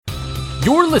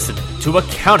You're listening to a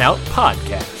Countout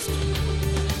Podcast.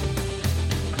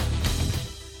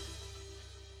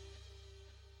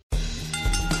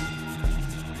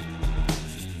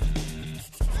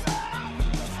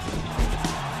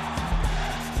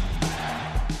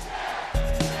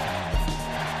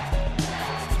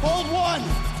 Hold one.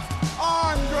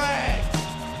 Arm drag.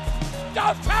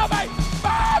 Don't tell me.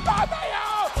 Bob on me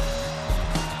out.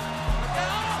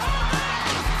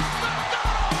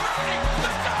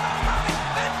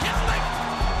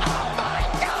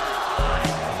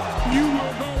 You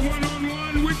will go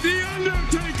one-on-one with The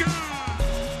Undertaker!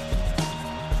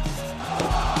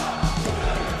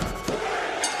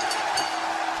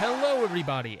 Hello,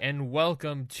 everybody, and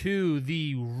welcome to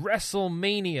the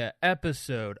WrestleMania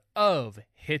episode of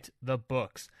Hit the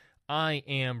Books. I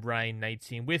am Brian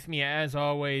Knightstein. With me, as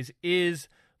always, is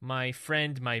my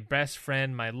friend, my best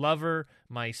friend, my lover,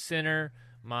 my sinner,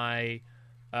 my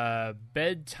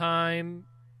bedtime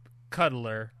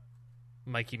cuddler,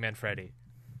 Mikey Manfredi.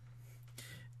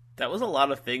 That was a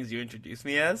lot of things you introduced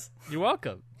me as. You're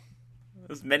welcome.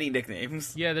 There's many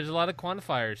nicknames. Yeah, there's a lot of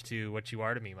quantifiers to what you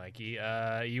are to me, Mikey.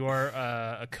 You are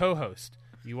a co-host.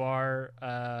 You are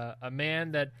a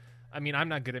man that, I mean, I'm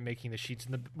not good at making the sheets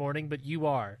in the morning, but you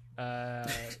are.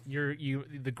 You're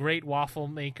the great waffle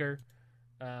maker.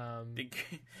 You're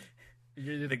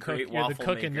the cook. You're the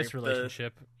cook in this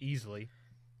relationship, easily.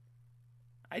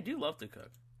 I do love to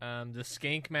cook. The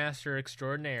skank master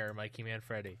extraordinaire, Mikey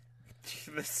Manfredi.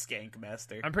 The Skank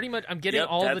Master. I'm getting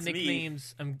all the that's me.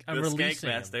 nicknames. I'm The releasing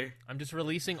Skank Master. them. I'm just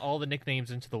releasing all the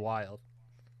nicknames into the wild.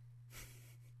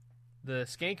 The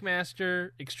Skank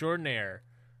Master extraordinaire.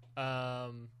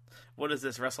 What is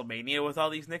this, WrestleMania with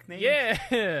all these nicknames?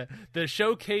 Yeah, the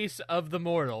showcase of the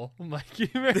mortal,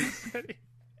 Mikey Manfredi.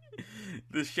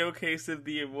 The Showcase of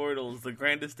the Immortals, the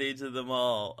grandest stage of them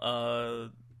all.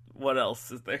 What else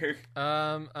is there?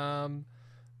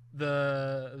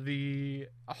 The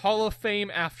Hall of Fame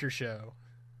after show.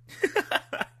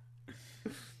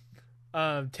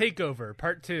 Takeover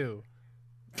Part 2.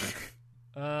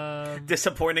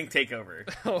 Disappointing takeover.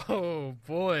 Oh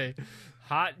boy,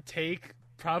 hot take.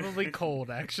 Probably cold,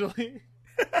 actually.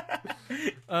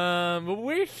 But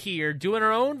we're here doing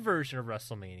our own version of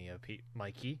WrestleMania,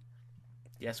 Mikey.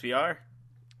 Yes, we are.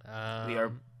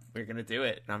 We're gonna do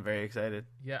it, and I'm very excited.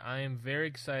 Yeah, I am very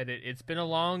excited. It's been a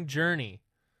long journey.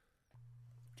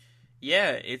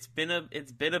 Yeah, it's been a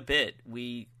bit.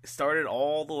 We started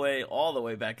all the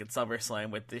way back at SummerSlam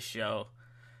with this show.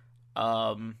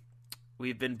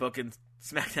 We've been booking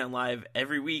SmackDown Live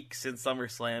every week since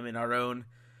SummerSlam in our own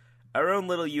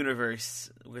little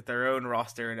universe with our own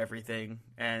roster and everything,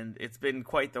 and it's been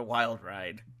quite the wild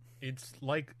ride. It's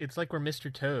like we're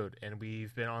Mr. Toad, and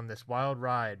we've been on this wild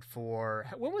ride for,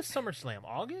 when was SummerSlam?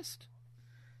 August?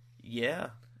 Yeah,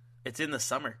 it's in the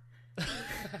summer.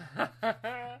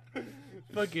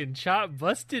 Fucking chop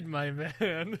busted, my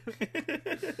man.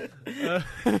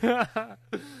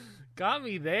 Got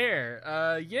me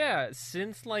there. Yeah,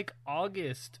 since like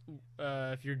August.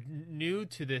 If you're new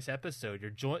to this episode,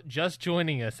 you're just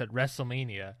joining us at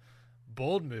WrestleMania.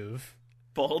 Bold move.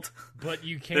 Bold, but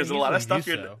you can't. There's a lot of stuff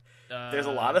there's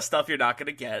a lot of stuff you're not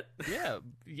gonna get. Yeah,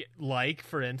 like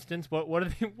for instance, what do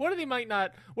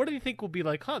they think will be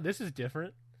like? Huh, this is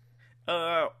different.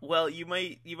 Well, you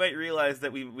might realize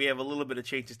that we have a little bit of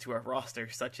changes to our roster,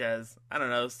 such as, I don't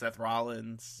know, Seth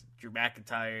Rollins, Drew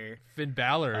McIntyre, Finn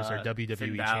Balor is our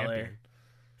WWE champion.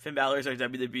 Finn Balor is our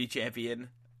WWE champion.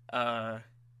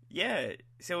 Yeah,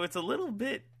 so it's a little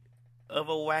bit of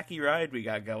a wacky ride we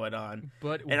got going on.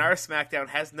 And our SmackDown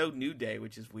has no New Day,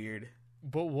 which is weird.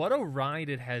 But what a ride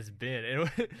it has been.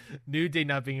 New Day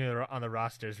not being on the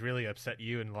roster has really upset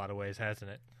you in a lot of ways,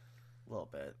 hasn't it? A little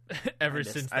bit. I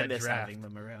miss draft. Having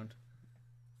them around.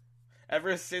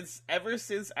 Ever since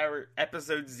our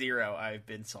episode 0, I've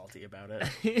been salty about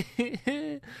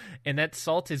it. And that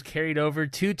salt is carried over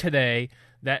to today.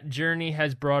 That journey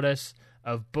has brought us,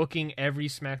 of booking every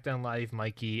SmackDown Live,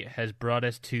 Mikey, has brought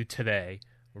us to today.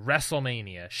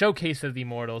 WrestleMania, Showcase of the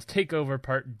Immortals, Takeover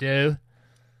Part 2.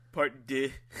 Part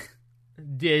 2.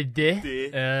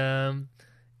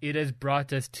 It has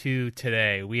brought us to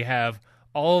today. We have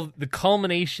all the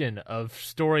culmination of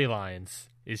storylines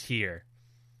is here.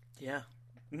 Yeah.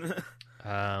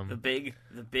 The big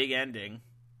ending,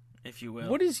 if you will.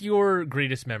 What is your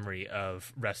greatest memory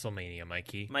of WrestleMania,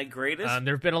 Mikey? My greatest?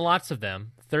 There have been lots of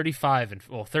them.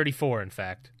 34, in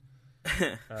fact.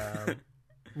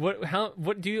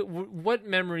 What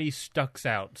memory sticks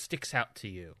out to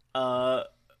you?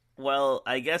 Well,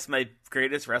 I guess my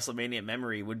greatest WrestleMania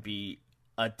memory would be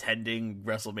attending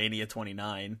WrestleMania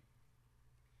 29.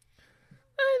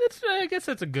 I guess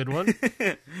that's a good one.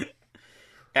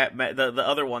 At the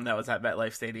other one that was at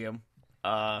MetLife Stadium.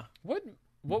 What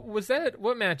was that?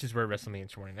 What matches were at WrestleMania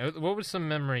 29? What was some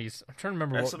memories? I'm trying to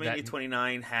remember. WrestleMania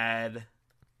 29 had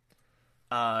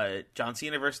John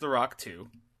Cena versus The Rock 2.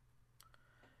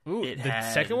 Ooh,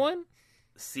 the second one?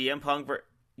 CM Punk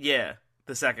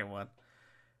the second one.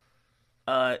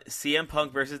 CM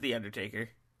Punk versus The Undertaker.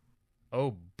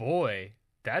 Oh boy,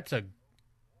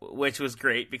 which was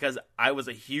great because I was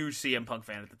a huge CM Punk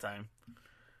fan at the time.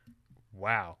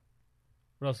 Wow.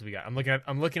 What else have we got?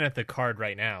 I'm looking at the card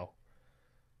right now.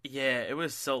 Yeah, it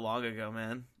was so long ago,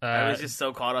 man. I was just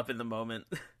so caught up in the moment.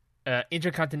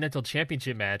 Intercontinental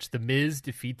Championship match. The Miz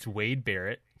defeats Wade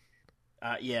Barrett.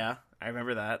 Yeah, I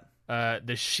remember that.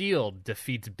 The Shield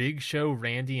defeats Big Show,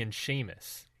 Randy, and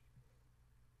Sheamus.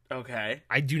 Okay.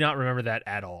 I do not remember that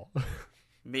at all.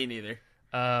 Me neither.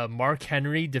 Mark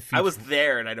Henry defeats... I was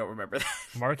there and I don't remember that.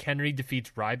 Mark Henry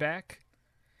defeats Ryback.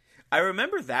 I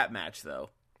remember that match,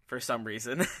 though, for some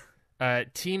reason.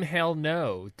 Team Hell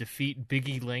No defeat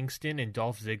Biggie Langston and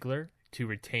Dolph Ziggler to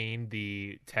retain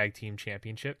the Tag Team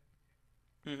Championship.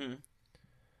 Mm-hmm.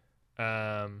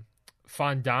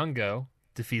 Fandango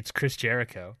defeats Chris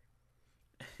Jericho.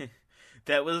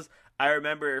 I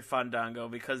remember Fandango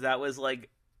because that was like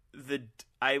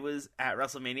I was at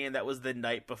WrestleMania and that was the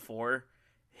night before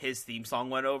his theme song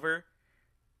went over.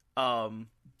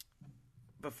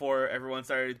 Before everyone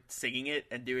started singing it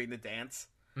and doing the dance.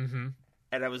 Mm-hmm.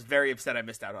 And I was very upset I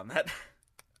missed out on that.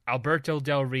 Alberto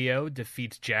Del Rio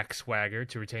defeats Jack Swagger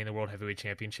to retain the World Heavyweight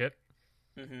Championship.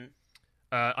 Mm-hmm.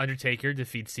 Undertaker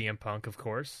defeats CM Punk, of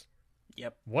course.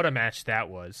 Yep. What a match that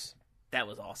was. That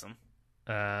was awesome.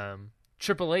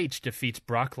 Triple H defeats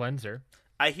Brock Lesnar.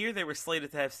 I hear they were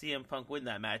slated to have CM Punk win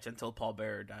that match until Paul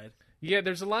Bearer died. Yeah,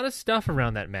 there's a lot of stuff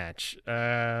around that match.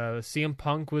 CM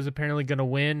Punk was apparently going to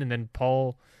win, and then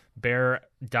Paul Bearer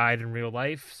died in real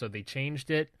life, so they changed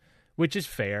it, which is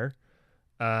fair.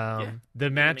 The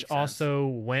match also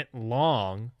went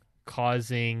long,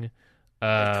 causing...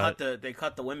 They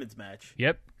cut the women's match.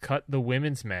 Yep, cut the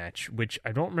women's match, which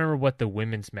I don't remember what the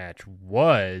women's match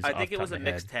was. I think it was a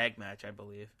mixed tag match, I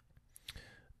believe.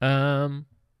 I don't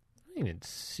even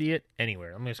see it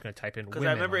anywhere. I'm just going to type in because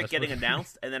I remember it getting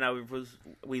announced, and then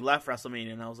we left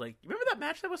WrestleMania, and I was like, "Remember that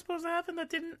match that was supposed to happen that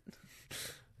didn't?"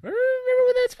 Remember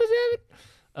when that's supposed to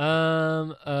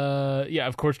happen? Yeah,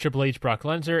 of course, Triple H, Brock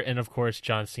Lesnar, and of course,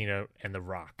 John Cena and The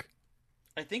Rock.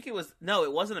 I think it was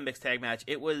it wasn't a mixed tag match.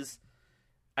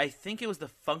 I think it was the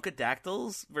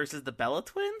Funkadactyls versus the Bella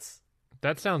Twins.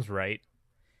 That sounds right.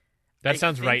 That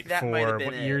sounds right for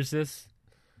what year is this?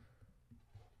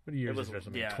 What year is this?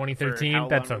 2013.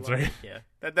 That sounds right. Yeah,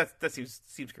 that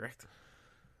seems correct.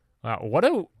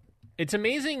 Wow, it's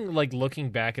amazing. Like looking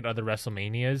back at other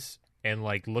WrestleManias and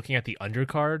like looking at the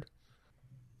undercard.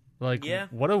 Like,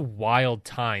 what a wild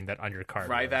time that undercard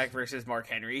Ryback was. versus Mark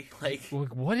Henry. Like,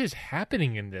 what is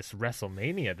happening in this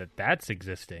WrestleMania that's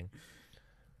existing?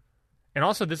 And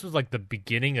also, this was like the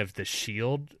beginning of the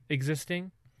Shield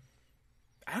existing.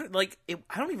 I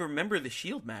don't even remember the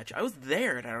Shield match. I was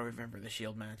there, and I don't remember the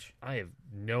Shield match. I have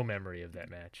no memory of that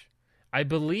match. I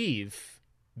believe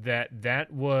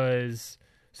that was...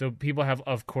 So people have,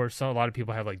 of course, a lot of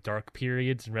people have like dark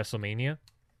periods in WrestleMania.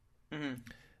 Mm-hmm.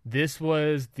 This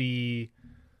was the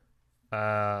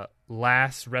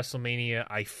last WrestleMania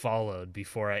I followed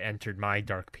before I entered my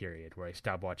dark period, where I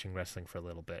stopped watching wrestling for a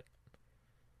little bit.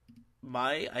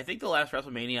 I think the last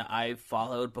WrestleMania I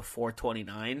followed before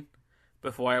 29,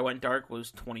 before I went dark,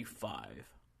 was 25.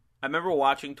 I remember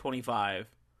watching 25,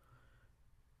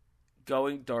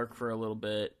 going dark for a little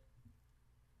bit,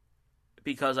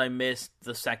 because I missed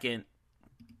the second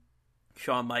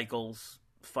Shawn Michaels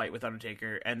fight with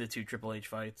Undertaker and the 2 Triple H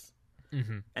fights.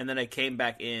 Mm-hmm. And then I came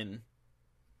back in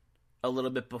a little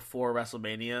bit before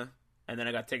WrestleMania, and then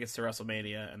I got tickets to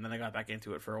WrestleMania, and then I got back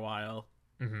into it for a while.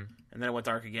 Mm-hmm. And then I went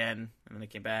dark again, and then I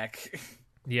came back.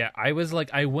 Yeah, I was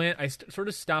like, I sort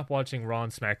of stopped watching Raw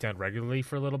and SmackDown regularly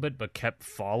for a little bit, but kept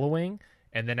following.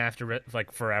 And then after,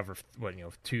 like, forever,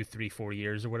 2, 3, 4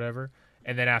 years or whatever.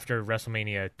 And then after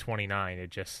WrestleMania 29, it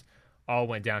just all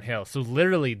went downhill. So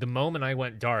literally, the moment I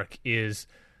went dark is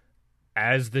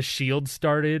as the Shield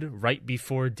started, right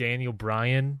before Daniel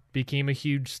Bryan became a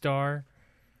huge star.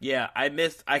 Yeah, I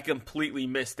completely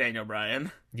missed Daniel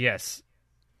Bryan. Yes.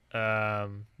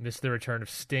 Missed the return of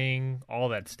Sting, all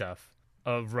that stuff.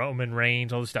 Of Roman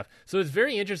Reigns, all this stuff. So it's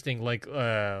very interesting, like,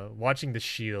 watching the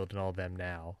Shield and all them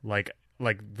now. Like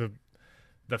the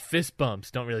fist bumps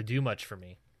don't really do much for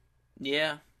me.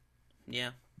 Yeah.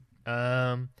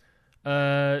 So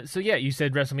yeah, you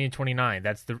said WrestleMania 29.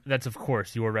 That's of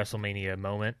course your WrestleMania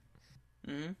moment.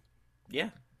 Mm-hmm. Yeah.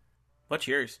 What's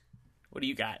yours? What do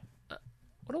you got?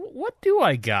 What do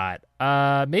I got?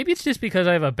 Maybe it's just because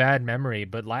I have a bad memory,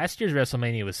 but last year's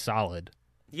WrestleMania was solid.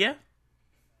 Yeah.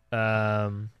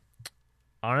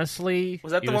 Honestly,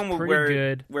 was that the one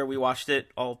where we watched it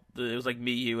all? It was like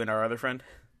me, you, and our other friend.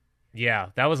 Yeah,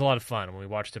 that was a lot of fun when we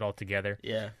watched it all together.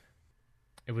 Yeah.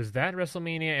 It was that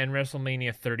WrestleMania and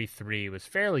WrestleMania 33 was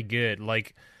fairly good.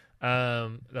 Like,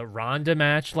 the Ronda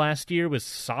match last year was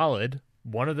solid.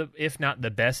 One of the, if not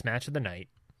the best match of the night.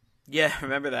 Yeah,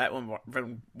 remember that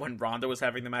when Ronda was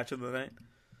having the match of the night?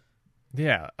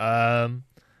 Yeah.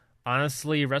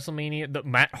 Honestly, WrestleMania, the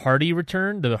Matt Hardy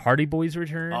return, the Hardy Boys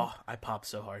return. Oh, I popped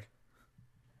so hard.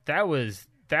 That was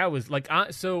like,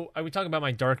 so I was talking about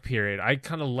my dark period. I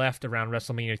kind of left around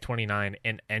WrestleMania 29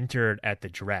 and entered at the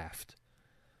draft.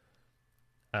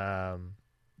 So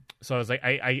I was like,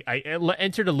 I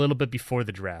entered a little bit before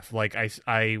the draft. Like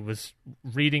I was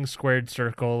reading Squared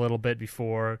Circle a little bit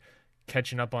before,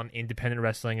 catching up on independent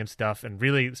wrestling and stuff, and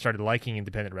really started liking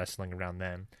independent wrestling around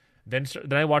then. Then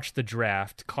I watched the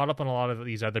draft, caught up on a lot of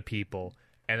these other people,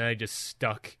 and then I just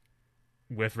stuck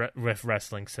with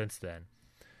wrestling since then.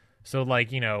 So,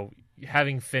 like, you know,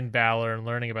 having Finn Balor and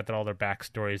learning about all their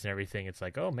backstories and everything, it's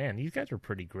like, oh man, these guys are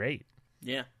pretty great.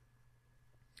 Yeah.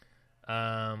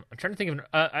 I'm trying to think of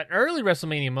an early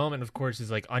WrestleMania moment. Of course,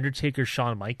 is like Undertaker,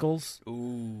 Shawn Michaels.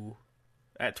 Ooh,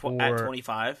 at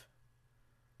 25.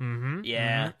 Mm-hmm.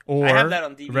 Yeah. Mm-hmm. Or I have that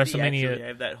on DVD. WrestleMania. Actually, I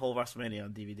have that whole WrestleMania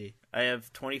on DVD. I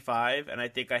have 25, and I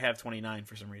think I have 29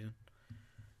 for some reason.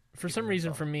 For some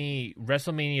reason, for me,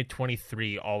 WrestleMania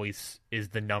 23 always is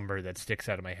the number that sticks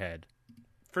out of my head.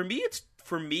 For me,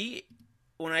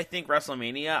 when I think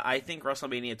WrestleMania, I think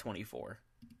WrestleMania 24.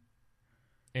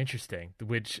 Interesting.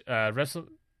 Which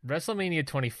WrestleMania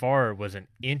 24 was an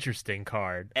interesting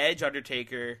card. Edge,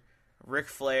 Undertaker, Ric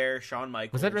Flair, Shawn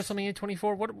Michaels. Was that WrestleMania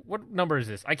 24? What number is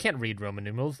this? I can't read Roman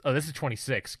numerals. Oh, this is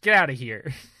 26. Get out of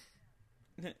here.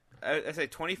 I say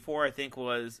 24. I think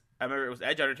I remember it was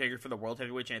Edge, Undertaker for the World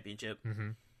Heavyweight Championship. Mm-hmm.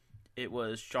 It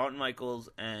was Shawn Michaels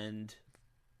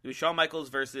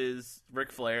versus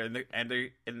Ric Flair in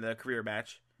the career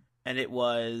match, and it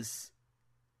was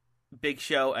Big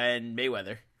Show and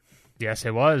Mayweather. Yes,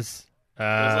 it was. It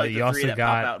was like the three that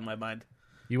pop out in my mind.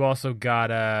 You also got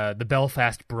the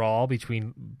Belfast Brawl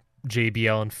between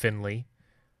JBL and Finlay.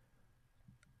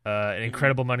 An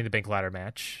incredible Money in the Bank ladder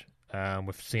match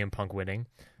with CM Punk winning.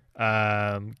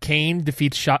 Kane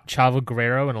defeats Chavo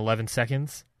Guerrero in 11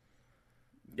 seconds.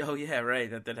 Oh, yeah,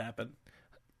 right. That did happen.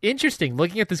 Interesting.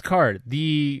 Looking at this card,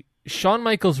 the Shawn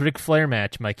Michaels Ric Flair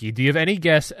match, Mikey, do you have any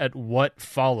guess at what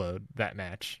followed that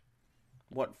match?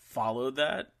 What followed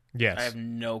that? Yes. I have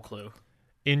no clue.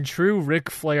 In true Ric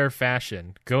Flair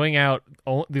fashion, going out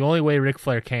the only way Ric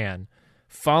Flair can,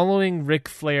 following Ric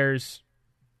Flair's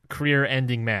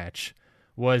career-ending match,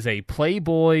 was a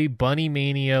Playboy Bunny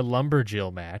Mania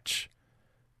Lumberjill match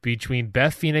between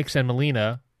Beth Phoenix and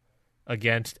Melina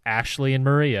against Ashley and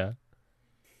Maria.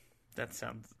 That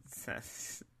sounds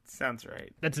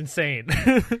right. That's insane.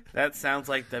 That sounds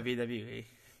like WWE.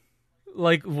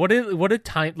 Like what a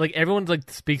time! Like everyone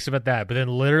like speaks about that, but then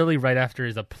literally right after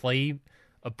is a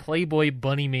Playboy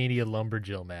Bunny Mania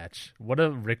Lumberjill match. What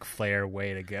a Ric Flair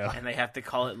way to go! And they have to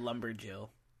call it Lumberjill.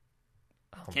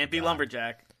 Oh Can't be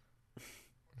Lumberjack.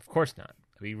 Of course not.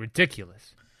 It'd be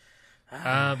ridiculous.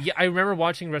 Yeah, I remember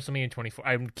watching WrestleMania 24.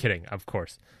 I'm kidding, of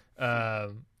course.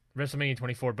 WrestleMania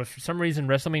 24, but for some reason,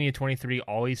 WrestleMania 23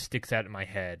 always sticks out in my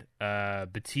head.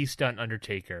 Batista and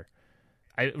Undertaker.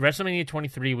 WrestleMania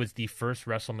 23 was the first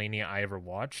WrestleMania I ever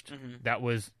watched. Mm-hmm. That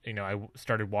was, I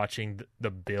started watching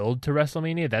the build to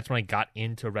WrestleMania. That's when I got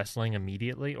into wrestling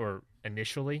immediately or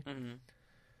initially. Mm-hmm.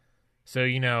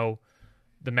 So,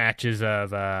 the matches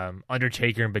of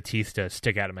Undertaker and Batista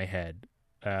stick out of my head.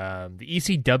 The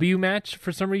ECW match,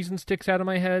 for some reason, sticks out of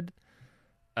my head.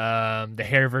 The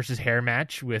hair versus hair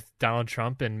match with Donald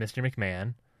Trump and Mr.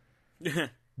 McMahon.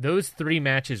 Those three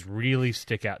matches really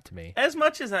stick out to me. As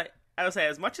much as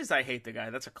I hate the guy,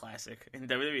 that's a classic in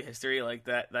WWE history. Like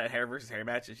that hair versus hair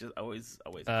match is just always.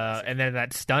 And then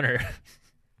that stunner.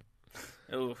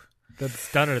 Ooh, that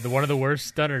stunner, one of the worst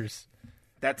stunners.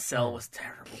 That cell was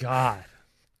terrible.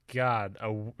 God,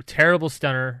 a terrible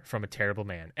stunner from a terrible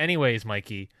man. Anyways,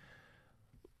 Mikey,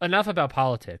 enough about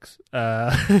politics.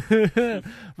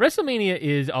 WrestleMania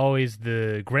is always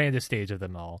the grandest stage of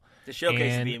them all. The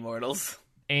showcase of the Immortals.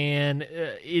 And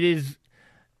it is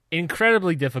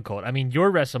incredibly difficult. I mean,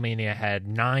 your WrestleMania had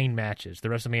 9 matches. The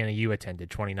WrestleMania you attended,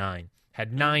 29,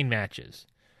 had 9 matches.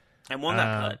 And one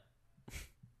got cut.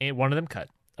 And one of them cut.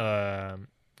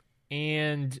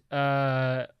 And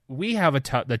we have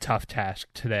the tough task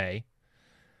today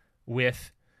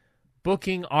with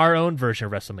booking our own version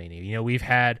of WrestleMania. You know, we've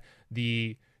had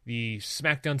the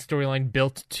SmackDown storyline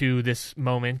built to this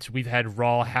moment. We've had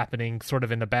Raw happening sort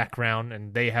of in the background,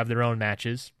 and they have their own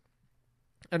matches.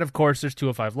 And, of course, there's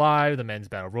 205 Live, the Men's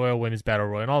Battle Royal, Women's Battle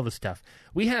Royal, and all this stuff.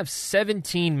 We have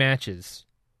 17 matches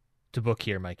to book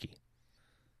here, Mikey.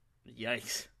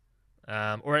 Yikes.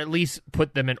 Or at least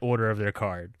put them in order of their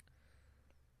card.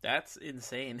 That's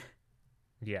insane.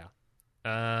 Yeah.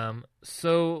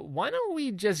 So why don't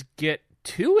we just get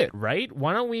to it, right?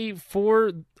 Why don't we,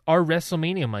 for our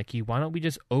WrestleMania, Mikey, why don't we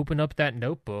just open up that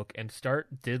notebook and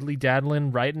start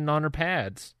diddly-daddling, writing on our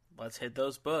pads? Let's hit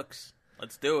those books.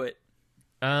 Let's do it.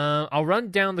 I'll run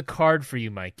down the card for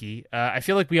you, Mikey. I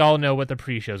feel like we all know what the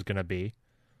pre-show is going to be,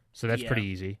 so that's pretty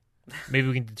easy. Maybe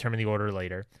we can determine the order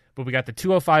later. But we got the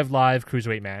 205 Live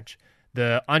Cruiserweight match,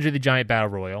 the Andre the Giant Battle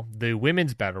Royal, the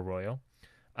Women's Battle Royal.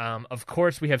 Of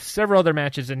course, we have several other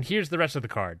matches, and here's the rest of the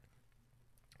card.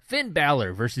 Finn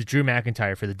Balor versus Drew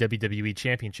McIntyre for the WWE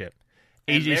Championship.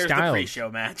 And AJ there's Styles. The pre-show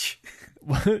match.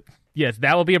 Yes,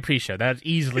 that will be a pre-show. That's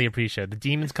easily a pre-show. The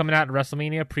Demons coming out in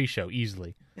WrestleMania, pre-show,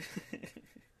 easily.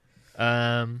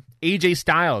 AJ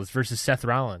Styles versus Seth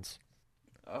Rollins.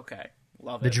 Okay,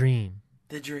 love it.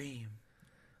 The Dream.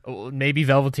 Oh, maybe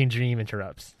Velveteen Dream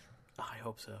interrupts. Oh, I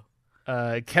hope so.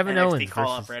 Kevin NXT Owens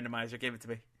call-up randomizer. Give it to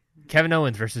me. Kevin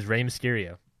Owens versus Rey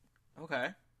Mysterio. Okay.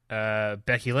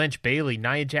 Becky Lynch, Bayley,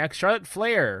 Nia Jax, Charlotte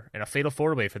Flair, and a fatal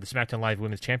four-way for the SmackDown Live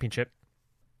Women's Championship.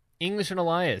 English and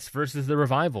Elias versus The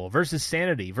Revival versus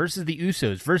Sanity versus the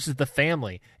Usos versus The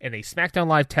Family in a SmackDown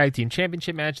Live Tag Team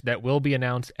Championship match that will be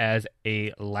announced as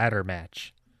a ladder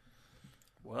match.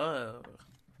 Whoa.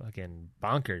 Fucking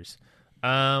bonkers.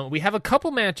 We have a couple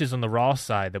matches on the Raw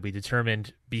side that we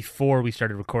determined before we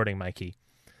started recording, Mikey.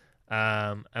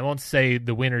 I won't say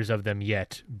the winners of them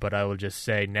yet, but I will just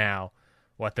say now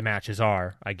what the matches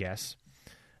are, I guess.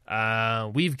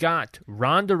 We've got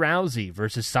Ronda Rousey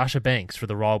versus Sasha Banks for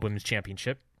the Raw Women's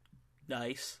Championship.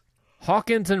 Nice.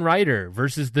 Hawkins and Ryder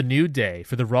versus The New Day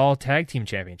for the Raw Tag Team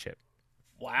Championship.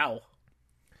 Wow.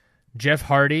 Jeff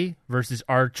Hardy versus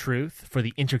R-Truth for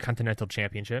the Intercontinental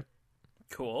Championship.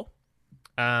 Cool.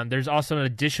 There's also an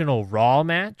additional Raw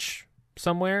match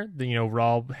somewhere. You know,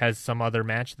 Raw has some other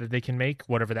match that they can make,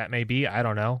 whatever that may be. I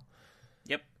don't know.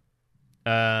 Yep.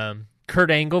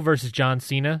 Kurt Angle versus John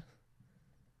Cena.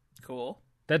 Cool.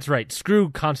 That's right. Screw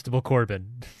Constable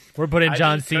Corbin. We're putting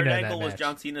John Cena in that match. Kurt Angle was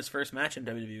John Cena's first match in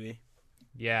WWE.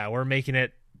 Yeah, we're making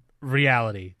it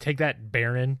reality. Take that,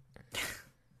 Baron.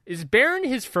 Is Baron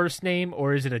his first name,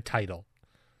 or is it a title?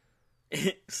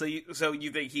 So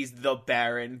you think he's the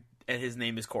Baron and his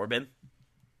name is Corbin?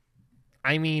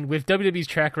 I mean, with WWE's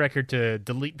track record to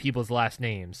delete people's last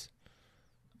names,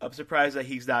 I'm surprised that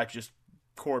he's not just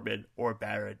Corbin or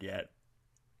Baron yet.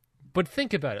 But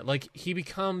think about it. Like, he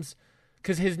becomes...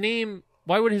 Because his name...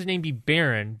 Why would his name be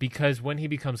Baron? Because when he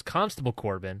becomes Constable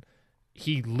Corbin,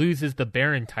 he loses the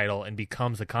Baron title and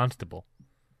becomes a constable.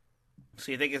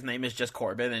 So you think his name is just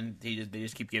Corbin and they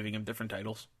just keep giving him different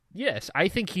titles? Yes, I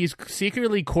think he's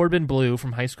secretly Corbin Blue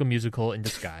from High School Musical in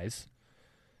disguise.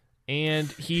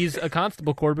 And he's a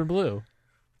Constable Corbin Blue.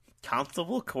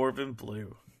 Constable Corbin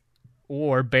Blue.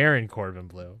 Or Baron Corbin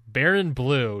Blue. Baron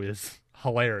Blue is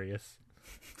hilarious.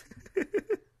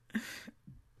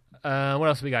 What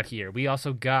else we got here? We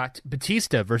also got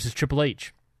Batista versus Triple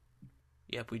H.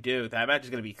 Yep, we do. That match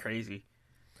is going to be crazy.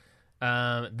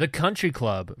 The Country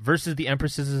Club versus the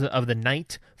Empresses of the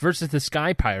Night versus the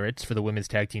Sky Pirates for the Women's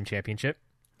Tag Team Championship.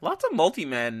 Lots of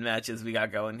multi-man matches we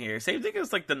got going here. Same thing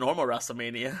as like the normal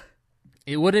WrestleMania.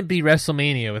 It wouldn't be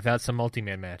WrestleMania without some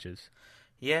multi-man matches.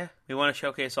 Yeah, we want to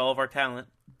showcase all of our talent.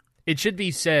 It should be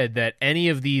said that any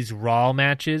of these Raw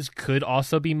matches could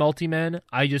also be multi-men.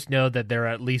 I just know that there are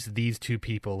at least these two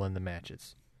people in the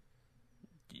matches.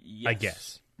 Yes. I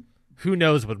guess. Who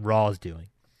knows what Raw is doing?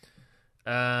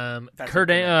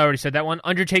 Kurt Angle, I already said that one.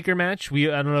 Undertaker match. I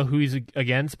don't know who he's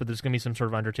against, but there's going to be some sort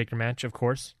of Undertaker match, of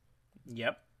course.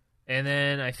 Yep. And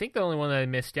then I think the only one that I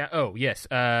missed out. Oh, yes.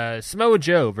 Samoa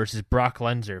Joe versus Brock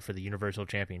Lesnar for the Universal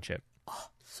Championship. Oh,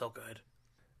 so good.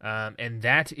 And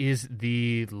that is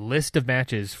the list of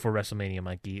matches for WrestleMania,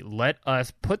 Mikey. Let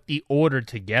us put the order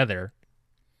together.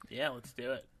 Yeah, let's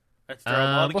do it. Let's throw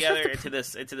them all together into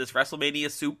this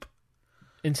WrestleMania soup.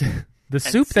 Into the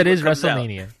soup that is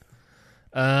WrestleMania.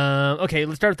 Okay,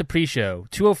 let's start with the pre-show.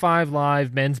 205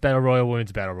 Live, Men's Battle Royal,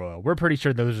 Women's Battle Royal. We're pretty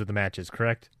sure those are the matches,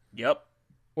 correct? Yep.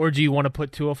 Or do you want to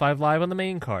put 205 Live on the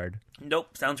main card?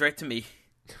 Nope, sounds right to me.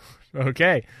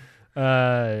 Okay.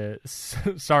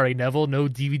 Sorry, Neville, no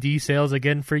DVD sales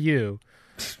again for you.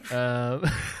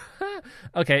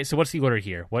 Okay, so what's the order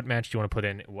here? What match do you want to put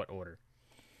in what order?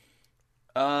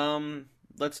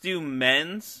 Let's do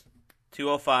men's,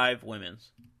 205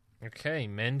 women's. Okay,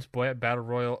 men's Battle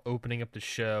Royal opening up the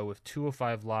show with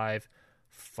 205 Live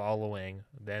following,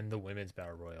 then the women's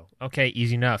Battle Royal. Okay,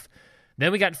 easy enough.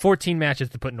 Then we got 14 matches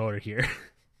to put in order here.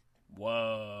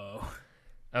 Whoa.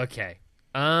 Okay.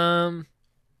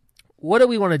 What do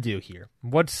we want to do here?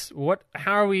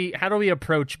 How do we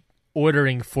approach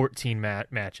ordering 14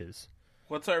 matches?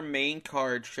 What's our main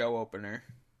card show opener?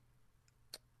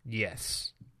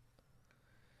 Yes.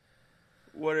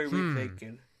 What are we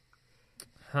thinking?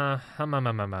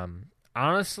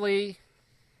 Honestly,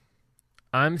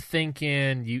 I'm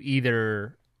thinking you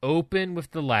either open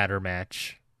with the ladder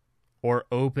match or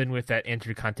open with that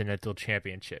Intercontinental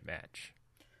Championship match.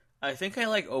 I think I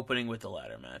like opening with the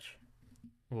ladder match.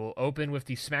 We'll open with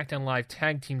the SmackDown Live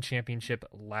Tag Team Championship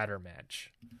ladder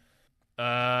match.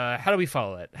 How do we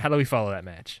follow it? How do we follow that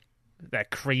match?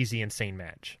 That crazy, insane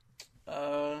match.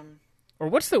 Or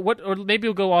maybe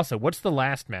we'll go also. What's the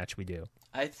last match we do?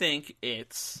 I think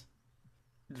it's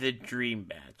the Dream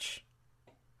Match.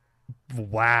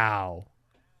 Wow.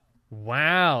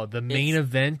 The main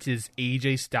event is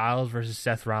AJ Styles versus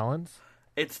Seth Rollins?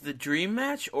 It's the Dream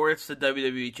Match or it's the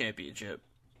WWE Championship?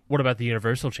 What about the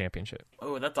Universal Championship?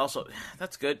 Oh,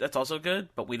 that's good. That's also good,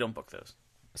 but we don't book those.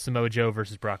 Samoa Joe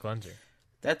versus Brock Lesnar.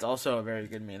 That's also a very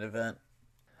good main event.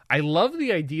 I love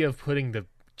the idea of putting the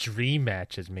Dream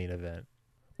Match as main event.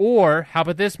 Or, how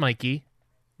about this, Mikey?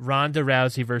 Ronda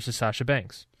Rousey versus Sasha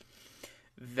Banks.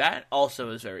 That also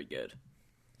is very good.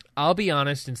 I'll be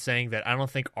honest in saying that I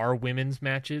don't think our women's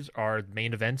matches are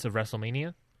main events of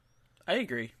WrestleMania. I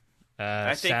agree.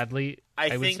 Sadly,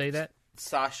 I would say that.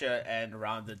 Sasha and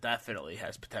Ronda definitely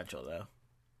has potential, though.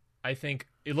 I think,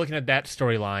 looking at that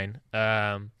storyline,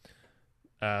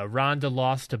 Ronda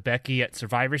lost to Becky at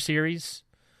Survivor Series.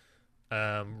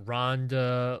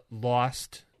 Ronda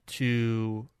lost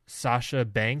to Sasha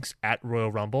Banks at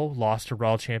Royal Rumble, lost her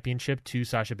Raw Championship to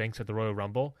Sasha Banks at the Royal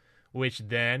Rumble, which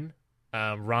then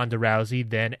Ronda Rousey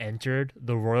then entered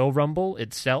the Royal Rumble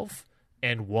itself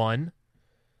and won.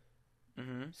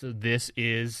 Mm-hmm. So this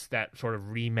is that sort of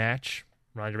rematch,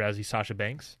 Ronda Rousey, Sasha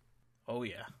Banks. Oh,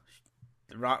 yeah.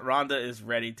 Ronda is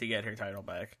ready to get her title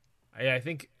back. I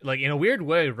think, like, in a weird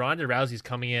way, Ronda Rousey's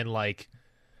coming in like...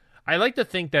 I like to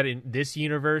think that in this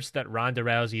universe that Ronda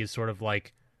Rousey is sort of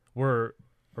like we're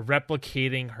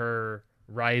replicating her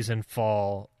rise and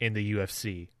fall in the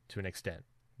UFC to an extent,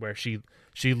 where she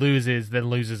loses, then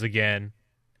loses again,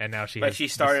 and now she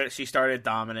started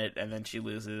dominant, and then she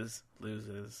loses.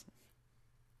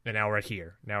 And now we're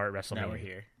here. Now we're at WrestleMania. Now we're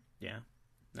here. Yeah.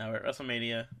 Now we're at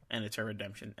WrestleMania, and it's her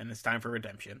redemption, and it's time for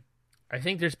redemption. I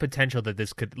think there's potential that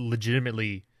this could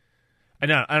legitimately... I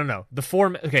don't know.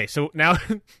 Okay, so now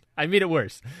I made it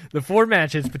worse. The 4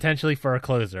 matches potentially for a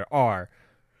closer are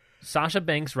Sasha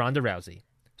Banks, Ronda Rousey,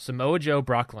 Samoa Joe,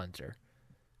 Brock Lesnar,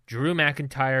 Drew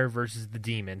McIntyre versus the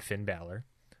Demon, Finn Balor,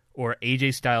 or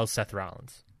AJ Styles, Seth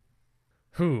Rollins.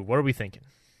 What are we thinking?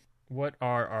 What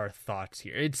are our thoughts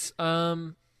here? It's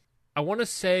I want to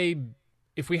say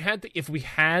if we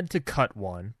had to cut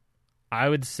one, I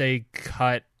would say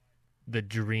cut the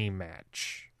Dream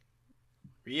Match.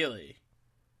 Really?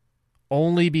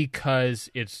 Only because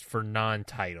it's for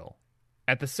non-title.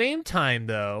 At the same time,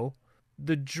 though,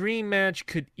 the Dream Match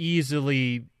could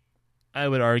easily, I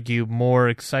would argue, more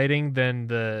exciting than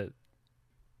the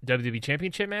WWE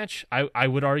Championship match. I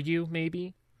would argue,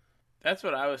 maybe. That's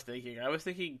what I was thinking. I was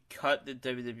thinking cut the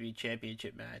WWE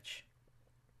Championship match.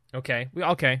 Okay.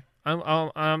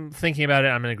 I'm thinking about it.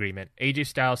 I'm in agreement. AJ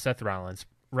Styles, Seth Rollins,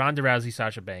 Ronda Rousey,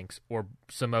 Sasha Banks, or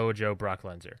Samoa Joe, Brock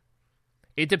Lesnar.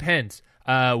 It depends.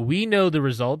 We know the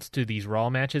results to these Raw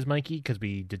matches, Mikey, because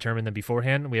we determined them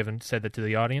beforehand. We haven't said that to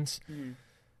the audience. Mm-hmm.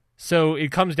 So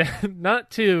it comes down, not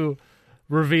to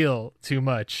reveal too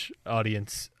much,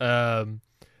 audience.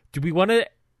 Do we want to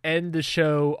end the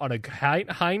show on a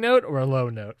high note or a low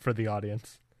note for the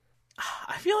audience?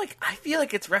 I feel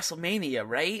like it's WrestleMania,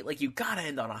 right? Like, you gotta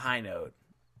end on a high note.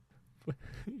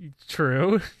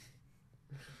 True.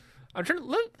 I'm trying to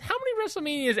look. How many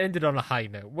WrestleManias ended on a high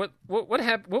note? What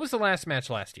happened? What was the last match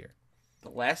last year? The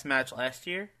last match last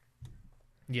year?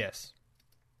 Yes.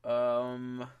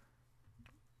 What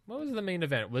was the main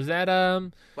event? Was that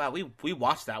Wow, we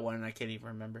watched that one and I can't even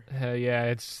remember.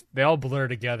 Yeah, they all blur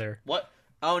together. What?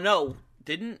 Oh no,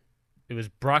 it was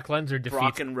Brock Lesnar defeats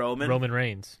Brock and Roman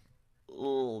Reigns.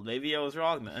 Oh, maybe I was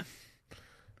wrong then.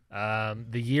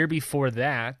 The year before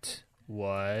that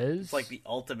was... It's like the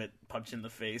ultimate punch in the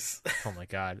face. Oh my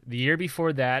god. The year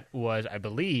before that was, I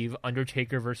believe,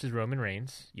 Undertaker versus Roman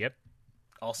Reigns. Yep.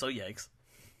 Also, yikes.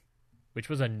 which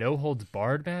was a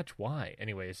no-holds-barred match. Why?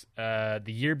 Anyways, the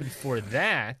year before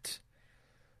that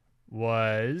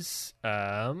was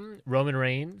Roman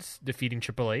Reigns defeating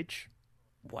Triple H.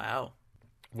 Wow.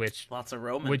 Which lots of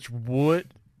Roman. Which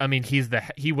would, I mean, he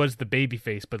was the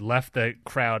babyface, but left the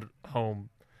crowd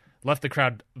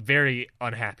very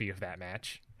unhappy with that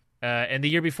match. And the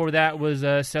year before that was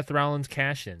Seth Rollins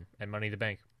cash-in at Money in the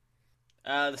Bank.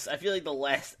 I feel like the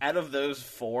last out of those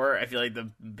four, I feel like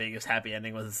the biggest happy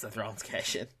ending was the Seth Rollins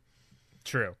cash-in.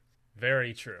 True,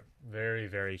 very true, very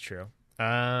very true.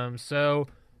 So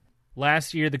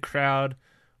last year the crowd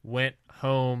went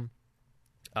home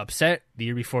upset. The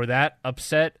year before that,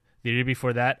 upset. The year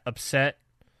before that, upset.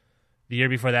 The year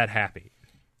before that, happy.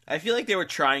 I feel like they were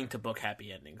trying to book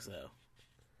happy endings, though.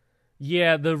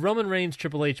 Yeah, the Roman Reigns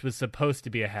Triple H was supposed to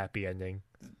be a happy ending.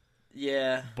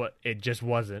 Yeah. But it just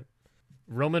wasn't.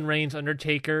 Roman Reigns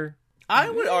Undertaker. I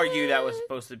would argue that was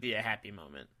supposed to be a happy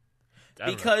moment.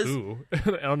 I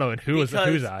don't know who was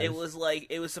whose eyes. It was like,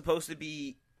 it was supposed to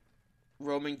be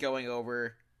Roman going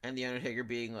over and the Undertaker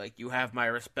being like, "You have my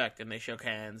respect," and they shook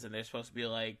hands, and they're supposed to be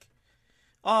like,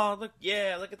 "Oh, look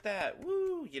at that,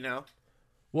 woo," you know?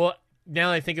 Well, now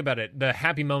that I think about it, the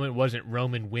happy moment wasn't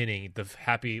Roman winning.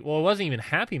 It wasn't even a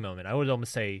happy moment. I would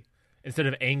almost say, instead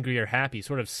of angry or happy,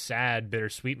 sort of sad,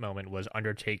 bittersweet moment was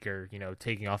Undertaker,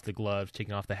 taking off the gloves,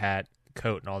 taking off the hat,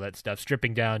 coat, and all that stuff,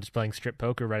 stripping down, just playing strip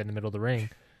poker right in the middle of the ring,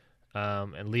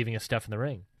 and leaving his stuff in the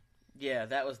ring. Yeah,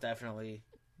 that was definitely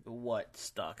what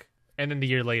stuck. And then the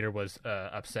year later was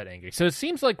upset, angry. So it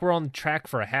seems like we're on track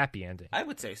for a happy ending. I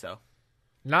would say so.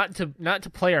 Not to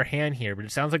play our hand here, but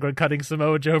it sounds like we're cutting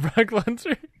Samoa Joe Brock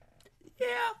Lesnar.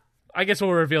 Yeah. I guess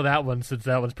we'll reveal that one since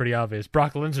that one's pretty obvious.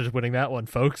 Brock Lesnar's winning that one,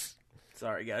 folks.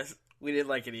 Sorry, guys. We didn't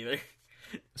like it either.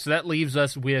 So that leaves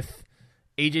us with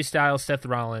AJ Styles, Seth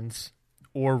Rollins,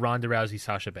 or Ronda Rousey,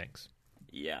 Sasha Banks.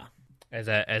 Yeah. As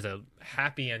a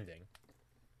happy ending.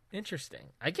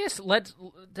 Interesting. I guess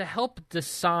to help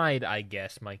decide,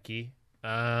 Mikey.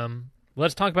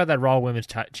 Let's talk about that Raw Women's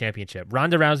Championship.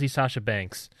 Ronda Rousey, Sasha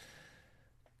Banks.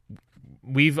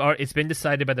 It's been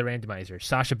decided by the randomizer.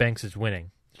 Sasha Banks is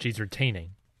winning. She's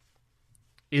retaining.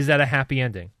 Is that a happy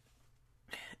ending?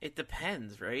 It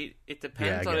depends, right? It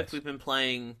depends on if we've been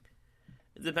playing.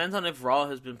 It depends on if Raw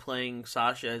has been playing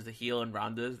Sasha as the heel and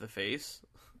Ronda as the face.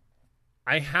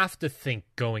 I have to think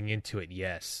going into it,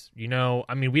 yes. We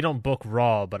don't book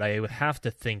Raw, but I would have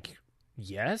to think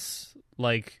yes.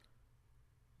 Like,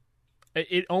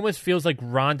 it almost feels like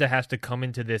Ronda has to come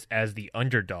into this as the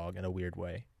underdog in a weird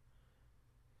way.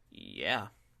 Yeah.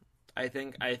 I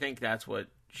think that's what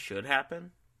should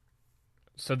happen.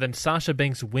 So then Sasha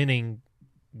Banks winning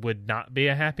would not be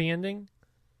a happy ending?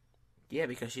 Yeah,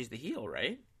 because she's the heel,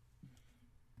 right?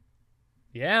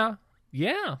 Yeah.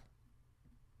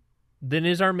 Then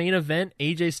is our main event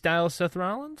AJ Styles, Seth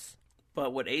Rollins?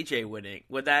 But would AJ winning,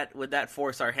 would that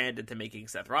force our hand into making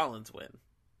Seth Rollins win?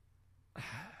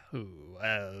 Ooh, I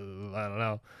don't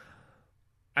know.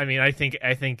 I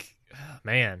think,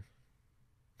 man.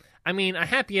 A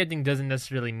happy ending doesn't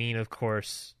necessarily mean, of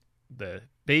course, the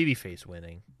babyface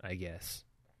winning, I guess.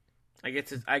 I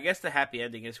guess the happy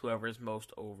ending is whoever is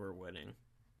most over winning.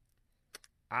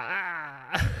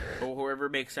 Or whoever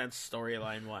makes sense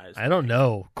storyline wise. I don't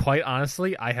know. Quite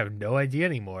honestly, I have no idea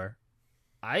anymore.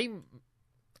 I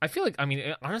feel like,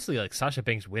 honestly, like Sasha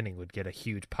Banks winning would get a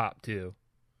huge pop too.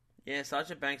 Yeah,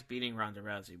 Sasha Banks beating Ronda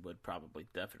Rousey would probably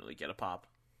definitely get a pop.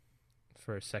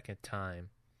 For a second time.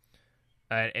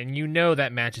 And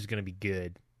that match is going to be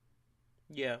good.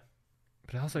 Yeah.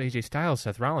 But also AJ Styles,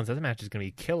 Seth Rollins, that match is going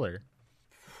to be killer.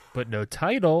 But no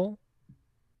title.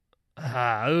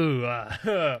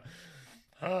 Oh,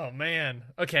 man.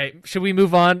 Okay, should we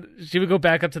move on? Should we go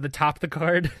back up to the top of the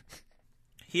card?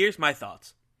 Here's my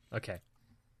thoughts. Okay.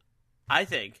 I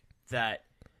think that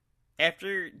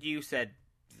after you said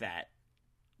that,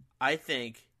 I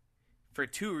think for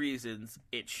two reasons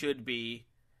it should be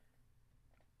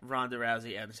Ronda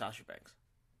Rousey and Sasha Banks.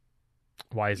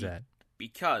 Why is that?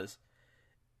 Because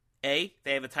A,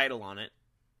 they have a title on it,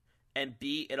 and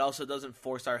B, it also doesn't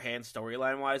force our hand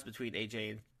storyline-wise between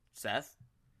AJ and Seth.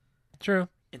 True.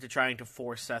 Into trying to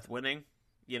force Seth winning,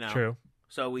 True.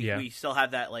 So we still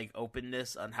have that like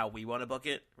openness on how we want to book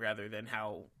it rather than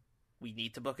how we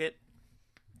need to book it.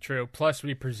 True. Plus,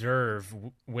 we preserve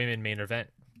women main event.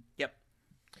 Yep.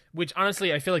 Which,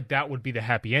 honestly, I feel like that would be the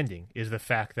happy ending, is the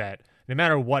fact that no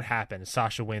matter what happens,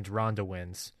 Sasha wins, Ronda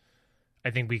wins.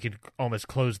 I think we could almost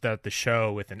close out the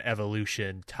show with an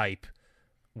Evolution type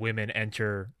women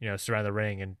enter, surround the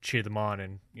ring and cheer them on,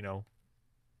 and,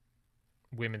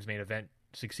 women's main event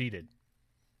succeeded.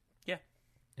 Yeah.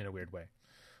 In a weird way.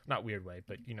 Not weird way,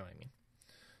 but you know what I mean.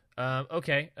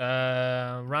 Okay.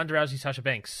 Ronda Rousey, Sasha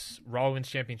Banks, Raw Women's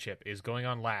Championship is going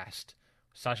on last.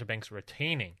 Sasha Banks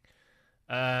retaining.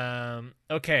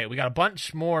 Okay, we got a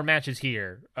bunch more matches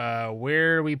here.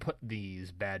 Where we put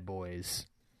these bad boys?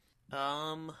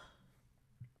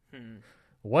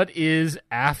 What is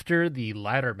after the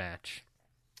ladder match?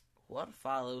 What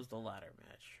follows the ladder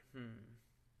match?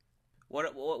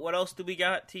 What else do we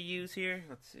got to use here?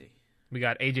 Let's see. We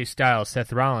got AJ Styles,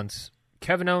 Seth Rollins,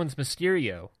 Kevin Owens,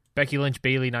 Mysterio, Becky Lynch,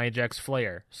 Bayley, Nia Jax,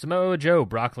 Flair, Samoa Joe,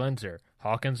 Brock Lesnar,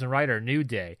 Hawkins and Ryder, New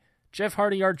Day, Jeff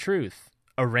Hardy, R-Truth,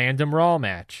 a random Raw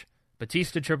match,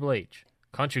 Batista, Triple H,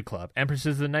 Country Club,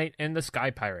 Empresses of the Night, and the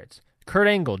Sky Pirates, Kurt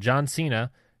Angle, John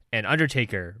Cena, and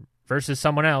Undertaker versus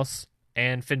someone else,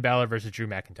 and Finn Balor versus Drew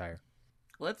McIntyre.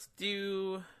 Let's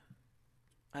do.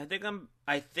 I think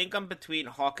I'm between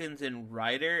Hawkins and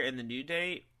Ryder in the New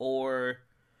Day, or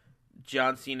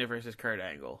John Cena versus Kurt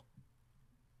Angle.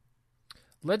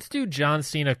 Let's do John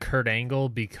Cena, Kurt Angle,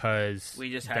 because we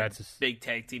just had big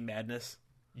tag team madness.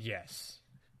 Yes.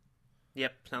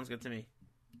 Yep, sounds good to me.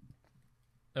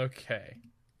 Okay.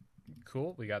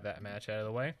 Cool, we got that match out of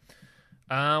the way.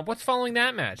 What's following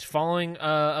that match? Following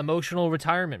emotional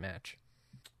retirement match.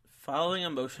 Following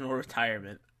emotional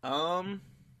retirement.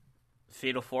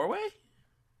 Fatal 4-Way?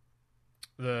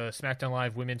 The SmackDown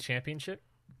Live Women's Championship?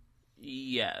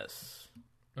 Yes.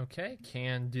 Okay,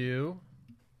 can do.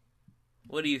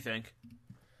 What do you think?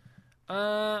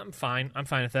 I'm fine. I'm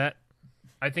fine with that.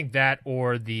 I think that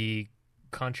or the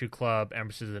Country Club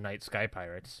Empresses of the Night Sky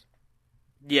Pirates.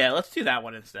 Yeah, let's do that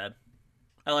one instead.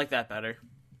 I like that better.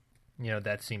 You know,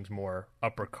 that seems more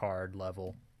upper card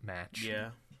level match. Yeah.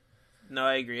 No,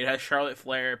 I agree. It has Charlotte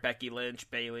Flair, Becky Lynch,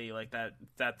 Bayley, like that.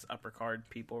 That's upper card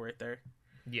people right there.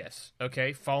 Yes.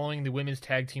 Okay, following the Women's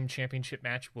Tag Team Championship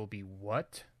match will be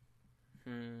what?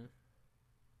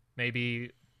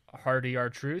 Maybe Hardy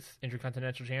R-Truth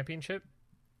Intercontinental Championship?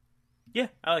 Yeah,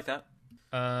 I like that.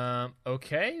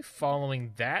 Okay,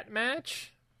 following that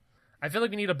match, I feel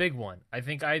like we need a big one. I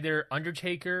think either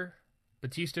Undertaker,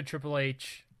 Batista, Triple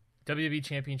H, WWE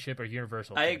Championship, or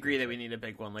Universal. I agree that we need a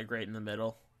big one, like right in the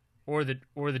middle. Or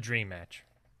the dream match.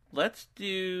 Let's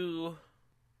do.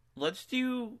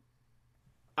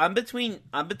 I'm between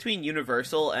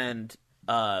Universal and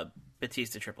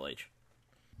Batista Triple H.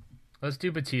 Let's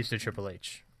do Batista Triple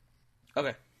H.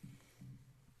 Okay.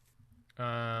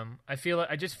 I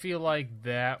just feel like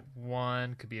that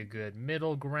one could be a good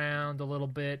middle ground a little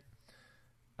bit.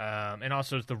 And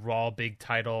also it's the Raw big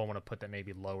title. I want to put that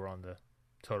maybe lower on the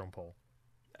totem pole.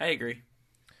 I agree.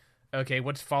 Okay,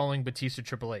 what's following Batista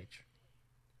Triple H?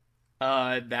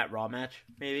 That Raw match,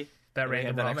 maybe. That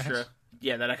random Raw match?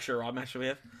 Yeah, that extra Raw match that we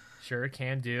have. Sure,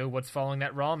 can do. What's following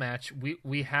that Raw match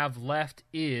we have left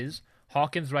is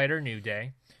Hawkins, Ryder, New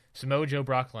Day, Samoa Joe,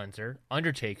 Brock Lesnar,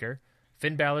 Undertaker,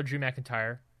 Finn Balor, Drew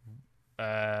McIntyre,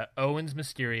 Owens,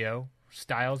 Mysterio,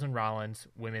 Styles and Rollins,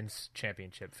 Women's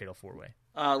Championship, Fatal 4-Way.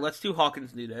 Let's do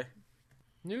Hawkins, New Day.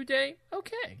 New Day?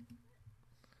 Okay.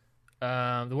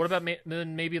 What about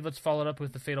maybe let's follow it up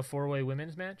with the Fatal 4-Way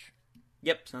Women's match?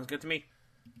 Yep, sounds good to me.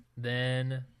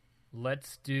 Then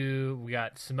let's do, we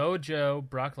got Samoa Joe,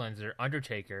 Brock Lesnar,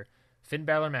 Undertaker, Finn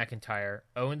Balor, McIntyre,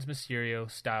 Owens, Mysterio,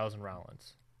 Styles, and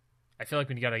Rollins. I feel like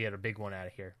we got to get a big one out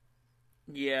of here.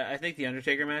 Yeah, I think the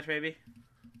Undertaker match, maybe.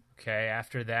 Okay,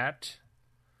 after that.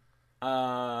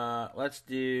 Let's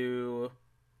do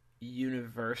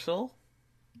Universal.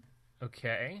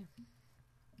 Okay.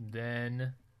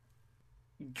 Then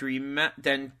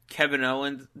then Kevin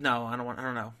Owens. No, I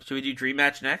don't know. Should we do Dream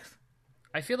Match next?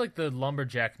 I feel like the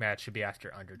Lumberjack match should be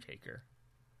after Undertaker.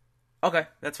 Okay,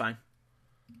 that's fine.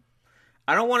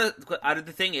 I don't want to.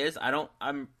 The thing is, I don't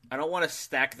want to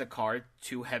stack the card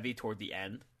too heavy toward the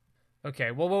end.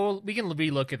 Okay, well, we can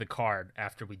relook at the card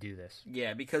after we do this.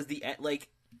 Yeah, because the like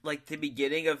the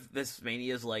beginning of this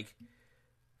Mania is like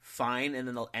fine, and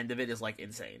then the end of it is like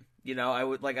insane. You know,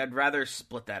 I'd rather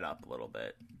split that up a little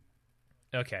bit.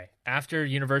 Okay, after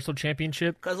Universal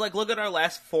Championship, because look at our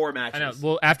last 4 matches. I know.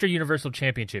 Well, after Universal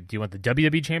Championship, do you want the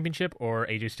WWE Championship or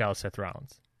AJ Styles, Seth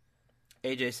Rollins?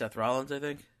 AJ Seth Rollins, I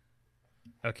think.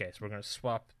 Okay, so we're going to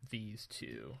swap these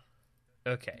two.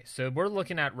 Okay, so we're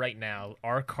looking at right now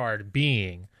our card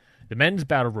being the Men's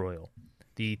Battle Royal,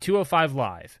 the 205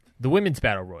 Live, the Women's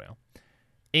Battle Royal,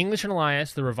 English and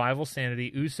Elias, the Revival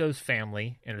Sanity, Usos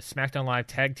Family, in a SmackDown Live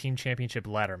Tag Team Championship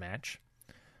ladder match,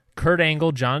 Kurt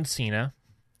Angle, John Cena,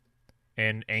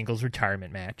 and Angle's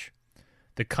retirement match,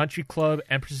 the Country Club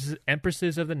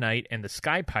Empresses of the Night, and the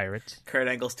Sky Pirates. Kurt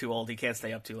Angle's too old. He can't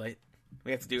stay up too late.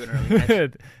 We have to do an early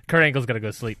match. Kurt Angle's got to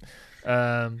go sleep.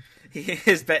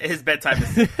 His bedtime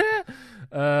is...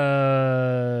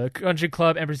 Country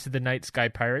Club, Empress of the Night, Sky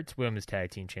Pirates, Women's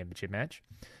Tag Team Championship match.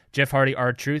 Jeff Hardy,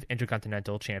 R-Truth,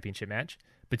 Intercontinental Championship match.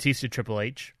 Batista, Triple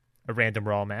H, a Random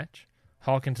Raw match.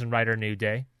 Hawkins and Ryder, New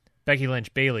Day. Becky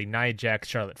Lynch, Bayley, Nia Jax,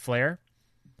 Charlotte Flair.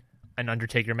 An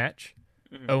Undertaker match.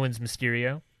 Owens,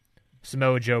 Mysterio.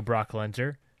 Samoa Joe, Brock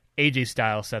Lesnar. AJ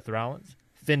Styles, Seth Rollins.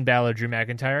 Finn Balor, Drew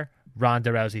McIntyre.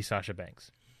 Ronda Rousey, Sasha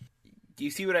Banks. Do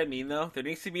you see what I mean, though? There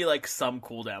needs to be, like, some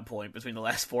cooldown point between the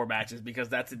last 4 matches because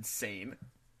that's insane.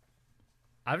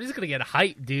 I'm just going to get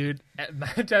hyped, dude.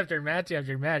 Match after match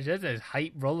after match. That's a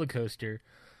hype roller coaster.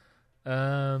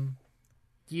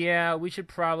 Yeah, we should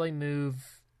probably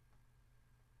move...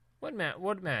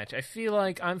 What match? I feel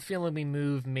like I'm feeling we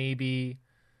move maybe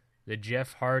the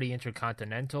Jeff Hardy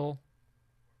Intercontinental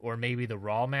or maybe the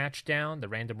Raw match down, the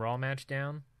Random Raw match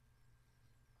down.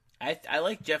 I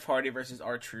like Jeff Hardy versus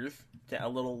R-Truth a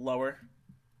little lower.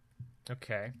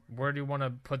 Okay. Where do you want to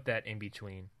put that in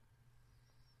between?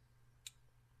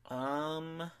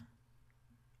 I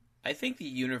think the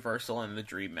Universal and the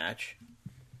Dream match.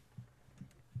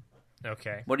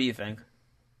 Okay. What do you think?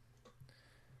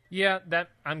 Yeah,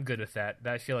 I'm good with that.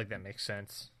 I feel like that makes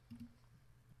sense.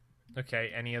 Okay,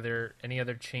 any other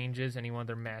changes? Any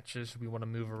other matches we want to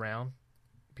move around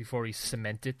before we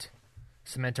cement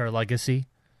our legacy?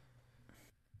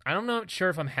 I'm not sure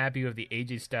if I'm happy with the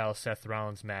AJ Styles Seth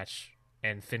Rollins match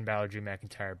and Finn Balor Drew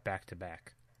McIntyre back to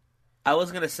back. I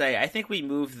was gonna say I think we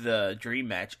moved the Dream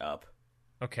match up.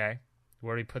 Okay,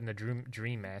 where are we putting the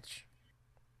Dream match?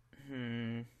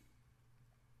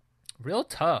 Real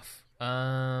tough.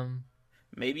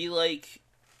 Maybe like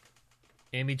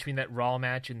in between that Raw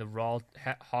match and the Raw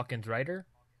Hawkins Ryder.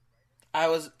 I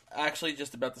was actually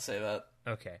just about to say that.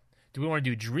 Okay. Do we want to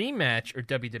do Dream match or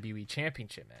WWE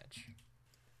Championship match?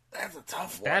 That's a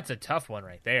tough one. That's a tough one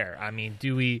right there. I mean,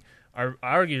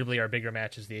 arguably our bigger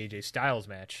match is the AJ Styles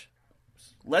match.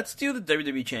 Let's do the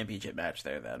WWE Championship match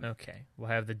there then. Okay. We'll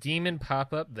have the Demon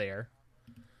pop up there.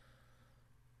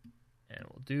 And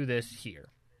we'll do this here.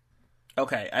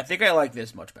 Okay, I think I like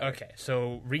this much better. Okay,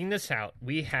 so reading this out,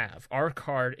 we have our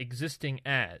card existing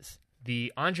as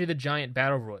the Andre the Giant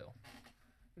Battle Royal,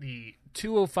 the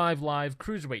 205 Live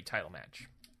Cruiserweight title match,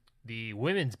 the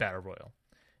Women's Battle Royal,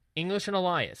 English and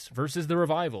Elias versus The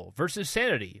Revival versus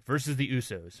Sanity versus the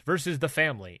Usos versus The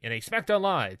Family in a SmackDown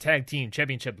Live Tag Team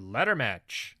Championship ladder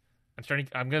match.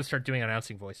 I'm going to start doing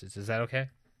announcing voices. Is that okay?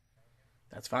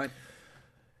 That's fine.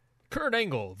 Kurt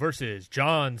Angle versus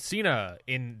John Cena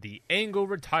in the Angle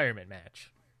retirement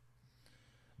match.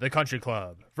 The Country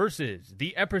Club versus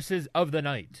the Empresses of the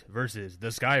Night versus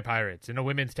the Sky Pirates in a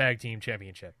Women's Tag Team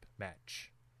Championship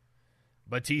match.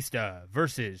 Batista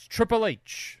versus Triple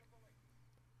H.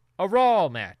 A Raw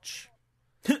match.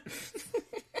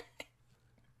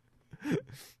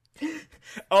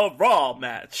 A Raw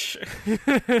match.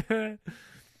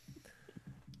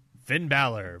 Finn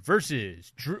Balor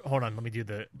versus Drew. Hold on, let me do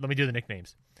the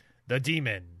nicknames. The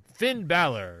Demon, Finn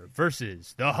Balor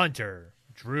versus the Hunter,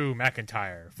 Drew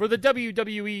McIntyre for the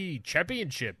WWE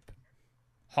Championship.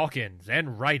 Hawkins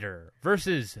and Ryder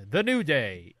versus the New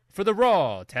Day for the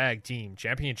Raw Tag Team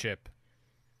Championship.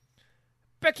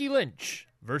 Becky Lynch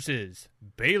versus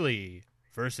Bayley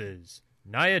versus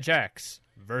Nia Jax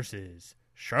versus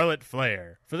Charlotte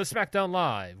Flair for the SmackDown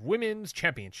Live Women's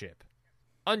Championship.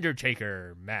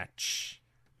 Undertaker match.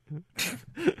 No,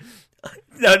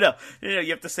 you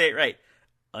have to say it right.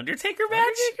 Undertaker match?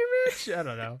 Undertaker match? I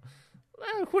don't know.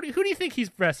 Who do you think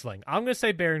he's wrestling? I'm going to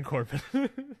say Baron Corbin. A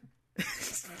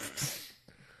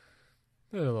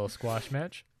little squash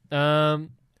match. I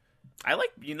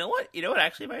like, you know what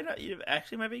actually might be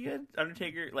good?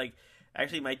 Undertaker,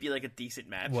 actually might be like a decent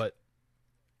match. What?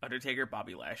 Undertaker,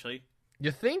 Bobby Lashley.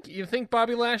 You think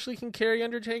Bobby Lashley can carry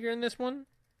Undertaker in this one?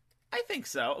 I think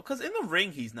so, because in the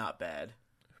ring he's not bad.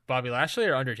 Bobby Lashley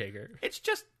or Undertaker? It's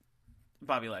just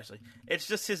Bobby Lashley. It's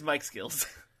just his mic skills.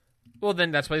 Well,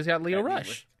 then that's why he's got Leo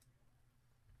Rush.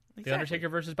 Exactly. The Undertaker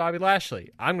versus Bobby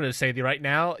Lashley. I'm going to say right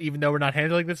now, even though we're not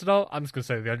handling this at all, I'm just going to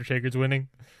say the Undertaker's winning.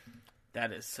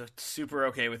 That is so super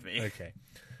okay with me. Okay.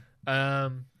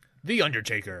 The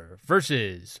Undertaker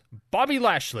versus Bobby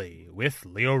Lashley with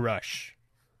Leo Rush.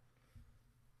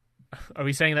 Are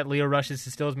we saying that Leo Rush is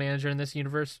still his manager in this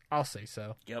universe? I'll say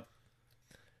so. Yep.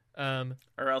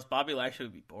 Or else Bobby Lashley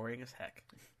would be boring as heck.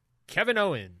 Kevin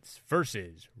Owens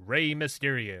versus Rey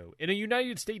Mysterio in a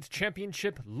United States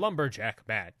Championship Lumberjack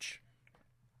match.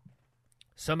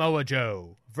 Samoa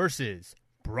Joe versus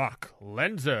Brock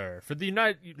Lesnar for the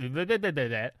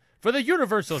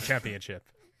Universal Championship.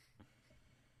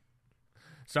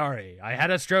 Sorry, I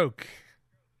had a stroke.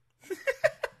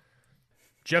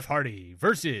 Jeff Hardy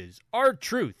versus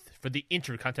R-Truth for the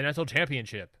Intercontinental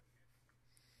Championship.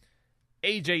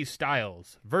 AJ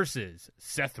Styles versus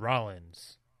Seth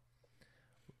Rollins.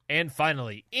 And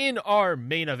finally, in our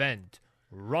main event,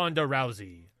 Ronda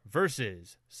Rousey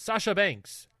versus Sasha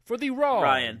Banks for the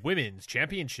Raw Women's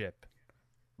Championship.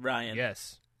 Ryan.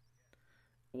 Yes.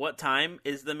 What time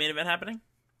is the main event happening?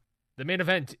 The main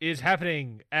event is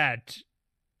happening at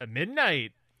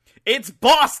midnight. It's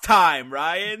boss time,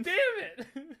 Ryan. Damn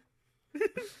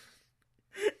it.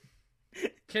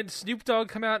 Can Snoop Dogg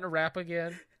come out and rap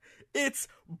again? It's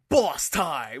boss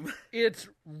time. It's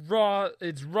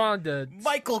Ronda.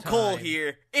 Michael time. Cole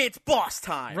here. It's boss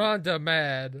time. Ronda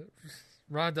mad.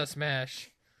 Ronda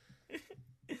smash.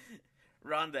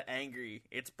 Ronda angry.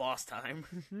 It's boss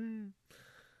time.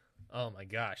 Oh my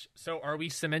gosh. So are we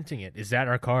cementing it? Is that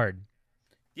our card?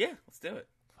 Yeah, let's do it.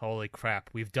 Holy crap.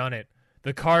 We've done it.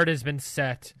 The card has been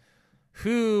set.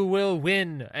 Who will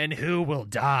win and who will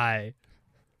die?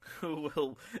 Who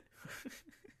will...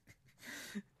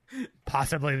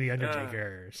 Possibly The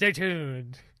Undertaker. Stay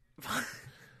tuned.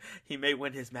 He may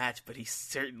win his match, but he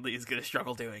certainly is going to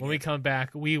struggle doing it. When we come back,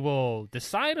 we will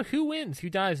decide who wins, who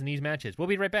dies in these matches. We'll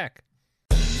be right back.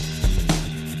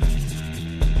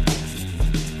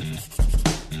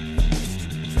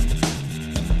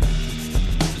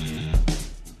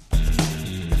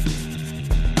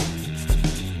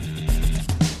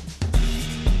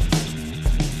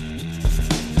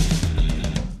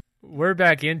 We're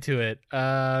back into it.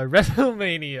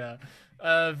 WrestleMania.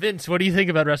 Vince, what do you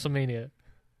think about WrestleMania?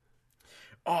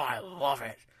 Oh, I love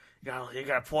it. You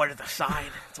gotta point at the sign.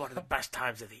 It's one of the best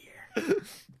times of the year.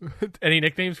 Any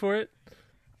nicknames for it?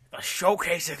 The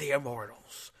Showcase of the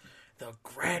Immortals. The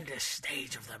grandest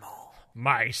stage of them all.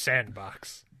 My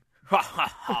Sandbox. Ha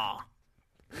ha ha.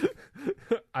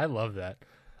 I love that.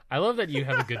 I love that you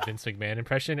have a good Vince McMahon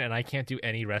impression, and I can't do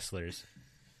any wrestlers.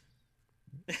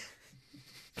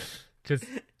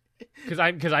 Because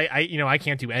I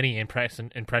can't do any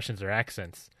impressions or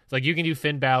accents. It's like you can do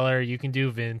Finn Balor, you can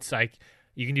do Vince,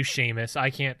 you can do Sheamus. I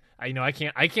can't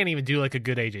even do like a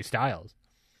good AJ Styles.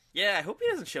 Yeah, I hope he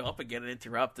doesn't show up again and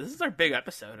interrupt. This is our big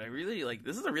episode.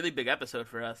 This is a really big episode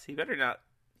for us. He better not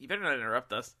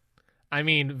interrupt us. I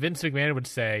mean, Vince McMahon would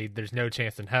say there's no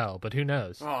chance in hell, but who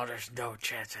knows? Oh, there's no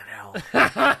chance in hell.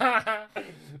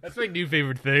 That's my new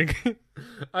favorite thing.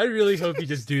 I really hope you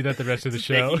just do that the rest of the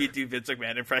show. Making you do Vince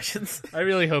McMahon impressions. I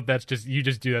really hope you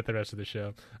just do that the rest of the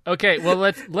show. Okay, well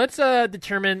let's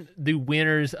determine the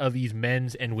winners of these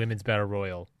men's and women's battle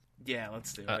royal. Yeah,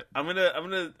 let's do it. I'm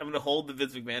gonna hold the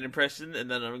Vince McMahon impression,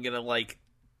 and then I'm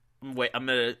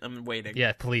waiting.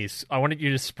 Yeah, please. I wanted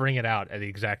you to spring it out at the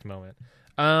exact moment.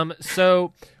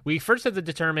 So we first have to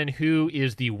determine who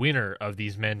is the winner of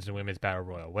these men's and women's battle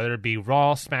royal, whether it be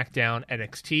Raw, SmackDown,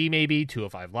 NXT, maybe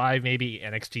 205 Live, maybe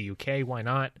NXT UK. Why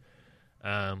not?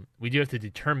 We do have to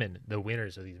determine the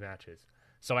winners of these matches.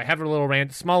 So I have a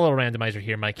small little randomizer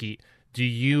here, Mikey. Do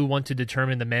you want to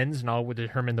determine the men's and I'll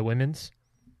determine the women's?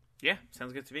 Yeah,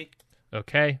 sounds good to me.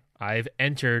 Okay, I've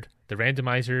entered the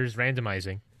randomizers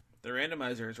randomizing. The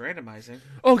randomizer is randomizing.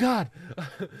 Oh God!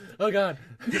 Oh God!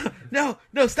 No,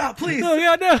 stop, please! Oh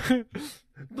God, no!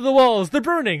 The walls, they're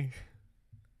burning!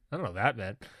 I don't know what that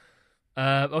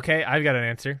meant. Okay, I've got an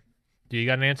answer. Do you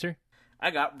got an answer?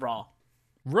 I got Raw.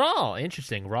 Raw,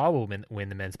 interesting. Raw will win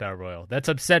the men's battle royal. That's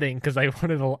upsetting because I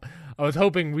was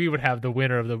hoping we would have the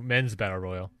winner of the men's battle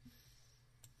royal.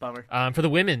 Bummer. For the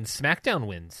women's, SmackDown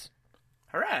wins.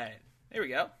 All right, there we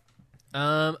go.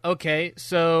 Okay,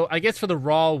 so I guess for the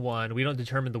Raw one, we don't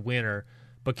determine the winner,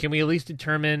 but can we at least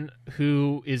determine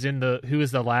who is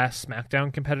the last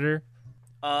SmackDown competitor?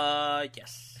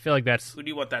 Yes. I feel like who do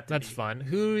you want that to be? That's fun.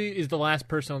 Who is the last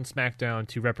person on SmackDown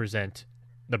to represent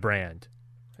the brand,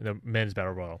 the men's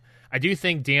battle royal? I do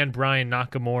think Dan Bryan,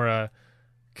 Nakamura,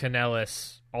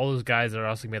 Kanellis, all those guys that are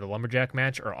also going to be in the Lumberjack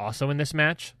match are also in this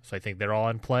match, so I think they're all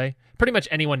in play. Pretty much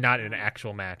anyone not in an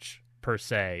actual match per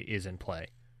se is in play.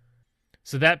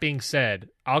 So that being said,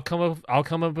 I'll come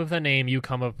up with a name. You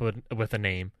come up with a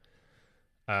name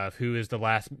of who is the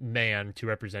last man to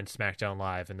represent SmackDown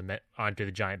Live in the Andre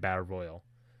the Giant Battle Royal.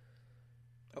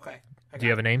 Okay. Do you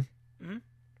have a name? Mm-hmm.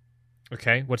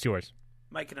 Okay. What's yours?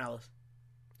 Mike Kanellis.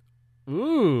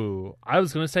 Ooh, I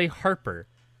was going to say Harper.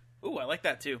 Ooh, I like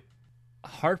that too.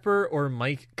 Harper or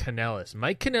Mike Kanellis?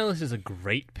 Mike Kanellis is a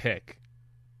great pick.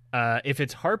 If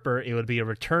it's Harper, it would be a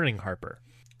returning Harper.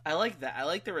 I like that. I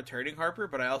like the returning Harper,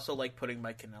 but I also like putting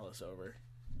Mike Kanellis over.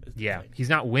 Yeah, he's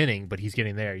not winning, but he's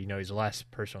getting there. You know, he's the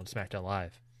last person on SmackDown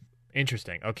Live.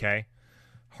 Interesting. Okay.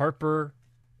 Harper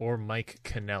or Mike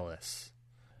Kanellis?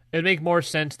 It'd make more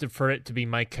sense for it to be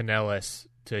Mike Kanellis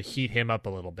to heat him up a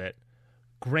little bit.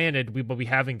 Granted, we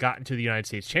haven't gotten to the United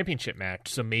States Championship match,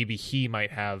 so maybe he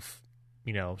might have,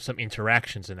 some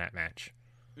interactions in that match.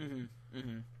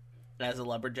 As a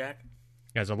lumberjack?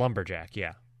 As a lumberjack,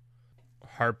 yeah.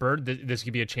 Harper, this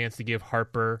could be a chance to give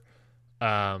Harper,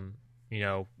 I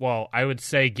would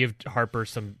say give Harper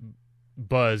some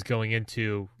buzz going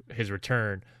into his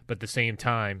return, but at the same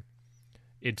time,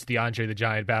 it's the Andre the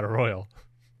Giant Battle Royal.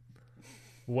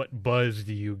 What buzz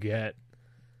do you get?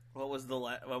 When was the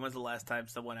last time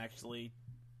someone actually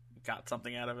got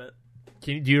something out of it?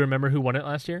 Do you remember who won it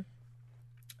last year?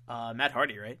 Matt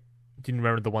Hardy, right? Do you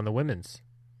remember the women's?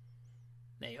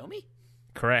 Naomi?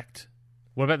 Correct.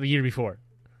 What about the year before?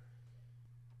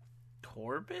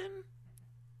 Corbin?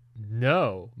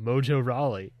 No, Mojo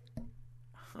Rawley.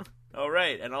 Oh,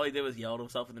 right. And all he did was yell at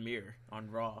himself in the mirror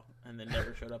on Raw and then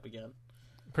never showed up again.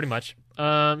 Pretty much.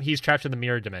 He's trapped in the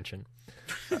mirror dimension.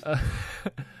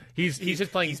 He's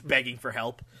just playing. He's begging for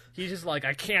help. He's just like,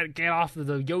 I can't get off of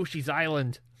the Yoshi's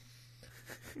Island.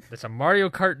 That's a Mario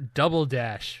Kart Double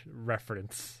Dash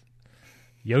reference.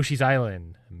 Yoshi's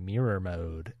Island, mirror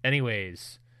mode.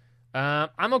 Anyways,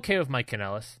 I'm okay with Mike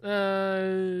Kanellis. I'm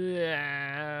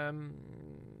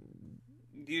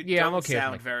okay.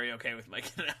 Sound very okay with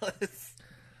Mike Kanellis.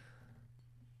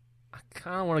 I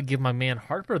kind of want to give my man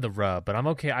Harper the rub, but I'm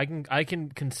okay. I can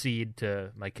concede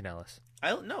to Mike Kanellis. I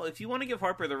don't know if you want to give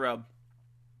Harper the rub.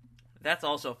 That's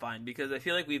also fine because I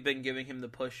feel like we've been giving him the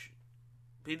push.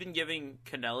 We've been giving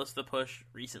Kanellis the push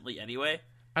recently anyway.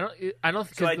 I don't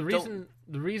because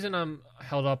the reason I'm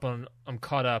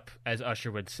caught up, as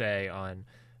Usher would say, on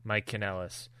Mike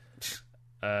Kanellis,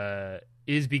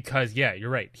 is because you're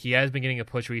right. He has been getting a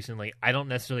push recently. I don't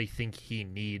necessarily think he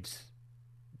needs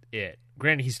it.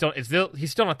 Granted, he's still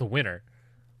not the winner,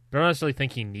 but I don't necessarily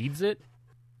think he needs it.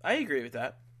 I agree with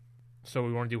that. So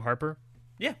we want to do Harper?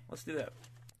 Yeah, let's do that.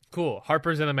 Cool.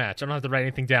 Harper's in the match. I don't have to write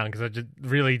anything down because it just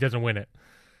really doesn't win it.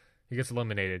 He gets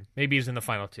eliminated. Maybe he's in the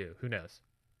final two. Who knows?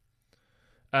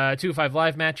 205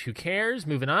 Live match. Who cares?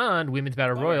 Moving on. Women's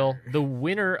Battle Royal. The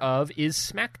winner of is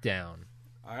SmackDown.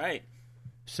 All right.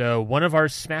 So one of our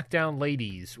SmackDown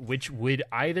ladies, which would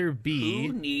either be...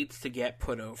 Who needs to get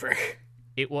put over?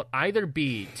 It will either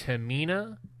be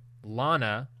Tamina,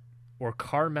 Lana, or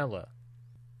Carmella.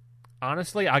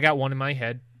 Honestly, I got one in my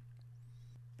head.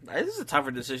 This is a tougher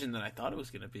decision than I thought it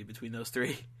was going to be between those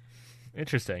three.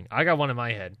 Interesting. I got one in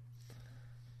my head.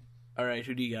 All right,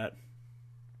 who do you got?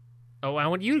 Oh, I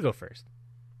want you to go first.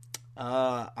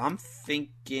 I'm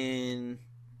thinking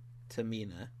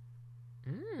Tamina.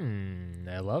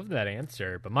 I love that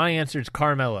answer, but my answer is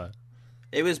Carmella.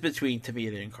 It was between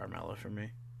Tamina and Carmella for me.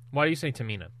 Why do you say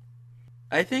Tamina?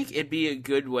 I think it'd be a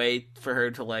good way for her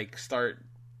to start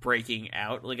breaking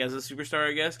out as a superstar.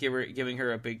 I guess giving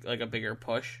her a bigger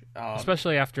push,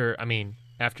 especially after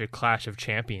Clash of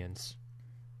Champions.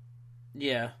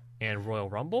 Yeah. And Royal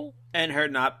Rumble?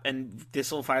 And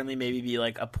this will finally maybe be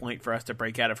a point for us to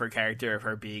break out of her character of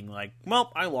her being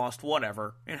well, I lost,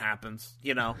 whatever. It happens,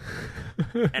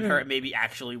 and her maybe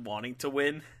actually wanting to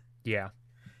win. Yeah.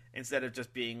 Instead of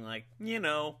just being I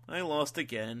lost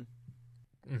again.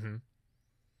 Mm-hmm.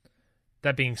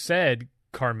 That being said,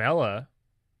 Carmella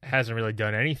hasn't really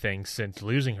done anything since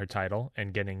losing her title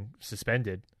and getting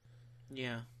suspended.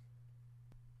 Yeah.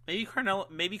 Maybe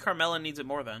Carmella needs it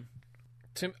more then.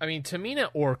 Tamina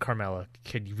or Carmella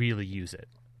could really use it.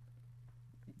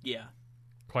 Yeah.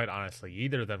 Quite honestly,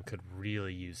 either of them could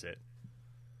really use it.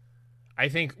 I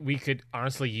think we could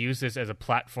honestly use this as a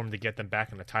platform to get them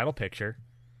back in the title picture.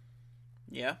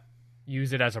 Yeah.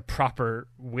 Use it as a proper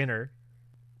winner.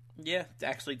 Yeah, to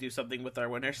actually do something with our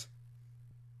winners.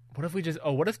 What if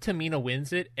Tamina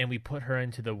wins it and we put her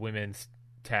into the women's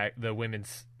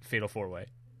Fatal 4-Way?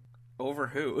 Over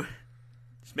who?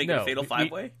 Just make it a Fatal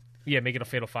 5-Way? Yeah, make it a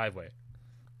Fatal 5-Way.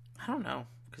 I don't know.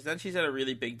 Because then she's at a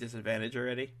really big disadvantage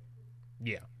already.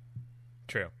 Yeah.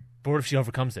 True. But what if she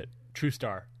overcomes it? True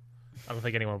star. I don't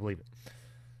think anyone will believe it.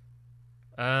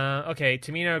 Okay,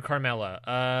 Tamina or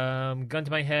Carmella? Gun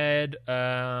to my head.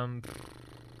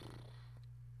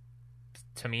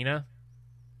 Tamina.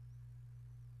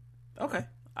 Okay.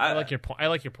 I like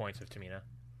your points with Tamina.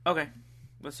 Okay.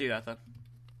 Let's do that then.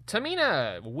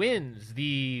 Tamina wins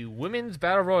the Women's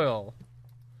Battle Royal.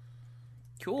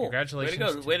 Cool.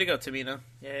 Congratulations. Way to go, Tamina.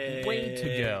 Yay. Way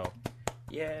to go.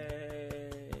 Yay.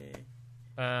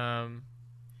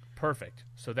 Perfect.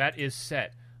 So that is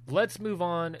set. Let's move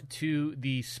on to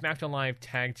the SmackDown Live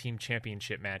Tag Team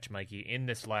Championship match, Mikey, in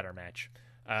this ladder match.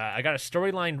 I got a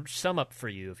storyline sum up for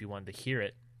you if you wanted to hear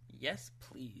it. Yes,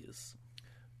 please.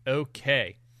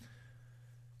 Okay.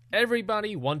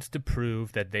 Everybody wants to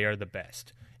prove that they are the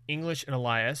best. English and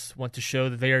Elias want to show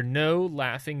that they are no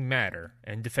laughing matter,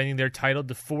 and defending their title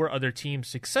to 4 other teams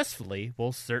successfully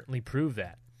will certainly prove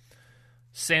that.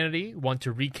 Sanity want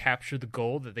to recapture the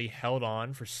gold that they held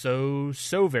on for so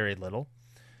very little.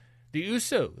 The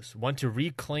Usos want to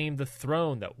reclaim the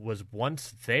throne that was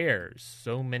once theirs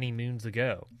so many moons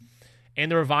ago.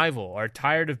 And the Revival are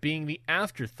tired of being the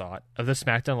afterthought of the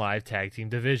SmackDown Live Tag Team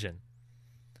division.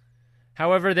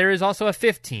 However, there is also a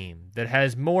 5th team that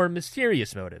has more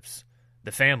mysterious motives.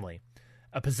 The Family.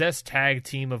 A possessed tag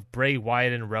team of Bray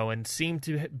Wyatt and Rowan seem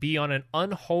to be on an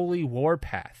unholy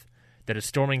warpath that is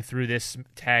storming through this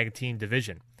tag team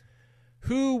division.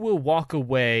 Who will walk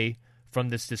away from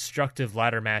this destructive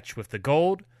ladder match with the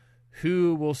gold?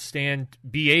 Who will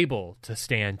be able to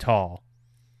stand tall?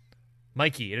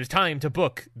 Mikey, it is time to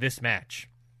book this match.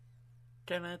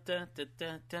 I don't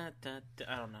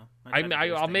know.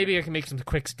 Maybe I can make some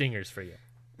quick stingers for you.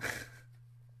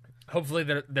 Hopefully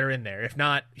they're in there. If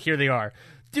not, here they are.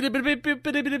 Book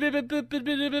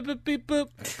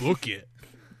it.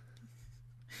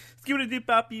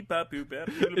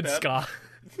 It's ska.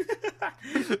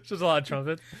 Just a lot of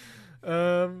trumpets.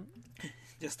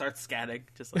 Just start scatting.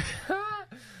 Just like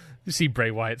you see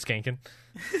Bray Wyatt skanking.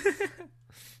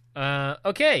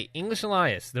 Okay, English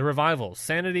Elias, the Revival,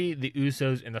 Sanity, the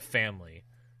Usos, and the Family.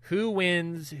 Who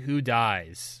wins, who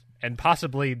dies? And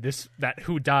possibly that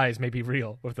who dies may be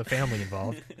real with the family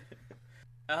involved.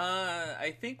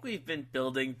 I think we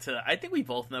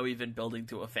both know we've been building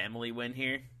to a family win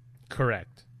here.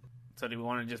 Correct. So do we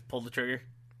want to just pull the trigger?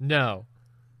 No.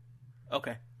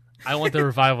 Okay. I want the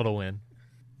Revival to win.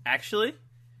 Actually?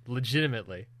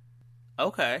 Legitimately.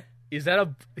 Okay.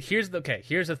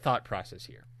 Here's a thought process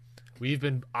here. We've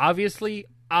been obviously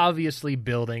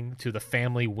building to the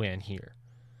family win here.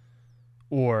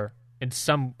 Or in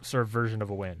some sort of version of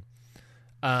a win.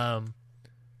 I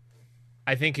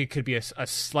think it could be a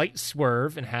slight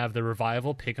swerve and have the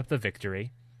Revival pick up the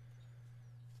victory.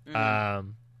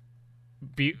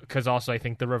 Because also I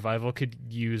think the Revival could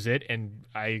use it, and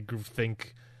I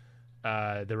think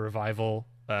the Revival,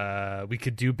 we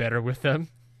could do better with them.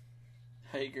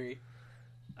 I agree.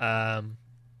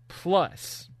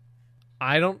 Plus,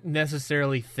 I don't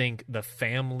necessarily think the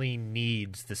family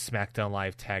needs the SmackDown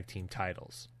Live Tag Team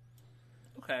titles.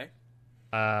 Okay.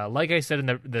 Like I said in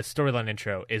the storyline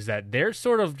intro, is that they're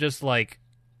sort of just like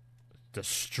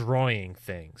destroying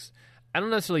things. I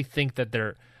don't necessarily think that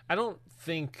I don't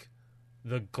think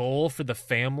the goal for the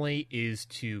family is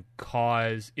to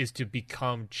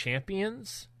become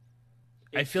champions.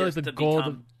 I feel like the goal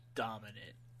to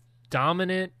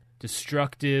dominant,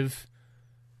 destructive,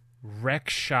 wreck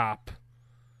shop.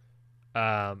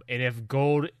 And if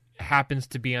gold happens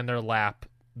to be on their lap,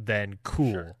 then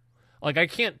cool. Sure. Like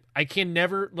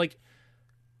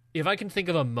if I can think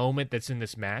of a moment that's in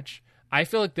this match, I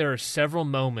feel like there are several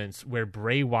moments where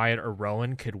Bray Wyatt or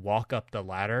Rowan could walk up the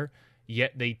ladder,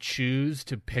 yet they choose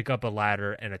to pick up a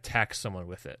ladder and attack someone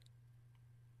with it.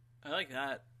 I like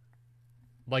that.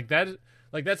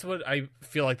 That's what I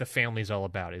feel like the family's all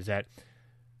about, is that,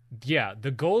 yeah, the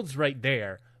gold's right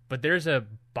there, but there's a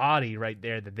body right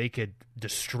there that they could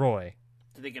destroy.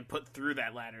 That they can put through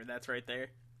that ladder that's right there.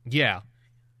 Yeah.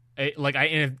 I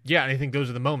think those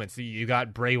are the moments. You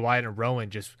got Bray Wyatt and Rowan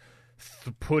just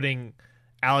putting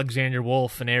Alexander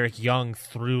Wolf and Eric Young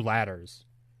through ladders.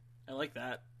 I like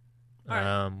that.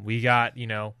 We got,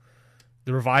 the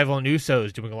Revival and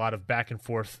Usos doing a lot of back and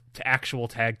forth to actual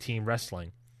tag team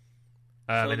wrestling.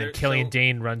 And then Killian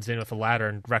Dane runs in with a ladder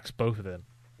and wrecks both of them.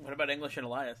 What about English and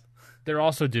Elias? They're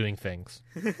also doing things.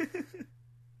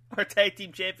 Our tag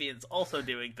team champions also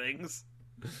doing things.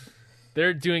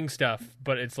 They're doing stuff,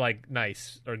 but it's like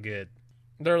nice or good.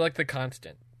 They're like the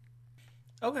constant.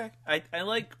 Okay, I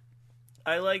like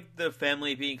the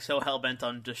family being so hell bent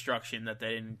on destruction that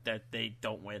they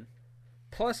don't win.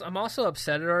 Plus, I'm also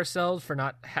upset at ourselves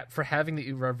for for having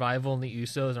the Revival and the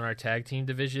Usos in our tag team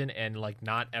division and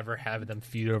not ever having them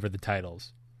feud over the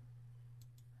titles.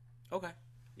 Okay,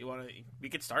 we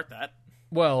could start that.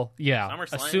 Well, yeah,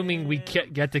 assuming we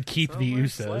get to keep the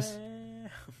Usos.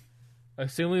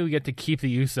 Assuming we get to keep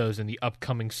the Usos in the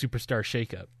upcoming Superstar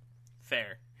Shakeup.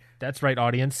 Fair. That's right,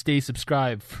 audience. Stay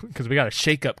subscribed because we got a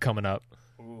shakeup coming up.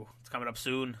 Ooh, it's coming up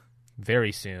soon.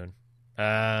 Very soon.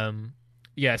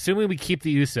 Yeah, assuming we keep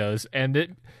the Usos,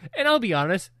 and I'll be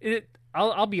honest.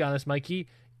 I'll be honest, Mikey.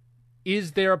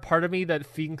 Is there a part of me that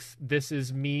thinks this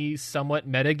is me somewhat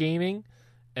metagaming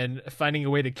and finding a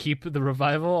way to keep the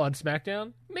Revival on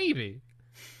SmackDown? Maybe.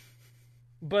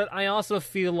 But I also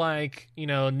feel like,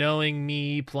 knowing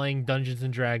me playing Dungeons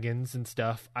and Dragons and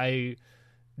stuff, I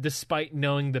despite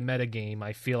knowing the metagame,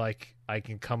 I feel like I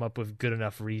can come up with good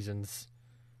enough reasons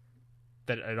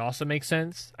that it also makes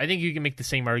sense. I think you can make the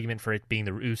same argument for it being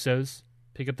the Usos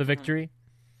pick up the victory.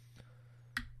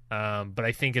 But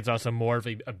I think it's also more of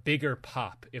a bigger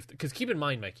pop. Because keep in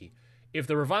mind, Mikey, if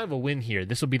the Revival win here,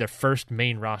 this will be their first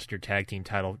main roster tag team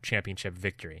title championship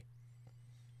victory.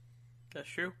 That's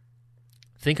true.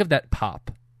 Think of that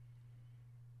pop.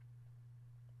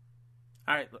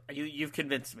 All right, you've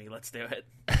convinced me. Let's do it.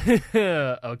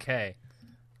 Okay.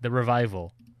 The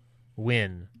Revival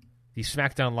win the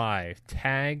SmackDown Live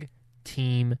Tag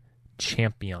Team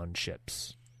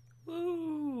Championships.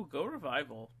 Woo! Go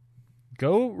Revival.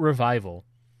 Go Revival.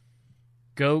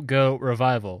 Go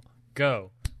Revival.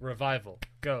 Go Revival.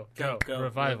 Go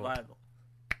Revival.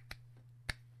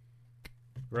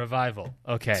 Revival.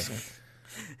 Okay.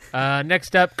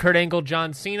 Next up, Kurt Angle,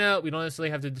 John Cena. We don't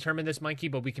necessarily have to determine this, Mikey,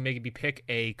 but we can maybe pick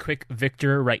a quick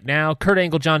victor right now. Kurt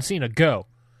Angle, John Cena, go.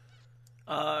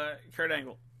 Kurt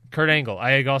Angle. Kurt Angle.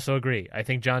 I also agree. I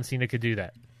think John Cena could do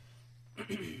that.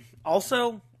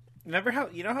 Also, remember how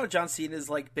John Cena's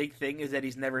like big thing is that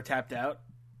he's never tapped out?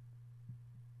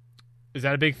 Is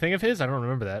that a big thing of his? I don't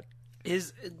remember that. He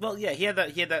had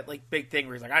that like big thing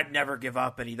where he's like, I'd never give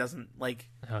up, and he doesn't like.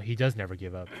 Oh, he does never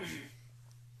give up.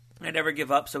 I never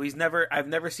give up, so I've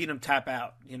never seen him tap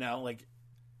out. Like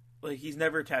he's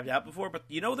never tapped out before. But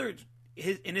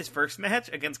in his first match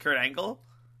against Kurt Angle,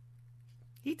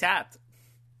 he tapped.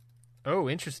 Oh,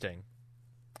 interesting.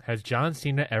 Has John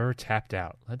Cena ever tapped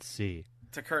out? Let's see.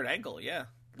 To Kurt Angle, yeah,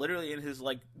 literally in his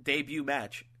like debut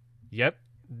match. Yep,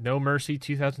 No Mercy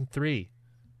 2003.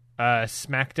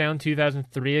 SmackDown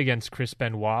 2003 against Chris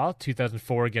Benoit,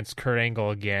 2004 against Kurt Angle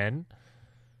again.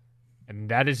 And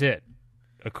that is it,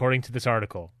 according to this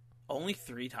article. Only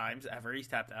 3 times ever he's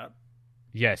tapped out?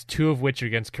 Yes, 2 of which are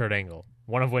against Kurt Angle.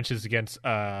 One of which is against, never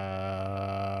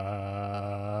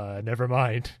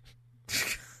mind.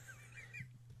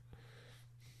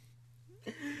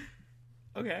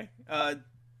 Okay.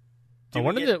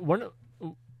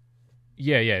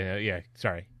 Yeah.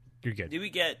 Sorry. You're good. Do we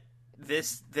get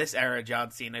this era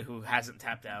John Cena who hasn't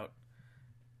tapped out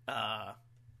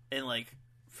in like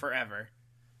forever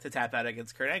to tap out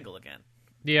against Kurt Angle again?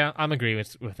 Yeah, I'm agreeing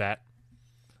with that.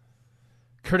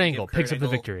 Kurt Angle picks up the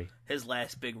victory. His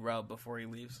last big rub before he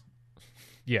leaves.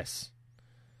 Yes.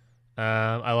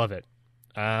 I love it.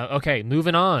 Okay,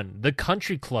 moving on. The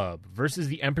Country Club versus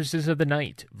the Empresses of the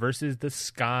Night versus the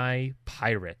Sky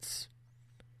Pirates.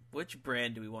 Which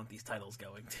brand do we want these titles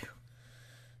going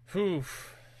to?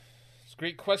 Oof. It's a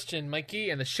great question, Mikey,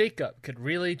 and the shakeup could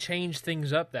really change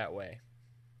things up that way.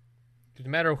 No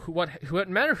matter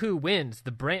who wins,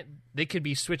 the brand they could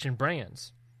be switching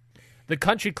brands. The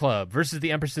Country Club versus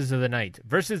the Empresses of the Night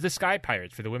versus the Sky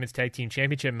Pirates for the Women's Tag Team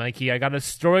Championship, Mikey. I got a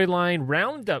storyline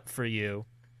roundup for you.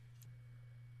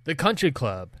 The Country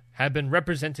Club have been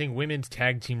representing women's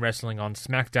tag team wrestling on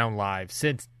SmackDown Live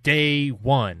since day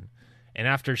one. And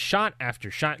after shot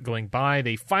going by,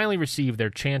 they finally received their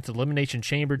chance at Elimination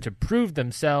Chamber to prove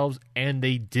themselves, and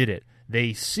they did it.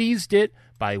 They seized it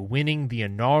by winning the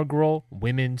inaugural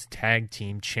Women's Tag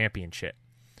Team Championship.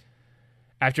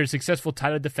 After a successful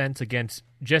title defense against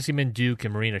Jessamyn Duke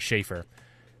and Marina Shafir,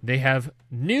 they have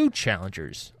new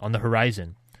challengers on the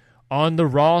horizon. On the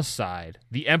Raw side,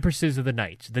 the Empresses of the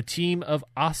Night, the team of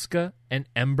Asuka and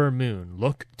Ember Moon,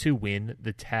 look to win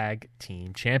the Tag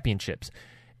Team Championships.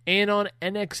 And on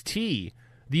NXT,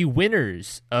 the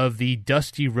winners of the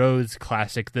Dusty Rhodes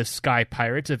Classic, the Sky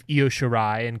Pirates of Io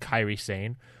Shirai and Kairi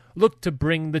Sane, look to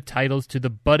bring the titles to the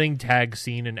budding tag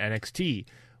scene in NXT.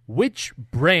 Which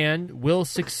brand will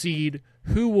succeed?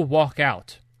 Who will walk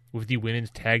out with the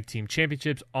Women's Tag Team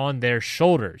Championships on their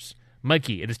shoulders?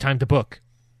 Mikey, it is time to book.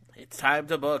 It's time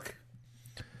to book.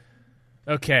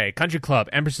 Okay, Country Club,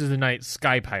 Empresses of the Night,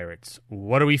 Sky Pirates.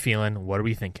 What are we feeling? What are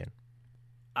we thinking?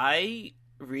 I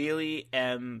really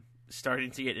am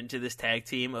starting to get into this tag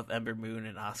team of Ember Moon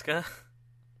and Asuka.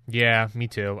 Yeah, me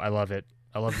too. I love it.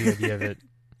 I love the idea of it.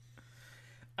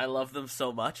 I love them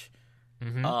so much.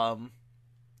 Mm-hmm.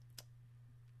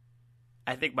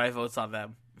 I think my vote's on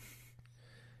them.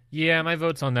 Yeah, my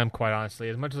vote's on them, quite honestly.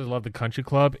 As much as I love the Country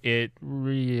Club, it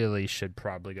really should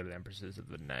probably go to the Empresses of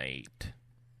the Night.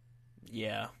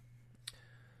 Yeah.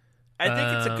 I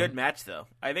think it's a good match, though.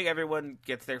 I think everyone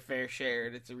gets their fair share,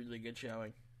 and it's a really good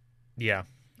showing. Yeah,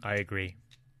 I agree.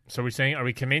 So are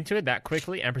we committing to it that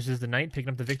quickly? Empresses of the Night picking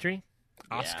up the victory?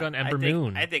 Asuka and Ember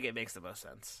Moon. I think it makes the most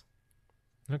sense.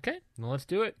 Okay, well, let's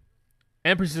do it.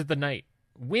 Empresses of the Night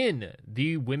win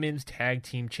the Women's Tag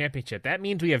Team Championship. That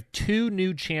means we have 2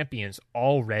 new champions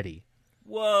already.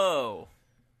 Whoa.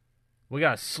 We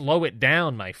gotta slow it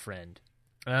down, my friend.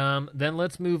 Then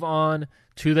let's move on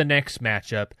to the next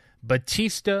matchup: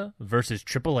 Batista versus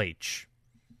Triple H.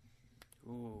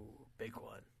 Ooh, big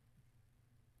one.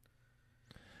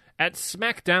 At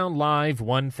SmackDown Live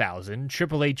 1000,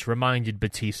 Triple H reminded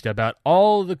Batista about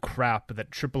all the crap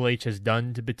that Triple H has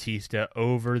done to Batista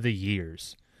over the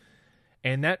years.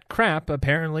 And that crap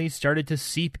apparently started to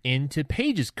seep into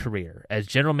Page's career as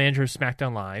general manager of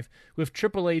SmackDown Live, with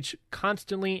Triple H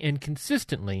constantly and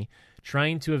consistently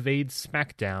trying to evade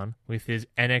SmackDown with his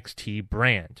NXT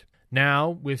brand. Now,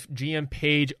 with GM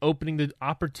Page opening the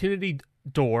opportunity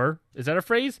door, is that a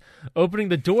phrase? Opening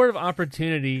the door of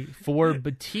opportunity for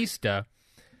Batista,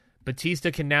 Batista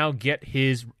can now get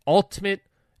his ultimate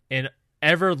and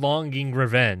ever-longing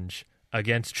revenge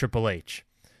against Triple H.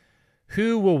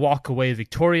 Who will walk away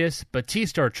victorious,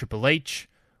 Batista or Triple H?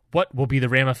 What will be the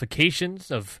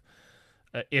ramifications of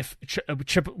what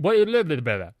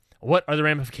are the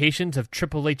ramifications of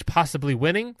Triple H possibly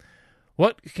winning?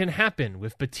 What can happen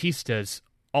with Batista's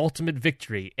ultimate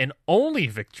victory and only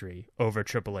victory over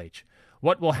Triple H?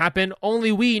 What will happen?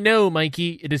 Only we know,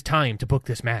 Mikey. It is time to book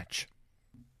this match.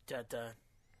 Da da.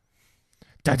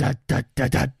 Da da da da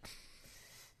da.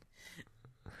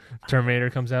 Terminator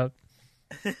comes out.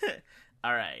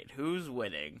 All right, who's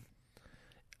winning?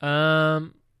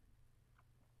 I'll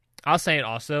say it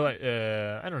also.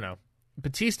 I don't know.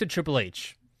 Batista, Triple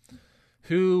H.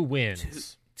 Who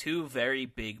wins? Two very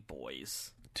big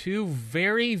boys. Two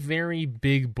very, very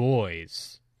big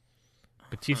boys.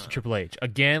 Batista, Triple H.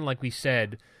 Again, like we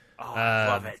said. Oh, I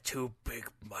love it. Two big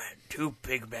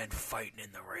men fighting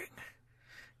in the ring.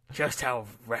 Just how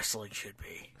wrestling should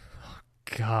be.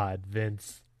 God,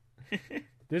 Vince.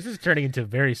 This is turning into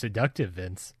very seductive,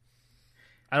 Vince.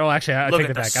 I don't actually. I take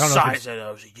it back. I don't know. Look at the size of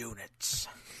those units.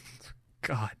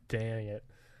 God dang it!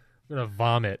 I'm gonna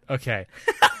vomit. Okay.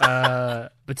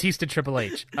 Batista, Triple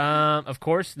H. Of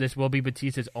course, this will be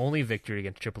Batista's only victory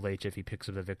against Triple H if he picks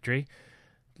up the victory.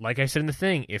 Like I said in the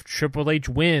thing, if Triple H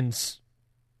wins,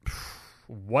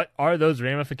 what are those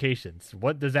ramifications?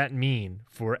 What does that mean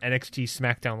for NXT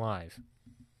SmackDown Live?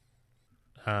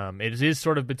 It is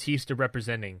sort of Batista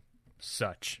representing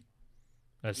such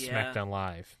as SmackDown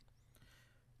Live.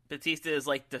 Batista is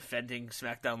like defending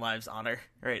SmackDown Live's honor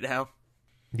right now.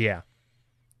 Yeah.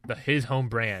 His home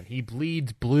brand. He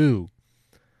bleeds blue.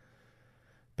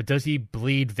 But does he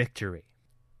bleed victory?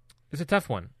 It's a tough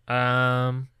one.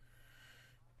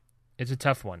 It's a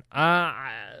tough one.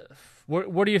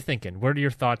 What are you thinking? What are your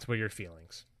thoughts? What are your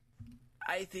feelings?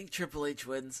 I think Triple H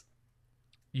wins.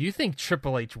 You think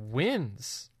Triple H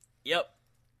wins? Yep.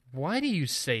 Why do you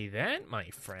say that, my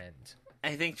friend?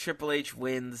 I think Triple H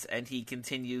wins, and he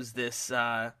continues this.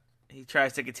 He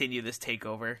tries to continue this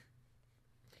takeover.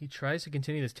 He tries to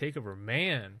continue this takeover,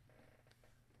 man.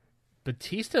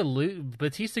 Batista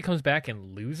comes back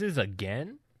and loses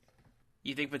again?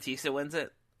 You think Batista wins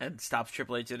it and stops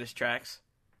Triple H in his tracks?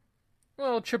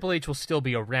 Well, Triple H will still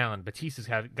be around. Batista's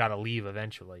got to leave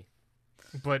eventually.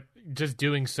 But just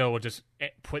doing so will just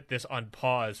put this on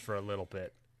pause for a little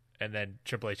bit. And then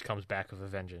Triple H comes back with a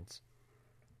vengeance.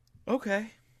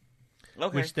 Okay.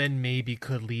 Which then maybe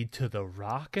could lead to The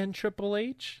Rock and Triple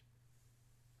H?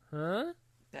 Huh?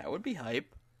 That would be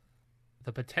hype.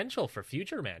 The potential for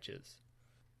future matches.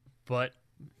 But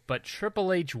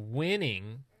Triple H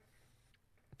winning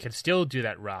can still do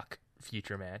that Rock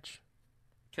future match.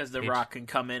 Because The Rock can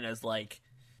come in as like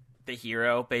the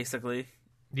hero, basically.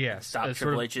 Yeah. Stop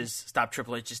Triple H's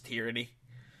tyranny.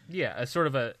 Yeah, it's sort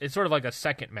of like a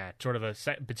second match, sort of a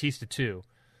Batista 2.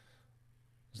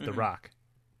 It's The Rock.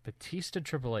 Batista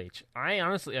Triple H.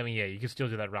 You can still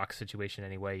do that Rock situation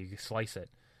anyway. You can slice it.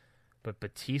 But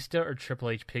Batista or Triple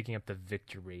H picking up the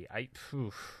victory.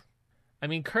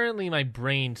 Currently my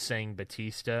brain's saying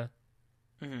Batista.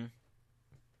 Mm-hmm.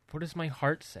 What does my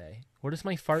heart say? What does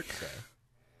my fart say?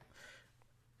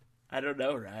 I don't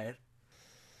know, Ryan.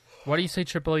 Why do you say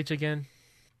Triple H again?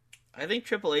 I think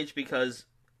Triple H because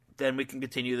then we can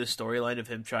continue the storyline of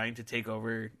him trying to take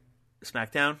over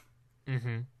SmackDown.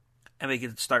 Mm-hmm. And we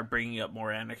can start bringing up more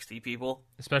NXT people.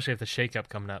 Especially if the shakeup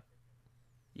coming up.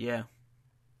 Yeah.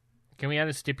 Can we add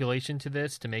a stipulation to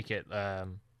this to make it,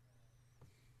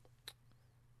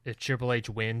 if Triple H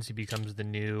wins, he becomes the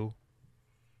new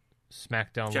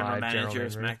SmackDown General Live manager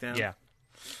of Manager? SmackDown? Yeah.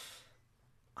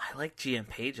 I like GM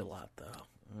Page a lot, though.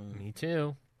 Me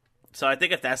too. So I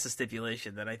think if that's the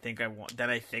stipulation, then I think I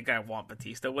want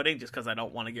Batista winning, just because I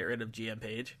don't want to get rid of GM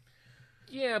Page.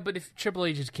 Yeah, but if Triple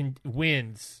H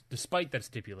wins, despite that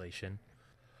stipulation,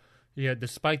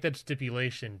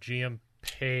 GM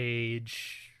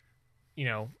Page,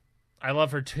 I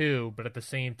love her too, but at the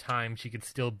same time, she could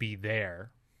still be there.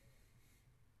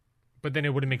 But then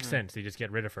it wouldn't make sense. They just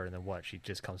get rid of her, and then what? She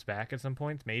just comes back at some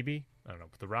point? Maybe? I don't know.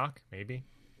 With The Rock? Maybe?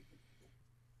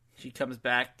 She comes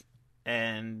back,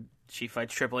 and she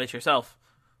fights Triple H herself.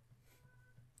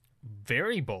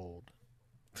 Very bold.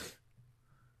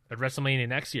 At WrestleMania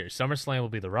next year, SummerSlam will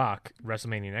be The Rock.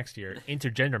 WrestleMania next year,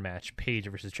 intergender match, Paige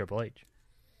versus Triple H.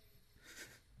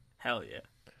 Hell yeah.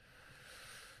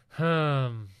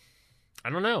 I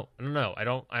don't know.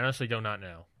 I honestly do not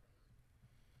know.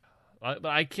 But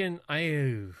I can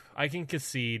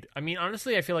concede. I mean,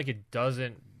 honestly, I feel like it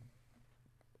doesn't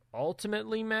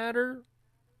ultimately matter.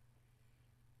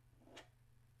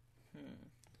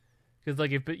 Because,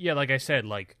 like, like I said,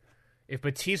 like, if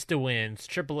Batista wins,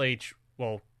 Triple H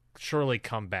will surely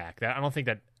come back. I don't think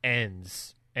that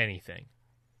ends anything.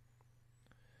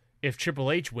 If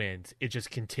Triple H wins, it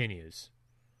just continues.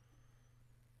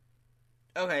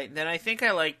 Okay, then I think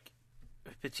I like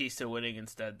Batista winning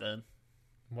instead. Then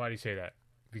why do you say that?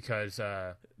 Because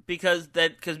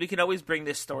we can always bring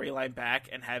this storyline back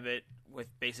and have it with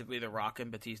basically The Rock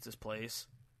in Batista's place,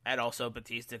 and also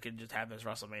Batista can just have his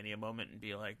WrestleMania moment and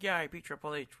be like, "Yeah, I beat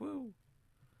Triple H, woo."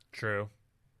 True.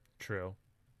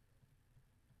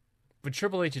 But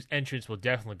Triple H's entrance will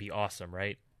definitely be awesome,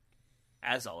 right?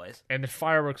 As always, and the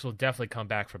fireworks will definitely come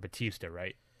back for Batista,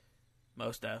 right?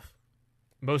 Most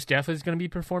Def is going to be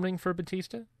performing for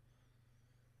Batista?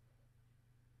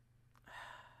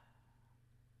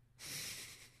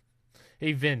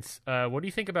 Hey, Vince, what do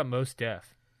you think about Most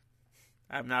Def?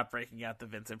 I'm not breaking out the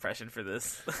Vince impression for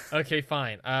this. Okay,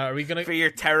 fine. Are we gonna for your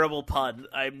terrible pun?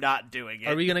 I'm not doing it.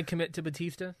 Are we gonna commit to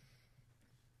Batista?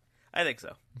 I think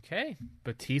so. Okay,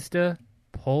 Batista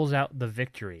pulls out the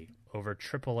victory over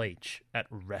Triple H at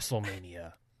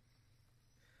WrestleMania.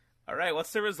 All right,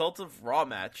 what's the result of Raw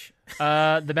match?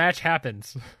 The match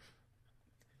happens.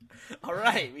 All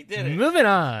right, we did it. Moving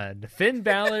on. Finn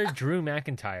Balor, Drew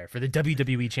McIntyre for the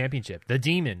WWE Championship. The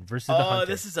Demon versus the Hunter. Oh,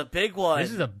 this is a big one.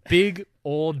 This is a big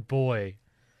old boy.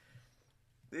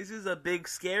 This is a big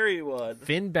scary one.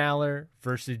 Finn Balor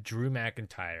versus Drew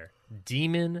McIntyre.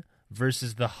 Demon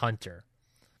versus the Hunter.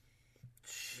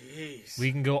 Jeez.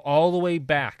 We can go all the way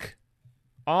back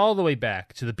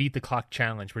to the Beat the Clock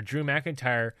Challenge, where Drew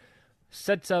McIntyre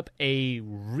sets up a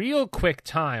real quick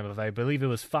time of, I believe it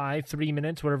was 3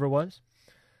 minutes, whatever it was.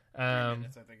 3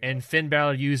 minutes, I think and Finn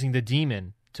Balor using the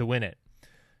Demon to win it.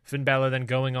 Finn Balor then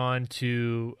going on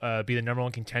to be the number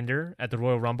one contender at the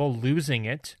Royal Rumble, losing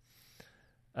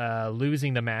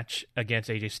the match against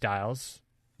AJ Styles,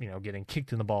 getting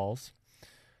kicked in the balls.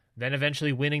 Then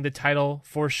eventually winning the title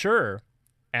for sure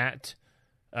at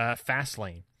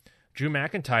Fastlane. Drew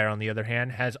McIntyre, on the other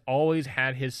hand, has always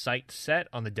had his sights set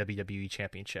on the WWE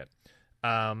Championship.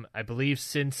 I believe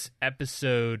since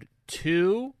episode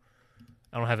 2,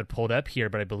 I don't have it pulled up here,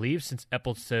 but I believe since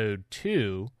episode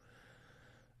 2,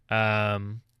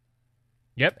 episode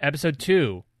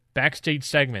 2, backstage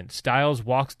segment, Styles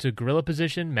walks to gorilla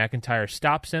position, McIntyre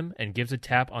stops him and gives a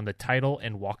tap on the title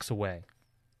and walks away.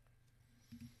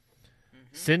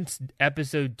 Since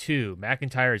episode 2,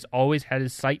 McIntyre has always had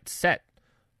his sights set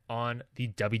on the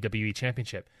WWE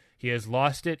Championship. He has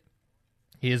lost it.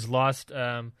 He has lost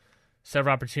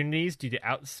several opportunities due to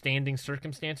outstanding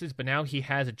circumstances, but now he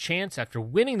has a chance after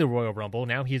winning the Royal Rumble.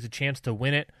 Now he has a chance to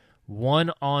win it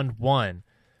one-on-one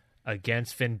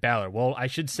against Finn Balor. Well, I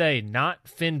should say not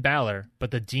Finn Balor,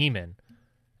 but the Demon,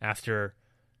 after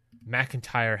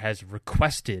McIntyre has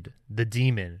requested the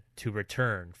Demon to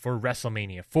return for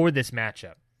WrestleMania for this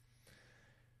matchup.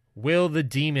 Will the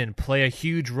Demon play a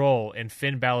huge role in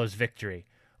Finn Balor's victory,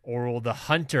 or will the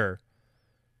Hunter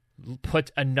put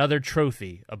another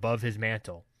trophy above his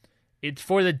mantle? It's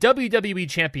for the WWE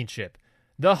Championship.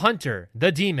 The Hunter,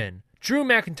 the Demon, Drew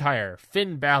McIntyre,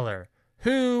 Finn Balor.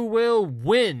 Who will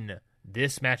win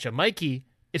this matchup? Mikey,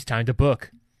 it's time to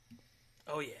book.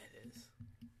 Oh, yeah, it is.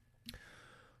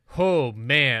 Oh,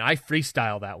 man, I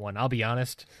freestyle that one, I'll be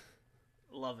honest.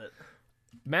 Love it.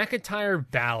 McIntyre,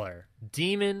 Balor,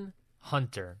 Demon,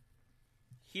 Hunter.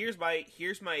 Here's my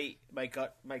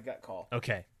gut call.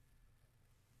 Okay.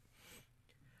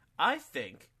 I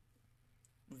think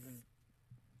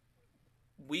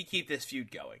we keep this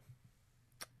feud going.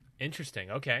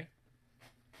 Interesting. Okay.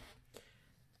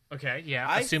 Okay,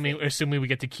 yeah. Assuming we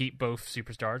get to keep both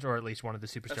superstars, or at least one of the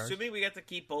superstars. Assuming we get to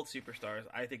keep both superstars,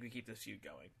 I think we keep this feud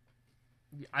going.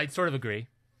 I'd sort of agree.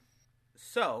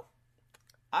 So,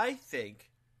 I think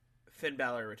Finn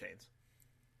Balor retains.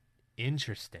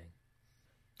 Interesting.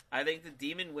 I think the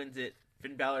Demon wins it,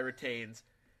 Finn Balor retains,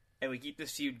 and we keep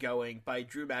this feud going by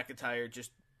Drew McIntyre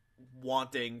just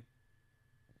wanting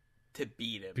to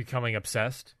beat him. Becoming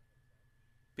obsessed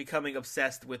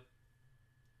with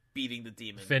beating the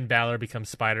Demon. Finn Balor becomes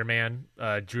Spider-Man.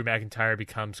 Drew McIntyre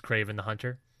becomes Kraven the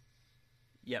Hunter.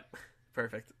 Yep,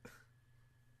 perfect.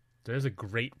 There's a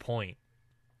great point.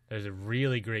 There's a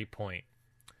really great point.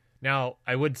 Now,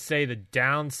 I would say the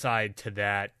downside to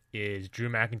that is Drew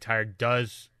McIntyre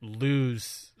does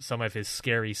lose some of his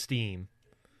scary steam.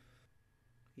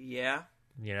 Yeah.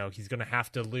 You know, he's going to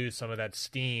have to lose some of that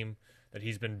steam that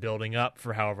he's been building up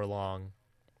for however long.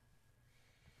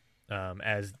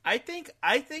 I think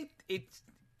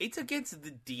it's against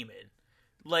the Demon.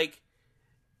 Like,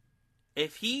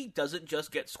 if he doesn't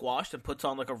just get squashed and puts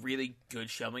on like a really good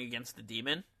showing against the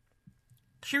Demon,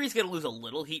 sure, he's gonna lose a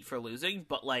little heat for losing,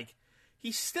 but like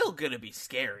he's still gonna be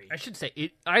scary. I should say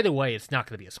it either way. It's not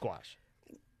going to be a squash.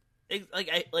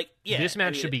 This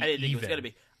match should be I didn't think even. it was gonna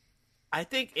be. I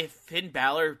think if Finn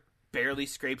Balor barely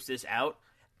scrapes this out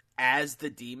as the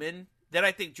Demon, then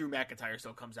I think Drew McIntyre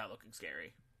still comes out looking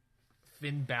scary.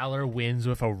 Finn Balor wins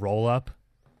with a roll-up.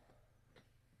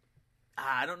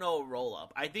 I don't know a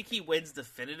roll-up. I think he wins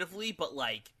definitively, but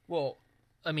like, Well,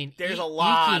 I mean, there's a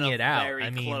lot eking of it out. very I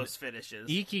mean, close finishes.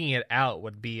 eking it out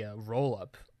would be a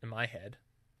roll-up in my head.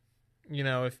 You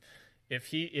know, if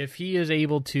he is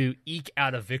able to eke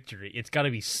out a victory, it's got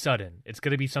to be sudden. It's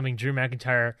going to be something Drew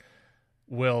McIntyre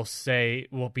will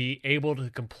be able to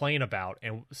complain about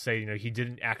and say, you know, he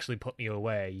didn't actually put me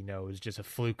away. You know, it was just a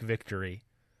fluke victory.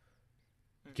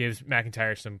 Gives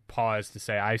McIntyre some pause to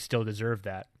say, I still deserve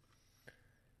that.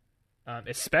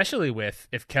 Especially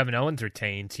if Kevin Owens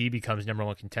retains, he becomes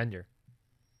 #1 contender.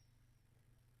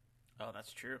 Oh,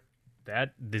 that's true.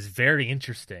 That is very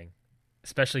interesting,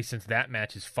 especially since that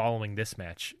match is following this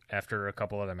match after a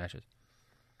couple other matches.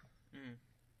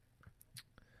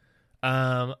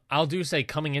 I'll do say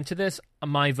coming into this,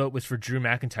 my vote was for Drew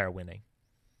McIntyre winning.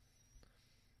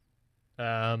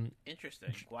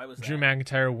 Interesting. Why was that? Drew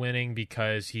McIntyre winning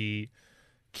because he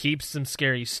keeps some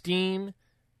scary steam.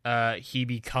 He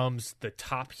becomes the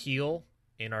top heel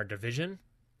in our division.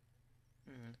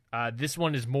 This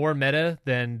one is more meta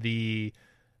than the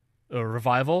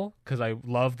Revival because I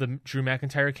love the Drew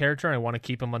McIntyre character and I want to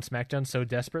keep him on SmackDown so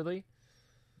desperately.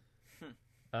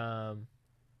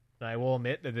 I will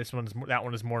admit that that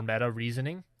one is more meta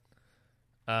reasoning.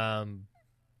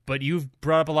 But you've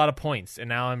brought up a lot of points, and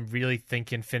now I'm really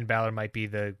thinking Finn Balor might be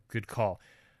the good call.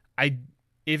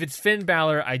 If it's Finn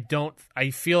Balor, I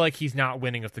feel like he's not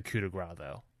winning with the coup de grace,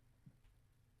 though.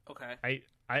 Okay.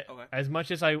 Okay. As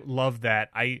much as I love that,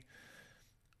 I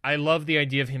love the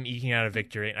idea of him eking out a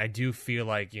victory, and I do feel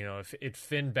like, you know, if it's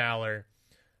Finn Balor,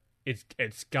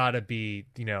 it's got to be,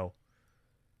 you know,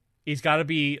 he's got to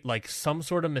be like some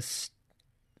sort of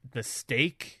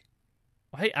mistake.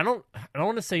 I don't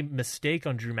want to say mistake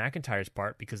on Drew McIntyre's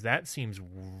part because that seems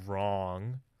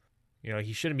wrong. You know,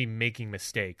 he shouldn't be making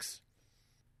mistakes.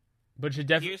 But it should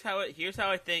definitely. Here's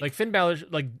how I think. Like Finn Balor,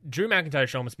 like Drew McIntyre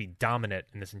should almost be dominant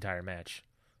in this entire match.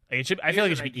 I feel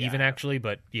like it should be even actually,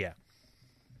 but yeah.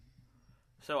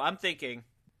 So I'm thinking,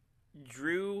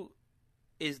 Drew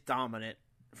is dominant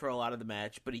for a lot of the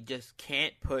match, but he just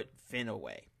can't put Finn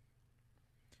away.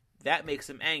 That makes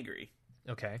him angry.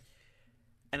 Okay.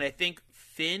 And I think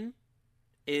Finn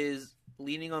is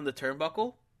leaning on the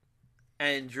turnbuckle,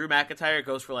 and Drew McIntyre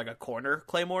goes for like a corner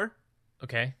Claymore.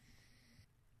 Okay.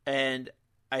 And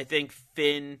I think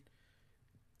Finn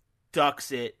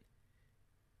ducks it.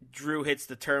 Drew hits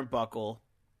the turnbuckle.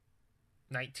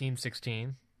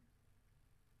 1916.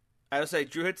 I would say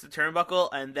Drew hits the turnbuckle,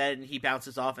 and then he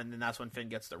bounces off, and then that's when Finn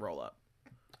gets the roll-up.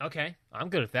 Okay. I'm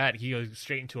good with that. He goes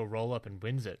straight into a roll-up and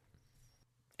wins it.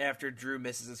 After Drew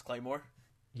misses his Claymore.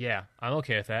 Yeah, I'm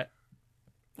okay with that.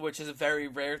 Which is a very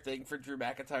rare thing for Drew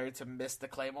McIntyre to miss the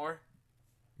Claymore.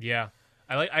 Yeah.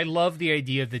 I love the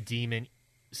idea of the Demon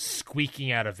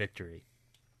squeaking out a victory.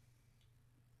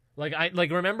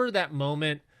 Remember that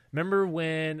moment? Remember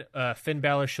when Finn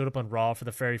Balor showed up on Raw for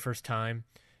the very first time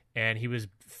and he was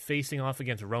facing off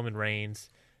against Roman Reigns,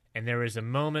 and there was a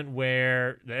moment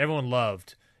where that everyone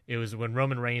loved. It was when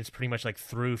Roman Reigns pretty much like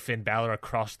threw Finn Balor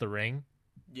across the ring.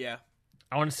 Yeah.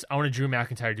 I want Drew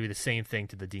McIntyre to do the same thing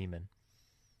to the Demon.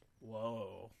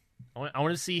 Whoa. I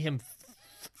want to see him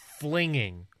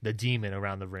flinging the Demon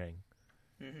around the ring.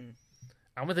 Mm-hmm.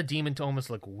 I want the Demon to almost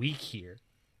look weak here.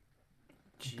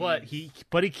 Jeez.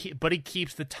 But he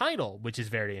keeps the title, which is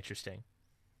very interesting.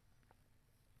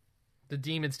 The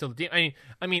Demon's still the Demon.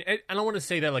 I mean, I don't want to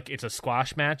say that like it's a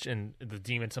squash match and the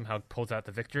Demon somehow pulls out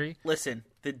the victory. Listen,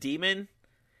 the Demon.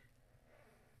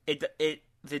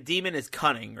 The Demon is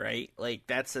cunning, right? Like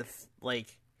that's So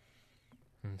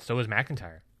is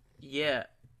McIntyre. Yeah,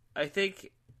 I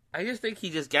just think he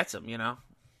just gets him, you know.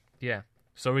 Yeah.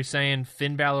 So we're saying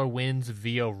Finn Balor wins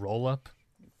via roll-up?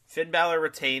 Finn Balor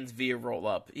retains via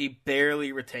roll-up. He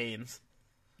barely retains.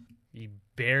 He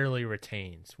barely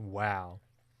retains. Wow.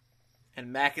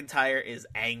 And McIntyre is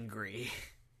angry.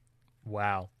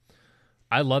 Wow.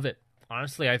 I love it.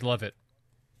 Honestly, I love it.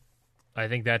 I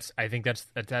think that's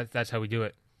how we do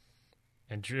it.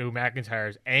 And Drew McIntyre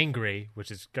is angry,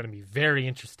 which is going to be very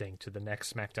interesting to the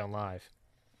next SmackDown Live.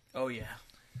 Oh, yeah.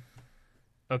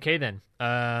 Okay, then.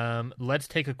 Let's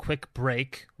take a quick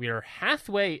break. We are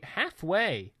halfway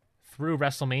through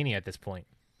WrestleMania at this point.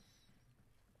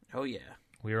 Oh, yeah.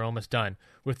 We are almost done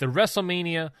with the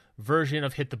WrestleMania version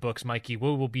of Hit the Books, Mikey.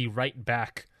 We will be right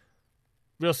back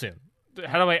real soon.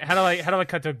 How do I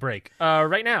cut to a break?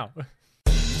 Right now.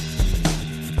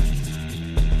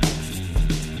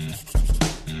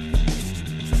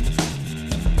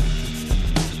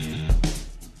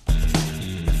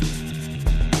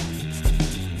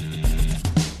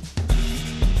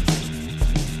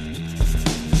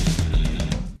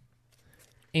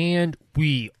 And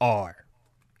we are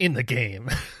in the game.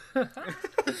 It's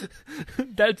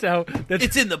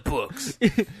in the books.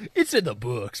 It's in the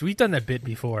books. We've done that bit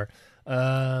before.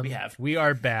 We have. We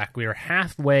are back. We are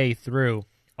halfway through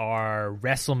our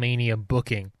WrestleMania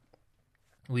booking.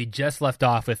 We just left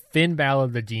off with Finn Balor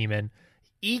the Demon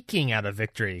eking out a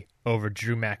victory over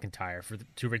Drew McIntyre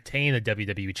to retain the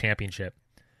WWE Championship.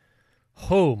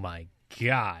 Oh my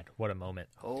God, what a moment.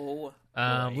 Oh,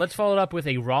 let's follow it up with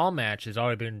a Raw match that's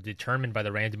already been determined by the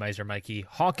randomizer, Mikey.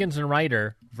 Hawkins and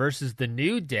Ryder versus The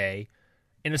New Day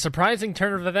in a surprising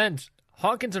turn of events.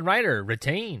 Hawkins and Ryder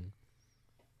retain.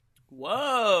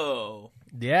 Whoa.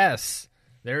 Yes.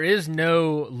 There is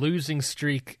no losing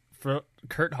streak for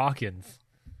Kurt Hawkins.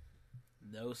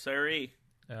 No, sirree.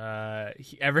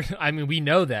 We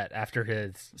know that after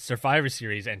his Survivor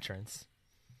Series entrance.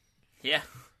 Yeah.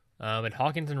 And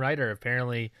Hawkins and Ryder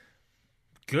apparently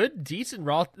good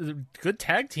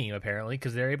tag team apparently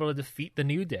because they're able to defeat the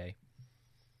New Day.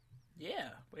 Yeah,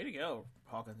 way to go,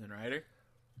 Hawkins and Ryder.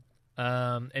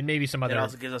 And maybe some other. That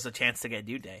also gives us a chance to get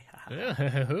New Day.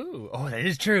 Oh, that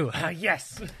is true.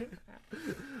 Yes.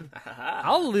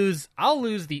 I'll lose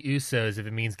the Usos if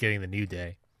it means getting the New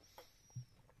Day.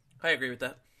 I agree with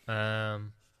that.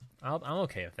 I'm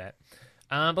okay with that.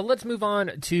 But let's move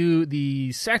on to the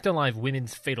SmackDown Live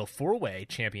Women's Fatal 4-Way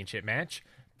Championship match.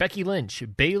 Becky Lynch,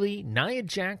 Bayley, Nia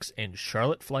Jax, and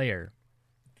Charlotte Flair.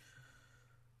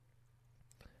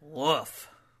 Woof.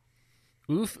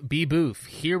 Oof, be boof.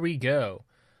 Here we go.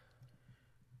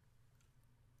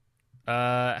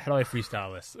 How do I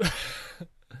freestyle this?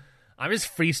 I'm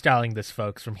just freestyling this,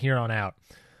 folks, from here on out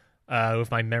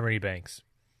with my memory banks.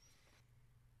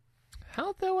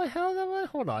 How do I?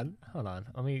 Hold on.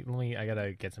 Let me. I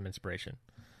gotta get some inspiration.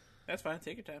 That's fine.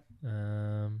 Take your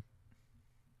time.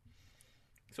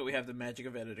 So we have the magic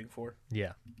of editing for.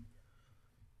 Yeah.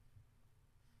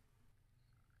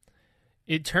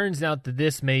 It turns out that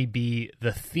this may be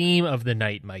the theme of the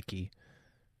night, Mikey.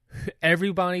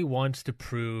 Everybody wants to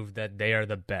prove that they are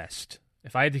the best.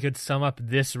 If I could sum up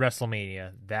this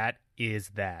WrestleMania, that is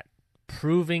that.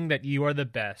 Proving that you are the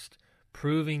best.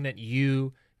 Proving that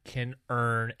you can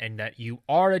earn and that you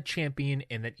are a champion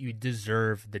and that you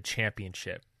deserve the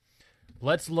championship.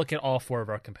 Let's look at all four of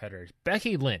our competitors.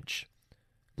 Becky Lynch,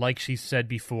 like she said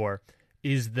before,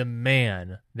 is the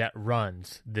man that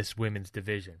runs this women's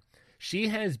division. She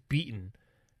has beaten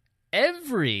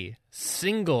every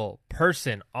single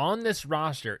person on this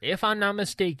roster, if I'm not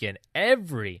mistaken,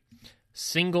 every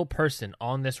single person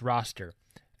on this roster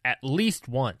at least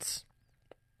once.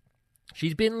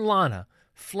 She's beaten Lana,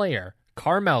 Flair,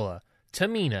 Carmella,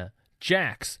 Tamina,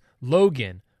 Jax,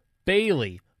 Logan,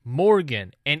 Bayley,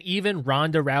 Morgan, and even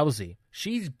Ronda Rousey.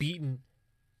 She's beaten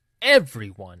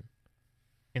everyone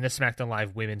in the SmackDown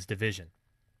Live Women's division.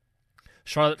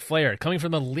 Charlotte Flair, coming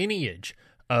from the lineage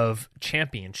of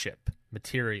championship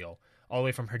material, all the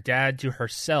way from her dad to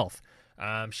herself.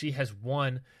 She has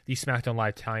won the SmackDown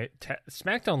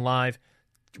Live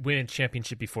Women's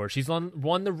Championship before. She's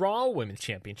won the Raw Women's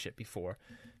Championship before.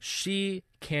 She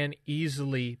can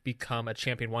easily become a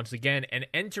champion once again, and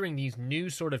entering these new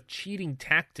sort of cheating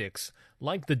tactics,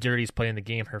 like the Dirties play in the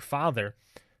game, her father,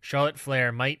 Charlotte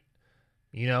Flair might,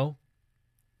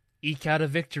 eke out a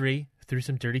victory through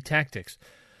some dirty tactics.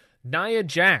 Nia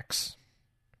Jax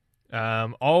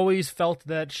always felt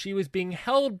that she was being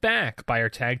held back by her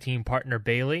tag team partner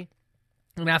Bayley.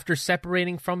 And after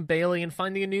separating from Bayley and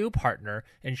finding a new partner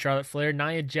in Charlotte Flair,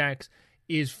 Nia Jax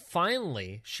is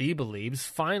finally, she believes,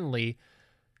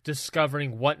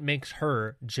 discovering what makes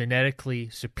her genetically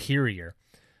superior.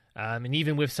 And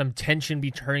even with some tension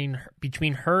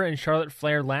between her and Charlotte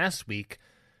Flair last week,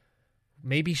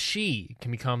 maybe she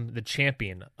can become the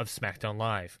champion of SmackDown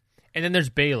Live. And then there's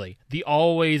Bayley, the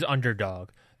always underdog,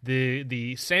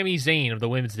 the Sami Zayn of the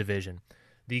women's division,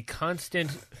 the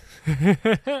constant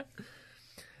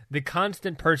the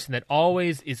constant person that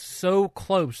always is so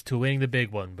close to winning the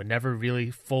big one, but never really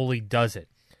fully does it.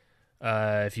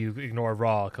 If you ignore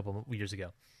Raw a couple of years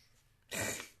ago.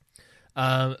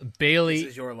 Bayley.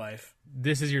 This is your life.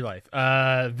 This is your life.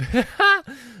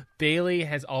 Bayley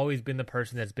has always been the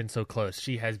person that's been so close.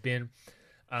 She has been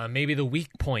maybe the weak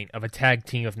point of a tag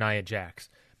team of Nia Jax.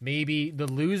 Maybe the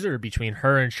loser between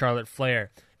her and Charlotte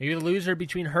Flair. Maybe the loser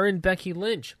between her and Becky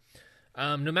Lynch.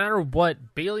 No matter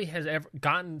what, Bayley has ever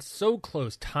gotten so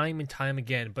close time and time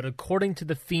again. But according to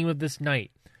the theme of this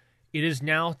night, it is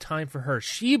now time for her.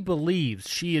 She believes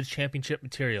she is championship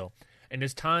material. And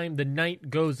it's time the night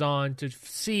goes on to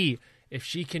see if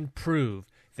she can prove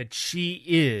that she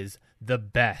is the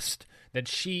best, that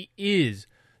she is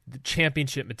the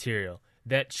championship material,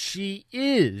 that she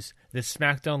is the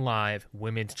SmackDown Live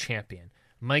Women's Champion.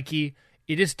 Mikey,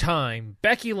 it is time.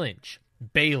 Becky Lynch,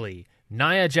 Bayley,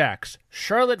 Nia Jax,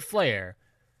 Charlotte Flair.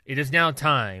 It is now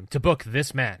time to book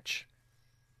this match.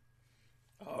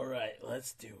 All right,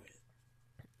 let's do it.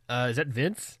 Is that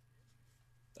Vince?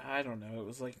 I don't know. It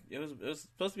was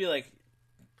supposed to be like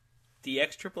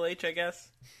DX Triple H, I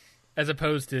guess. As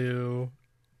opposed to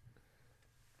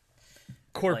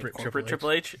corporate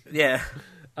Triple H. Yeah.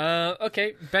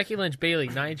 Okay, Becky Lynch, Bayley,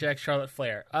 Nia Jax, Charlotte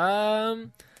Flair. Kind of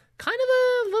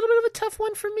a little bit of a tough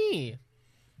one for me.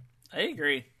 I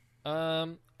agree.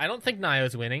 I don't think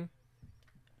Nia's winning.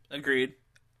 Agreed.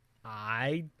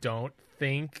 I don't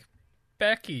think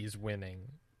Becky's winning.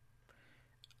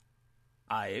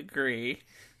 I agree.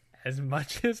 As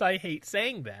much as I hate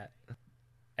saying that,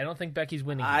 I don't think Becky's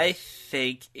winning. I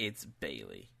think it's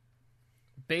Bayley.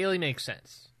 Bayley makes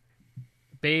sense.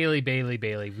 Bayley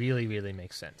really, really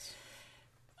makes sense.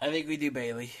 I think we do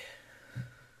Bayley.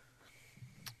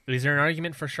 Is there an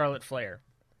argument for Charlotte Flair?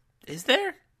 Is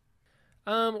there?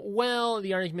 Well,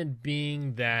 the argument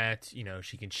being that,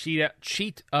 she can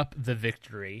cheat up the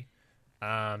victory.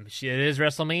 It is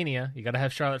WrestleMania. You got to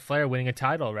have Charlotte Flair winning a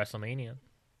title at WrestleMania.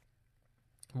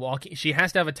 She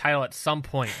has to have a title at some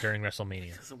point during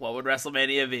WrestleMania. So what would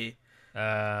WrestleMania be?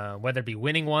 Whether it be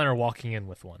winning one or walking in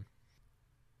with one.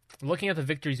 Looking at the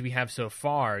victories we have so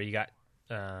far, you got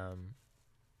the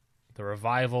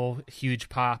Revival, huge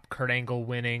pop. Kurt Angle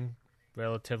winning,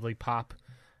 relatively pop.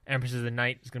 Empress of the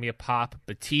Night is going to be a pop.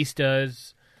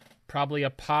 Batista's probably a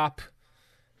pop.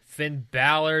 Finn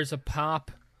Balor's a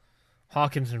pop.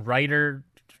 Hawkins and Ryder,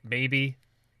 maybe.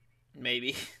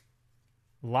 Maybe.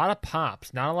 A lot of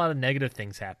pops, not a lot of negative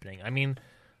things happening. I mean,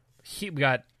 we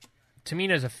got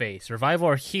Tamina's a face. Revival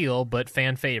are heel, but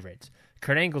fan favorites.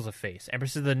 Kurt Angle's a face.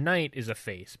 Empress of the Night is a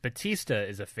face. Batista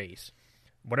is a face.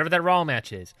 Whatever that Raw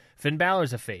match is. Finn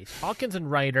Balor's a face. Hawkins and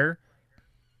Ryder,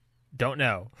 don't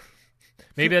know.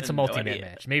 Maybe that's a multi-man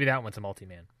match. Maybe that one's a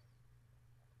multi-man.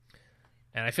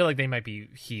 And I feel like they might be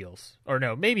heels. Or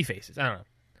no, maybe faces. I don't know.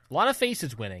 A lot of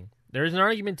faces winning. There is an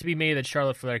argument to be made that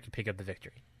Charlotte Flair could pick up the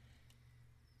victory.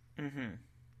 Mm-hmm.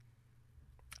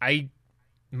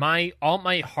 All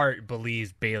my heart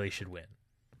believes Bayley should win.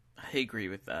 I agree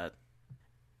with that.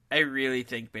 I really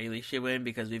think Bayley should win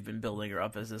because we've been building her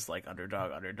up as this like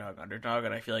underdog,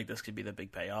 and I feel like this could be the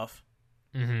big payoff.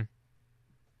 Mm-hmm.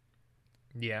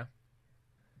 Yeah.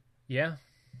 Yeah.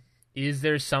 Is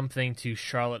there something to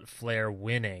Charlotte Flair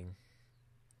winning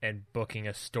and booking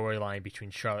a storyline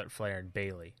between Charlotte Flair and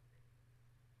Bayley?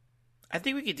 I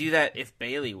think we could do that if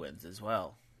Bayley wins as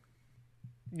well.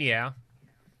 Yeah.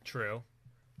 True.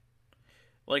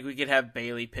 Like we could have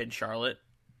Bayley pin Charlotte,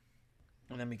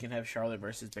 and then we can have Charlotte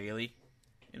versus Bayley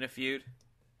in a feud.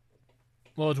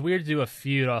 Well, it's weird to do a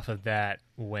feud off of that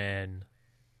when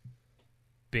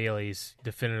Bayley's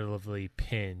definitively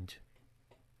pinned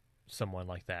someone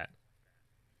like that.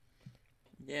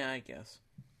 Yeah, I guess.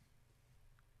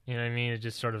 You know what I mean? It's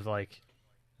just sort of like...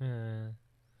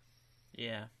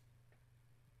 Yeah.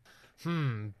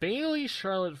 Bayley,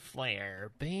 Charlotte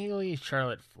Flair.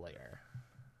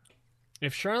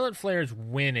 If Charlotte Flair's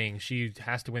winning, she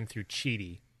has to win through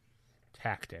cheaty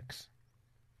tactics.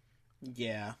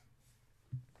 Yeah.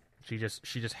 She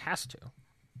just has to.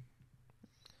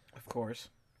 Of course.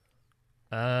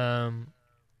 I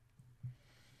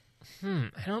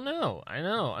don't know. I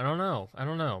don't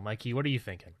know. Mikey, what are you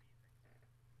thinking?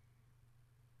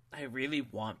 I really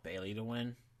want Bayley to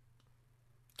win.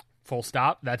 Full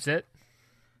stop. That's it.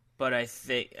 But I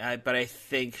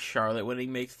think Charlotte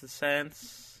winning makes the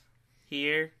sense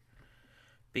here,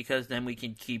 because then we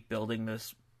can keep building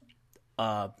this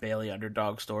Bayley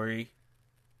underdog story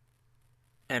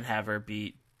and have her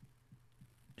beat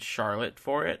Charlotte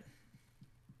for it.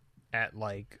 at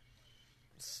like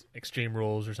Extreme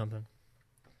Rules or something.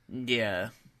 Yeah.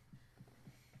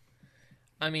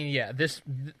 I mean, yeah, this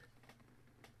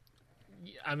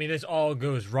all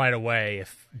goes right away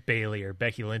if Bayley or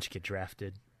Becky Lynch get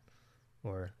drafted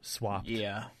or swapped.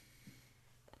 Yeah.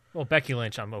 Well, Becky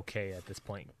Lynch, I'm okay at this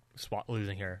point,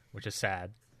 losing her, which is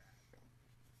sad.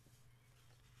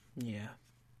 Yeah.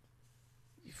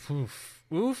 Oof.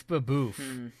 Oof ba-boof.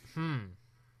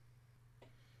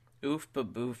 Oof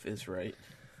ba-boof is right.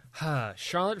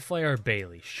 Charlotte Flair or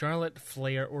Bayley? Charlotte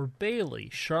Flair or Bayley?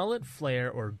 Charlotte Flair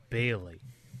or Bayley?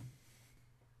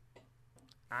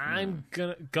 I'm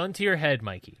gonna... Gun to your head,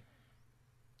 Mikey.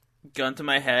 Gun to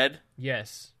my head.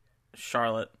 Yes.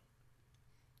 Charlotte.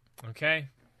 Okay.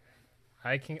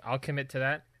 I'll commit to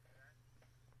that.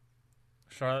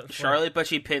 Charlotte, but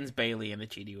she pins Bayley in a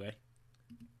cheaty way.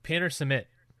 Pin or submit?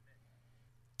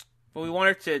 But we want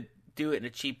her to do it in a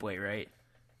cheap way, right?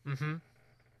 Mm-hmm.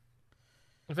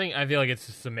 I feel like it's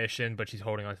a submission, but she's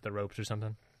holding onto the ropes or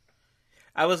something.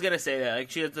 I was gonna say that, like,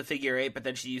 she does the figure eight, but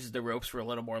then she uses the ropes for a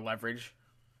little more leverage,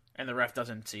 and the ref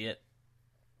doesn't see it.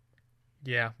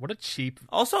 Yeah, what a cheap...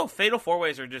 Also, fatal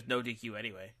four-ways are just no DQ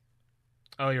anyway.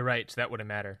 Oh, you're right, so that wouldn't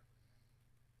matter.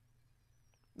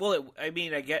 Well, it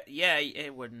wouldn't,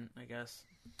 I guess.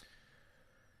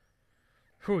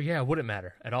 Oh, yeah, it wouldn't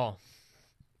matter at all.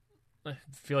 I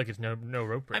feel like it's no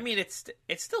rope break. I mean, it's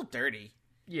still dirty.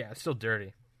 Yeah, it's still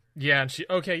dirty. Yeah, and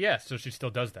so she still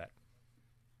does that.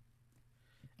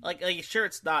 Like sure,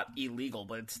 it's not illegal,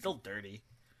 but it's still dirty.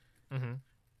 Mm-hmm.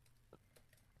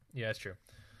 Yeah, that's true.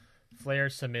 Flair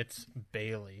submits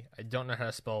Bayley. I don't know how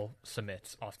to spell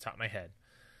submits off the top of my head.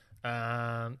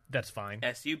 That's fine.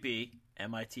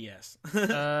 SUBMITS.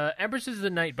 Empresses of the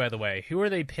Night, by the way. Who are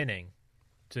they pinning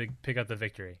to pick up the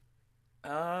victory?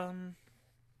 The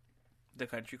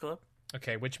Country Club.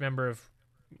 Okay, which member of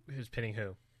who's pinning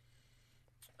who?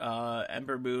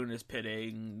 Ember Moon is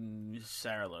pinning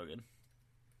Sarah Logan.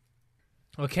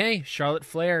 Okay, Charlotte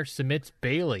Flair submits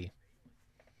Bayley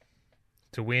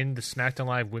to win the SmackDown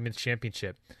Live Women's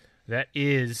Championship. There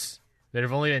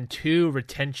have only been 2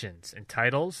 retentions in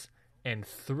titles and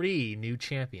 3 new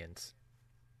champions.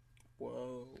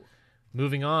 Whoa.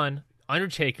 Moving on,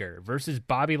 Undertaker versus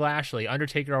Bobby Lashley.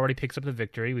 Undertaker already picks up the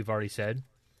victory, we've already said.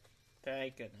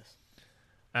 Thank goodness.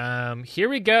 Here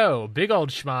we go. Big old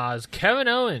schmaz. Kevin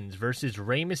Owens versus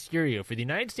Rey Mysterio for the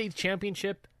United States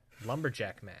Championship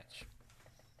Lumberjack match.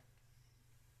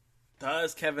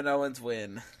 Does Kevin Owens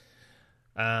win?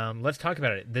 Let's talk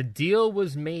about it. The deal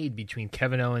was made between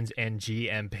Kevin Owens and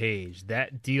GM Page.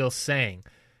 That deal saying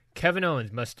Kevin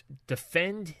Owens must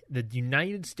defend the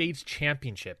United States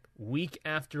Championship week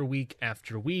after week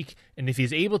after week, and if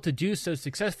he's able to do so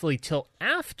successfully till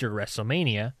after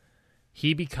WrestleMania,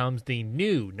 he becomes the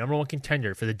new number 1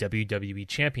 contender for the WWE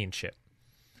Championship.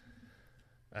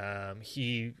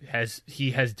 He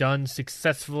has done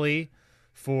successfully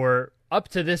for up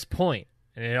to this point,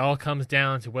 and it all comes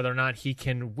down to whether or not he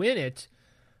can win it,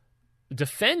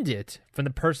 defend it from the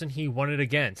person he won it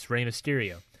against, Rey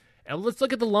Mysterio. And let's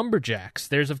look at the Lumberjacks.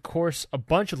 There's, of course, a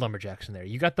bunch of Lumberjacks in there.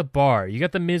 You got the Bar, you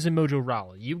got the Miz and Mojo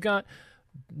Rawley, you got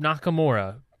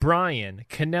Nakamura, Bryan,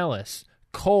 Kanellis,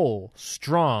 Cole,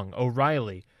 Strong,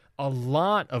 O'Reilly. A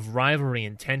lot of rivalry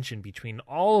and tension between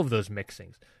all of those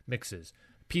mixes.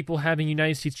 People having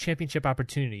United States Championship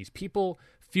opportunities. People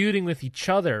feuding with each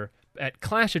other at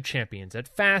Clash of Champions,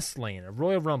 at Fastlane, at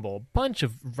Royal Rumble. A bunch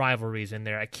of rivalries in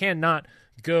there. I cannot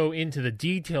go into the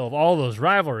detail of all those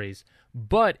rivalries,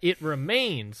 but it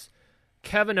remains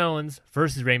Kevin Owens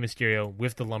versus Rey Mysterio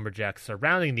with the Lumberjacks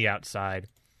surrounding the outside.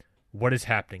 What is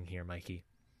happening here, Mikey?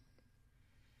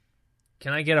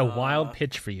 Can I get a wild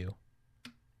pitch for you?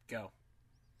 Go.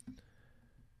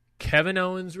 Kevin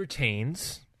Owens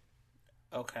retains.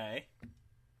 Okay.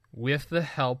 With the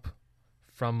help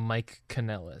from Mike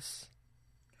Kanellis.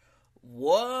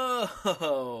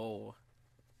 Whoa.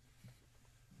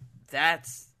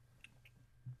 That's...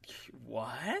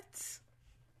 What?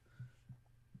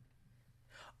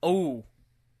 Oh.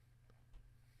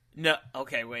 No.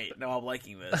 Okay, wait. No, I'm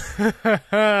liking this.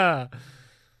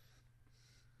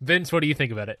 Vince, what do you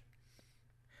think about it?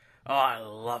 Oh, I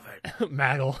love it.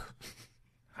 Maggle.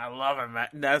 I love it, Matt.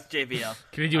 That's JBL.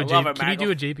 Can you do a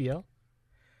JBL?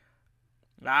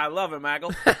 I love it,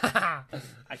 Maggle.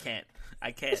 I can't.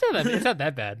 It's not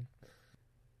that bad.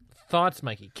 Thoughts,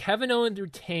 Mikey? Kevin Owens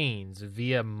retains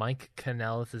via Mike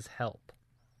Kanellis' help.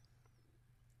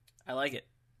 I like it.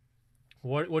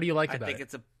 What do you like about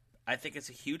it? I think it's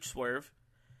a huge swerve.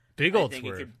 Big old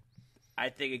swerve. I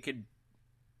think it could.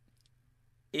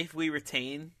 If we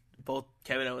retain both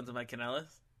Kevin Owens and Mike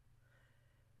Kanellis,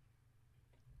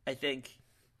 I think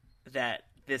that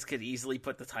this could easily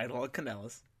put the title on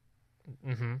Kanellis.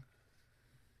 Mm-hmm.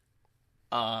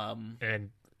 And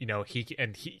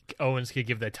Owens could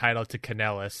give the title to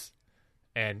Kanellis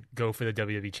and go for the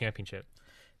WWE Championship.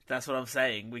 That's what I'm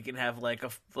saying. We can have like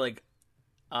a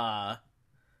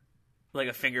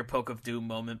finger poke of doom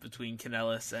moment between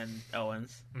Kanellis and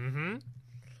Owens. Mm-hmm.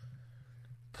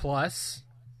 Plus,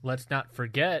 let's not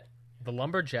forget the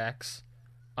Lumberjacks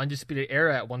Undisputed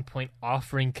Era at one point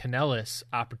offering Kanellis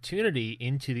opportunity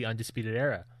into the Undisputed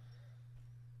Era.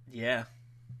 Yeah.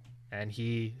 And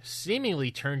he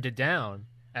seemingly turned it down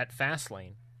at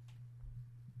Fastlane.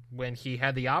 When he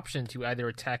had the option to either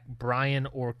attack Bryan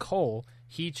or Cole,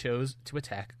 he chose to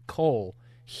attack Cole.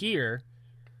 Here,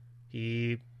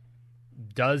 he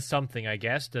does something, I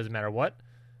guess, doesn't matter what,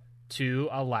 to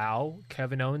allow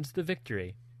Kevin Owens the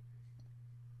victory.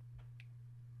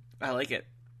 I like it.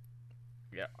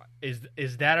 Yeah,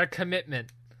 is that our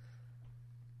commitment?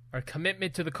 Our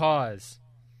commitment to the cause?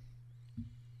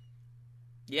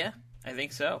 Yeah, I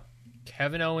think so.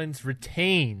 Kevin Owens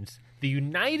retains the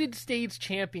United States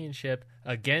Championship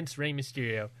against Rey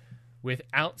Mysterio with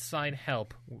outside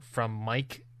help from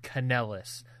Mike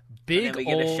Kanellis. And then we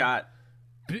get a shot.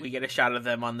 We get a shot of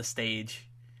them on the stage.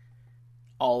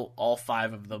 All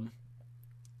five of them.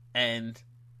 And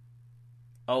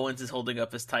Owens is holding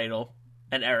up his title.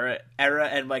 And Era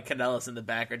and Mike Kanellis in the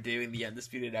back are doing the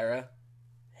Undisputed Era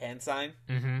hand sign.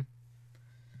 Mm-hmm.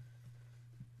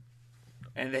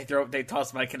 And they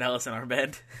toss Mike Kanellis in our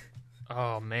bed.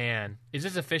 Oh, man. Is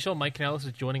this official? Mike Kanellis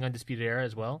is joining Undisputed Era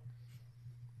as well?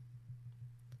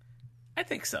 I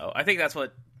think so. I think that's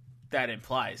what that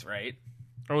implies, right?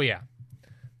 Oh, yeah.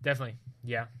 Definitely.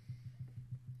 Yeah.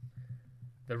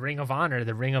 The Ring of Honor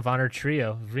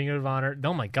trio. Ring of Honor.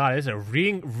 Oh, my God. It's a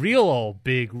real old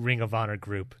big Ring of Honor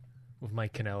group with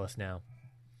Mike Kanellis now.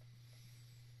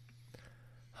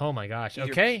 Oh, my gosh.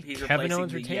 Okay. He's Kevin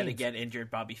Owens the retains. yet again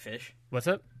injured Bobby Fish. What's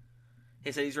up?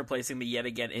 He said he's replacing the yet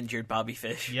again injured Bobby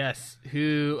Fish. Yes,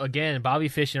 who, again, Bobby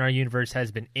Fish in our universe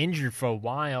has been injured for a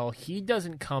while. He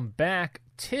doesn't come back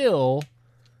till,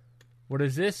 what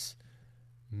is this?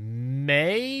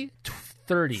 May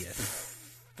 30th.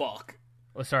 Fuck.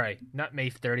 Oh, sorry, not May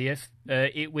 30th.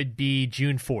 It would be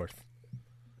June 4th.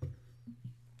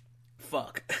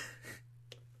 Fuck.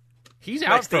 He's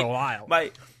out for a while.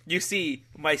 You see,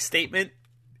 my statement,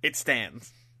 it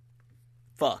stands.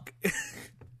 Fuck.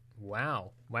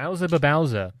 Wow. Wowza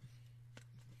babowza.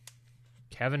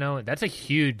 Kevin Owens. That's a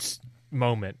huge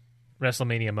moment.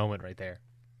 WrestleMania moment right there.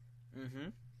 Mm-hmm.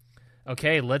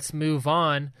 Okay, let's move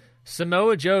on.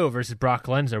 Samoa Joe versus Brock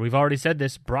Lesnar. We've already said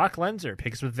this. Brock Lesnar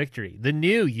picks with victory. The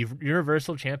new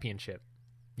Universal Championship.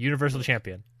 Universal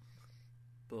Champion.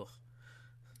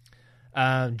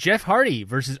 Jeff Hardy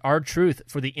versus R-Truth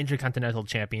for the Intercontinental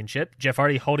Championship. Jeff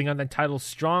Hardy holding on that title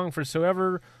strong for so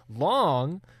ever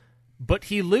long, but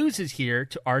he loses here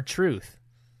to R-Truth.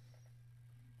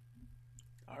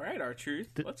 All right,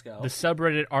 R-Truth. Let's go. The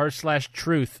subreddit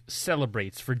r/truth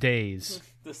celebrates for days.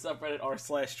 The subreddit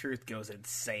r/truth goes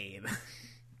insane.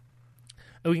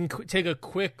 We can take a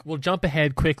quick. We'll jump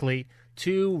ahead quickly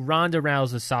to Ronda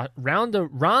Rousey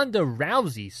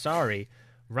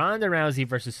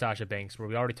versus Sasha Banks, where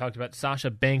we already talked about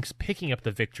Sasha Banks picking up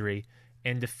the victory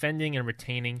and defending and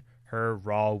retaining her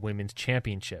Raw Women's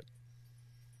Championship.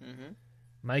 Mm-hmm.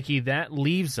 Mikey, that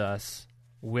leaves us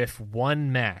with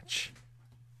one match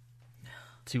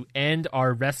to end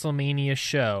our WrestleMania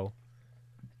show.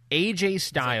 AJ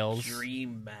Styles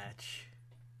dream match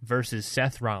versus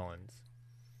Seth Rollins.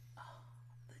 Oh,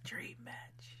 the dream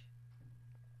match.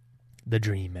 The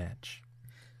dream match.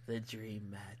 The dream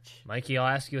match. Mikey, I'll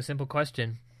ask you a simple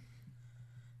question.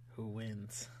 Who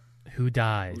wins? Who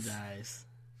dies? Who dies?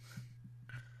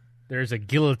 There's a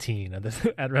guillotine at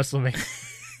WrestleMania.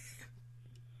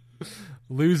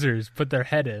 Losers put their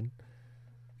head in.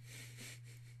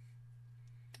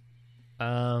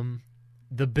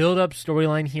 The build-up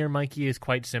storyline here, Mikey, is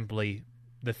quite simply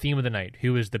the theme of the night.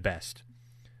 Who is the best?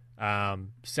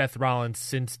 Seth Rollins,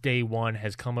 since day one,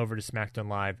 has come over to SmackDown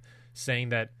Live saying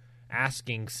that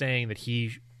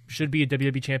he should be a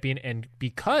WWE champion, and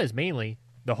because, mainly,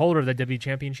 the holder of the WWE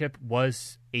championship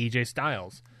was AJ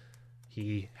Styles.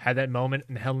 He had that moment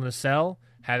in Hell in a Cell,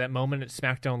 had that moment at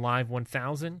SmackDown Live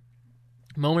 1000.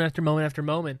 Moment after moment after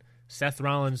moment, Seth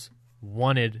Rollins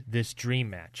wanted this dream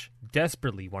match.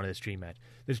 Desperately wanted this dream match.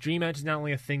 This dream match is not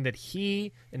only a thing that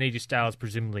he and AJ Styles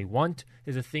presumably want,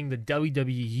 is a thing the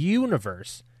WWE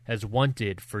Universe has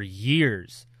wanted for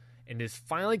years, and is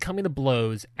finally coming to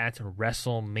blows at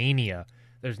WrestleMania.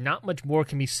 There's not much more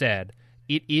can be said.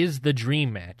 It is the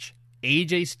dream match.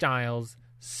 AJ Styles,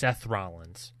 Seth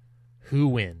Rollins. Who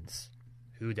wins?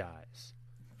 Who dies?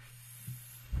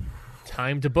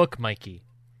 Time to book, Mikey.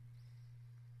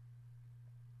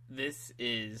 This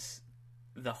is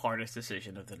the hardest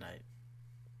decision of the night.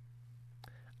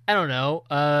 I don't know.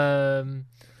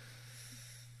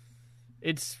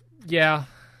 It's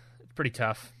pretty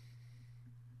tough.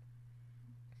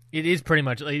 It is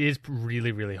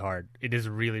really, really hard. It is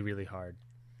really, really hard.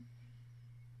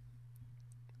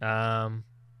 I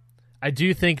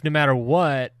do think no matter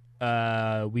what,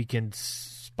 we can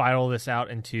spiral this out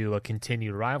into a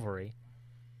continued rivalry.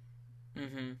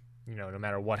 Mm-hmm. No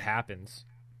matter what happens.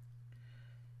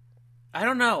 I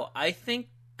don't know. I think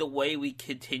the way we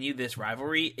continue this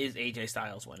rivalry is AJ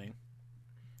Styles winning.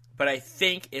 But I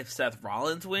think if Seth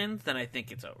Rollins wins, then I think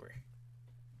it's over.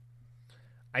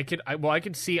 I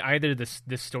could see either this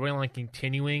storyline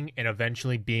continuing and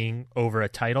eventually being over a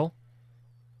title.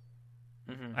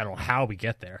 Mm-hmm. I don't know how we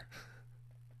get there.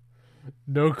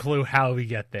 No clue how we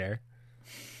get there.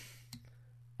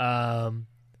 But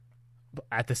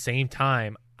at the same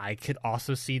time, I could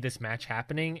also see this match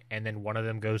happening, and then one of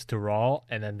them goes to Raw,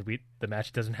 and then the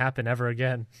match doesn't happen ever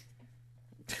again.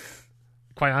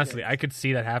 Quite honestly, I could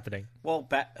see that happening. Well,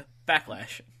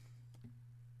 Backlash.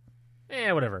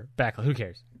 Whatever. Backlash. Who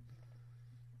cares?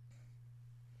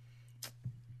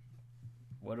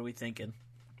 What are we thinking?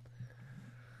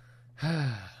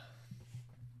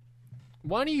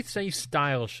 Why do you say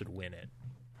Styles should win it?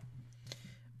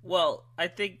 Well, I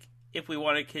think if we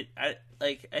want to, I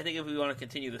think if we want to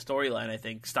continue the storyline, I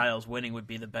think Styles winning would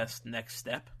be the best next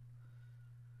step.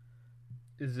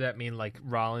 Does that mean like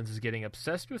Rollins is getting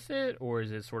obsessed with it, or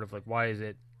is it sort of like why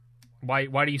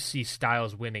do you see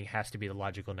Styles winning has to be the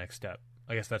logical next step?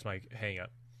 I guess that's my hang up.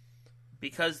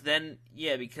 Because then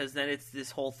it's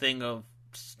this whole thing of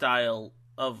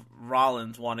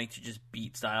Rollins wanting to just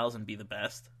beat Styles and be the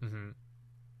best. Mm-hmm.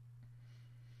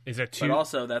 Is that too? But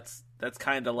also that's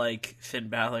kind of like Finn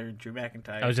Balor and Drew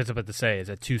McIntyre. I was just about to say, is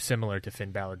that too similar to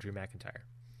Finn Balor, Drew McIntyre?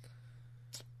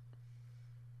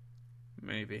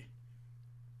 Maybe.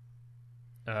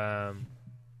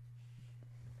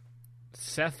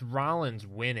 Seth Rollins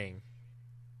winning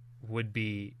would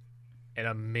be an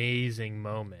amazing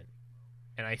moment,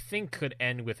 and I think could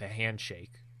end with a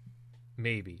handshake.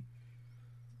 Maybe.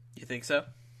 You think so?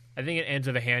 I think it ends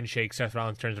with a handshake. Seth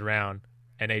Rollins turns around,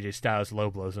 and AJ Styles low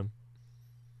blows him.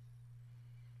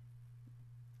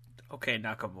 Okay,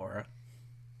 Nakamura.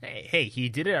 Hey, he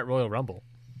did it at Royal Rumble.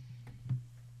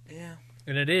 Yeah.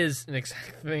 And it is an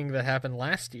exact thing that happened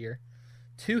last year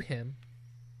to him.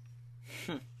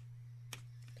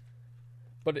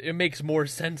 But it makes more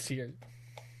sense here.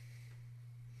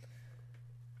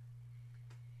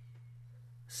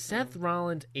 Seth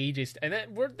Rollins, AJ, and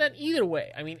that either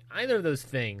way. I mean, either of those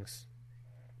things.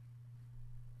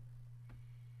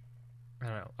 I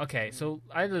don't know. Okay, so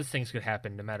either of those things could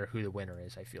happen no matter who the winner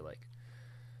is, I feel like.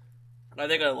 I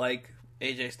think I like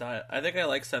AJ Styles. I think I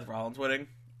like Seth Rollins winning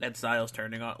and Styles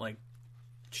turning on, like,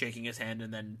 shaking his hand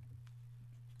and then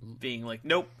being like,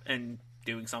 nope, and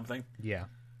doing something. Yeah.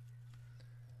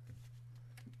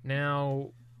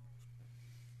 Now,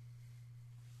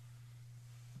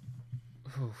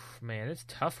 man, it's a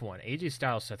tough one. AJ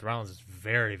Styles, Seth Rollins is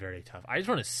very, very tough. I just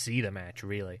want to see the match,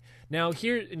 really. Now,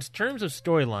 here, in terms of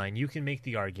storyline, you can make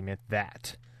the argument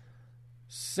that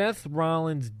Seth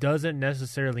Rollins doesn't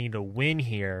necessarily need to win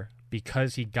here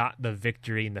because he got the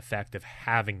victory in the fact of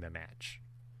having the match.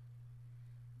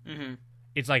 Mm-hmm.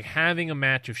 It's like having a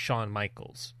match with Shawn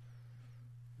Michaels.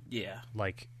 Yeah.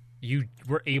 Like, you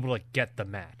were able to get the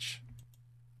match.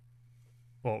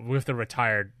 Well, with the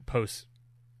retired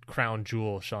post-Crown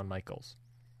Jewel Shawn Michaels.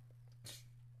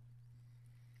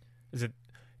 Is it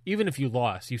even if you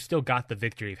lost, you still got the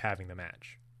victory of having the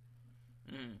match.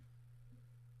 Mm.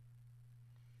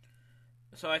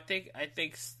 So I think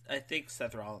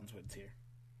Seth Rollins wins here.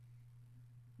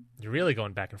 You're really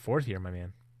going back and forth here, my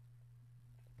man.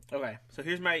 Okay, so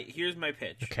here's my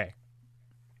pitch. Okay.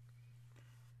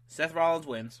 Seth Rollins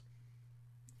wins.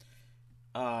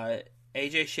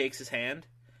 AJ shakes his hand,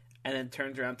 and then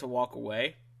turns around to walk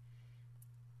away,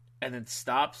 and then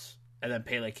stops, and then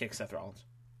Pele kicks Seth Rollins.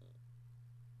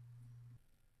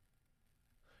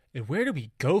 And where do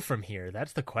we go from here?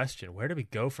 That's the question. Where do we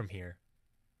go from here?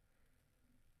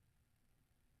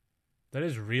 That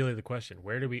is really the question.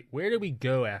 Where do we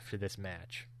go after this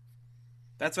match?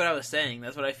 That's what I was saying.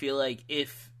 That's what I feel like.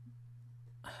 If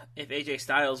AJ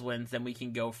Styles wins, then we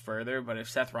can go further. But if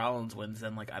Seth Rollins wins,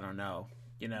 then, like, I don't know.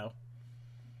 You know?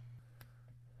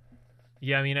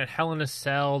 Yeah, I mean, at Hell in a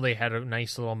Cell, they had a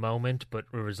nice little moment, but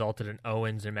it resulted in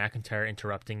Owens and McIntyre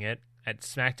interrupting it. At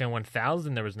SmackDown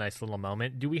 1000, there was a nice little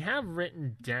moment. Do we have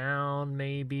written down,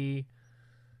 maybe,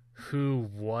 who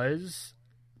was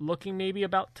looking maybe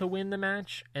about to win the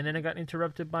match, and then it got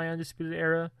interrupted by Undisputed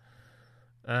Era.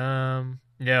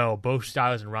 No, both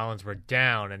Styles and Rollins were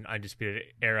down, and Undisputed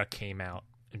Era came out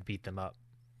and beat them up.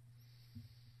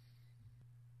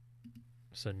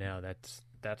 So no,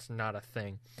 that's not a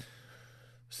thing.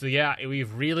 So yeah,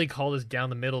 we've really called this down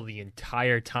the middle the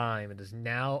entire time. It is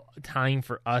now time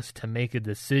for us to make a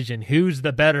decision. Who's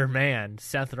the better man?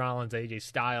 Seth Rollins, AJ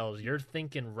Styles. You're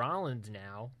thinking Rollins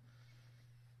now.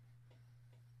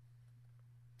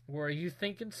 Or are you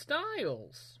thinking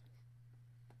Styles?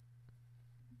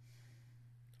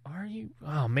 Are you?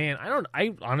 Oh man,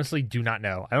 I honestly do not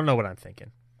know. I don't know what I'm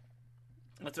thinking.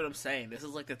 That's what I'm saying. This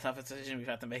is like the toughest decision we've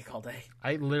had to make all day.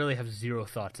 I literally have zero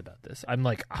thoughts about this. I'm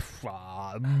like,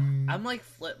 I'm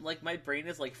like my brain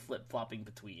is like flip flopping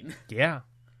between. Yeah.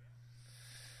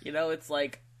 You know, it's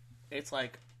like,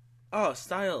 oh,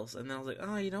 Styles, and then I was like,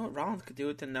 oh, you know what, Rollins could do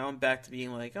it. Then now I'm back to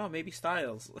being like, oh, maybe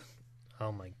Styles.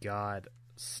 Oh my God,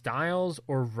 Styles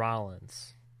or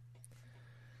Rollins?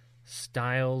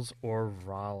 Styles or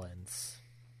Rollins?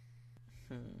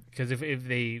 Because if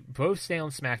they both stay on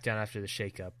SmackDown after the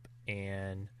shakeup,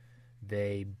 and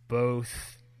they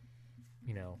both,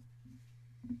 you know,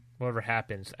 whatever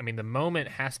happens, I mean, the moment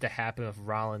has to happen with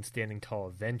Rollins standing tall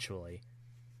eventually,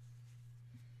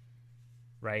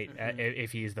 right? Mm-hmm.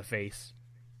 If he's the face.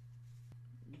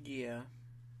 Yeah.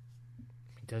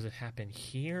 Does it happen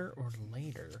here or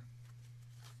later?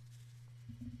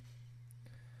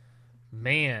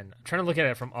 Man, I'm trying to look at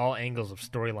it from all angles of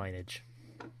storylineage.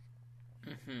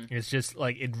 Mm-hmm. It's just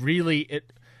like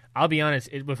I'll be honest,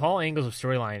 with all angles of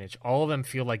storylineage, all of them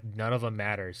feel like none of them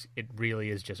matters. It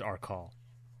really is just our call.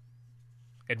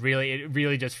 It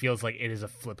really just feels like it is a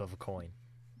flip of a coin.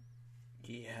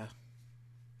 Yeah.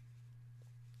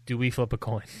 Do we flip a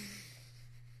coin?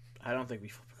 I don't think we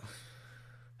flip a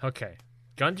coin. Okay.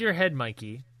 Gun to your head,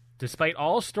 Mikey. Despite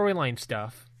all storyline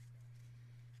stuff,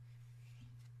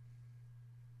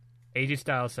 AJ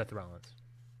Styles, Seth Rollins.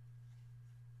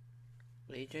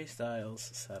 AJ Styles,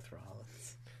 Seth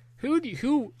Rollins.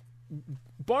 Who,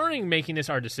 barring making this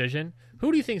our decision,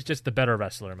 who do you think is just the better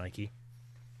wrestler, Mikey?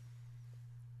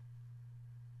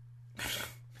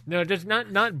 No, just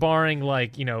not barring,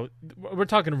 like, you know, we're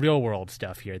talking real world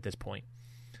stuff here at this point.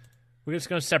 We're just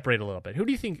going to separate a little bit. Who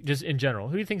do you think, just in general,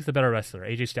 who do you think is the better wrestler,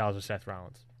 AJ Styles or Seth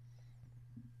Rollins?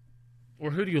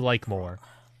 Or who do you like more?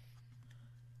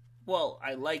 Well,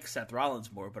 I like Seth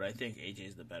Rollins more, but I think AJ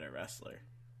is the better wrestler.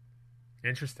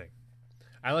 Interesting.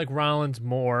 I like Rollins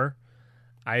more.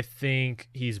 I think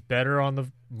he's better on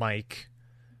the mic.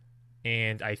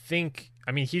 And I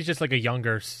mean, he's just like a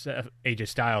younger AJ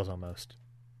Styles almost.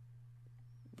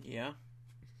 Yeah.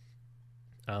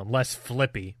 Less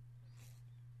flippy.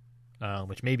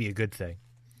 Which may be a good thing.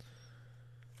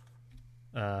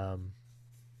 Yeah,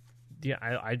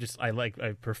 I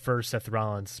prefer Seth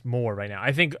Rollins more right now.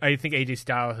 I think AJ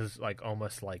Styles has like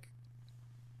almost like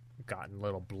gotten a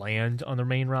little bland on the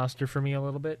main roster for me a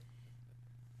little bit.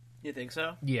 You think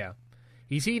so? Yeah.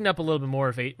 He's heating up a little bit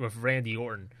more with Randy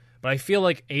Orton, but I feel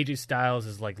like AJ Styles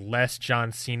is like less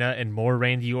John Cena and more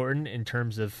Randy Orton in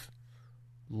terms of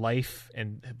life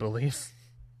and beliefs.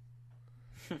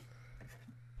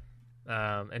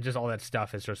 And just all that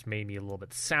stuff has just made me a little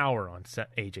bit sour on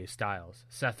AJ Styles.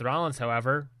 Seth Rollins,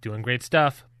 however, doing great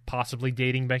stuff, possibly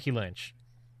dating Becky Lynch.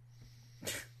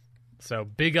 So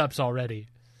big ups already.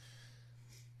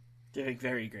 Doing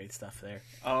very great stuff there.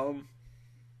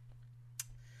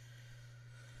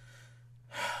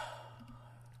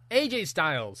 AJ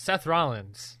Styles, Seth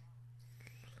Rollins.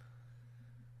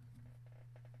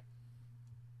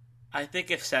 I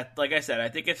think if Seth, like I said, I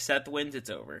think if Seth wins, it's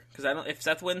over. Because if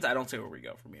Seth wins, I don't see where we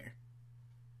go from here.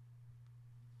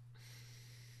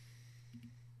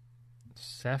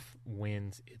 Seth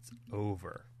wins, it's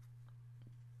over.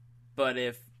 But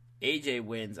if AJ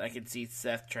wins, I can see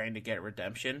Seth trying to get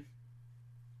redemption.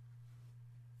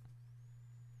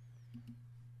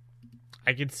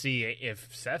 I could see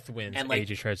if Seth wins, and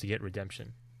AJ tries to get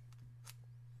redemption.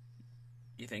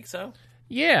 You think so?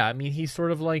 Yeah, I mean, he's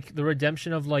sort of like the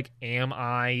redemption of like, am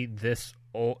I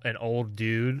an old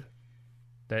dude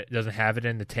that doesn't have it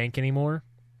in the tank anymore?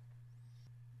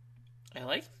 I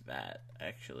like that,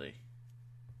 actually.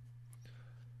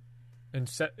 And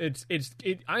so it's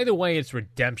either way, it's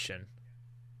redemption.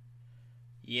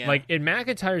 Yeah. Like in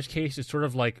McIntyre's case, it's sort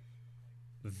of like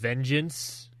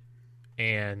vengeance,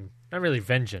 and not really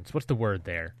vengeance. What's the word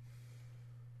there?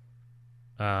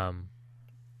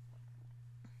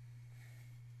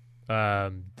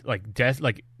 Like death.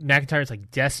 Like McIntyre's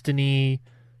like destiny,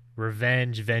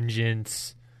 revenge,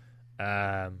 vengeance.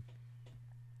 Like,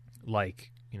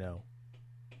 you know,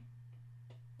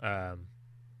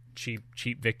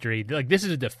 cheap victory. Like, this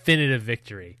is a definitive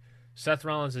victory. Seth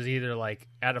Rollins is either, like,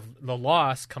 out of the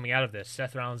loss coming out of this,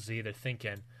 Seth Rollins is either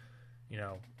thinking,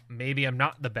 maybe I'm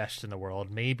not the best in the world.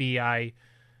 Maybe I,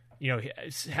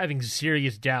 having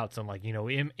serious doubts on, like,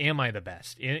 am I the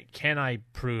best? Can I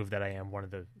prove that I am one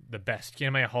of the best?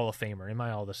 Am I a Hall of Famer? Am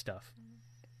I all this stuff?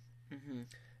 Mm-hmm.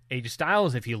 AJ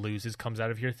Styles, if he loses, comes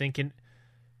out of here thinking,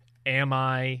 am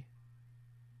I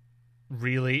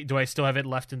really, do I still have it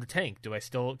left in the tank? Can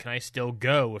I still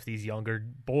go with these younger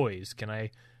boys? Can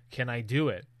I do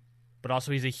it? But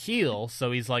also he's a heel,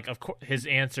 so he's like, of course, his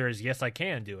answer is yes, I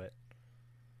can do it.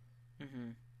 Mm-hmm.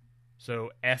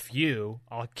 So F you,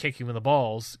 I'll kick you in the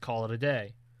balls, call it a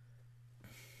day.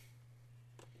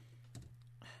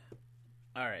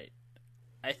 All right.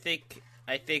 I think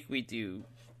we do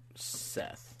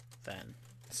Seth then.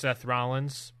 Seth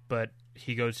Rollins, but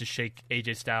he goes to shake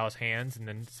AJ Styles' hands, and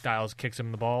then Styles kicks him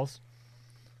in the balls.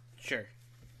 Sure.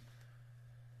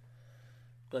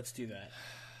 Let's do that.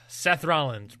 Seth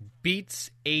Rollins beats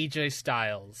AJ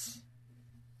Styles.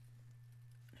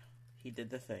 He did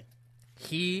the thing.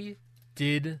 He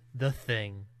did the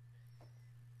thing.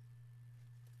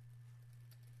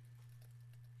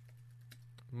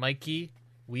 Mikey,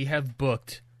 we have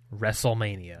booked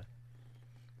WrestleMania.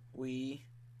 We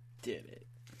did it.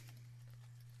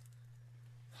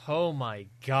 Oh my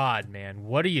God, man.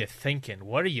 What are you thinking?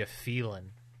 What are you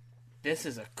feeling? This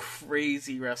is a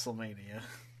crazy WrestleMania.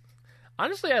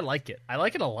 Honestly, I like it. I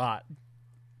like it a lot.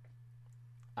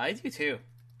 I do too.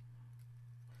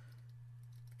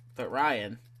 But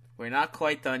Ryan, we're not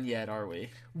quite done yet, are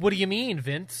we? What do you mean,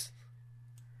 Vince?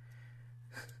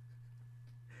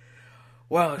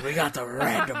 Well, we got the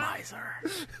randomizer.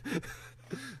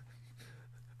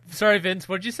 Sorry, Vince,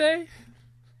 what'd you say?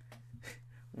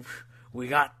 We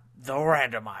got the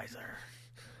randomizer.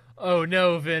 Oh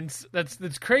no, Vince.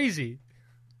 That's crazy.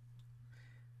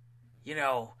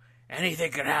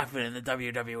 Anything could happen in the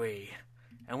WWE.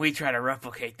 And we try to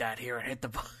replicate that here and hit the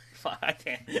I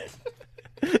can't.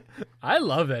 I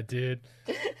love that, dude.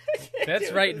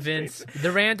 That's right, Vince. The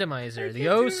randomizer. The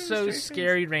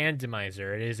oh-so-scary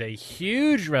randomizer. It is a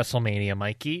huge WrestleMania,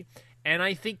 Mikey. And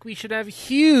I think we should have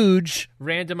huge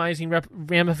randomizing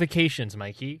ramifications,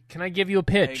 Mikey. Can I give you a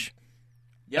pitch?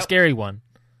 Yep. A scary one.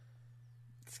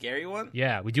 Scary one?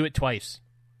 Yeah, we do it twice.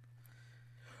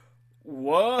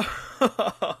 Whoa.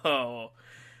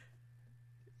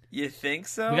 You think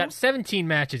so? We got 17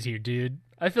 matches here, dude.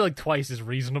 I feel like twice is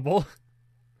reasonable.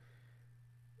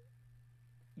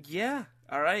 Yeah.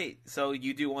 All right. So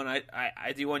you do one, I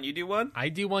do one, you do one? I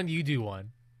do one, you do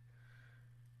one.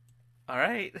 All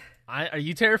right. Are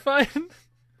you terrified?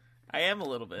 I am a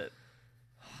little bit.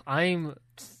 I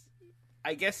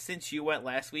guess since you went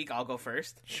last week, I'll go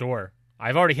first. Sure.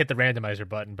 I've already hit the randomizer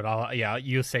button, but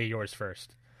you'll say yours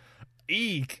first.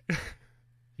 Eek.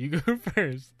 You go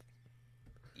first.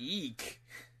 Eek.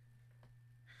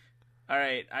 All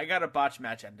right. I got a botch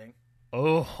match ending.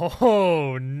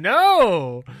 Oh,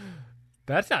 no.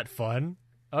 That's not fun.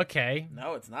 Okay.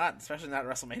 No, it's not, especially not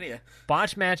WrestleMania.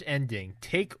 Botch match ending.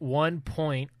 Take 1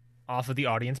 point off of the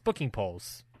audience booking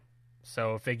polls.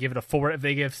 So if they give it a 4, if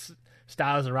they give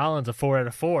Styles and Rollins a 4 out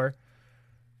of 4,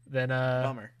 then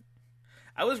bummer.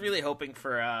 I was really hoping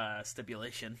for a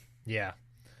stipulation. Yeah.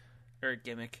 Or a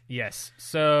gimmick. Yes.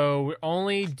 So we're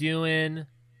only doing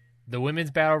the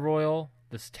Women's Battle Royal,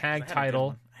 this tag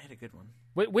title. I had a good one.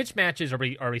 Which matches are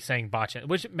we saying botch?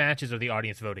 Which matches are the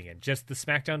audience voting in? Just the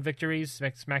SmackDown victories,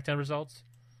 SmackDown results?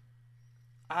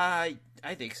 I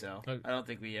think so. I don't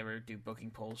think we ever do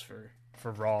booking polls for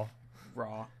Raw.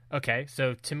 Okay,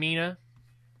 so Tamina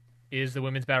is the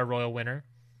Women's Battle Royal winner.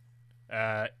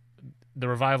 The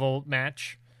Revival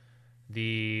match,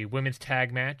 the Women's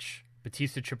Tag match,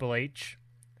 Batista Triple H,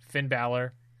 Finn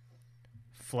Balor,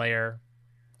 Flair,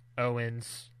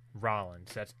 Owens,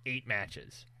 Rollins. That's 8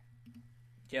 matches.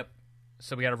 Yep.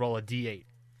 So we got to roll a D8.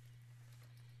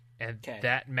 And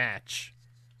that match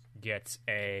gets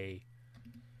a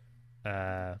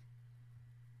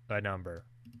number.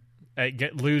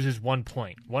 Loses 1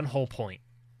 point. 1 whole point.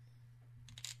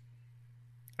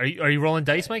 Are you rolling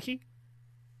dice, Mikey?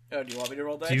 Oh, do you want me to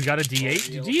roll dice? So you got a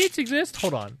D8? Do D8s exist?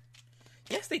 Hold on.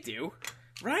 Yes, they do.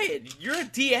 Ryan, you're a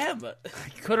DM. I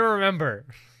couldn't remember.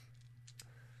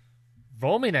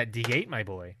 Roll me that D8, my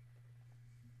boy.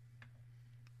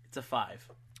 It's a 5.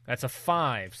 That's a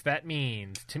 5. So that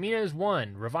means Tamina is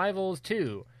 1. Revival is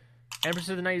 2. Empress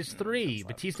of the Night is 3.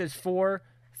 Batista is 4.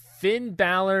 Finn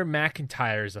Balor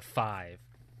McIntyre is a 5.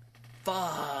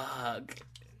 Fuck.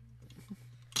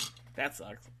 That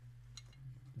sucks.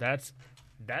 That's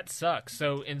That sucks.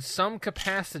 So in some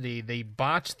capacity, they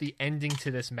botched the ending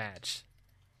to this match.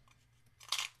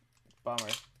 Bummer.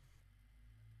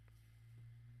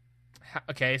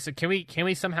 Okay, so can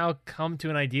we somehow come to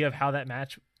an idea of how that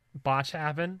match botch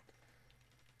happened?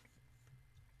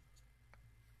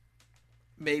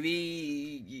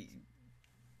 Maybe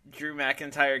Drew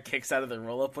McIntyre kicks out of the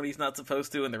roll-up when he's not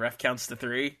supposed to, and the ref counts to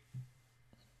 3.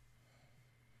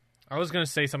 I was going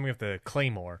to say something with the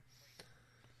Claymore.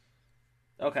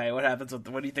 Okay, what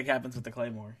do you think happens with the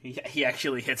Claymore? He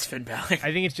actually hits Finn Balor.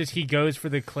 I think it's just he goes for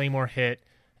the Claymore hit,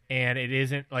 and it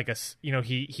isn't like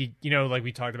he like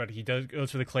we talked about, he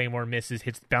goes for the Claymore, misses,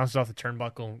 bounces off the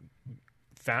turnbuckle,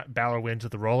 and Balor wins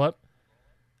with the roll-up.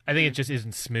 I think it just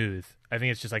isn't smooth. I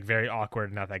think it's just like very awkward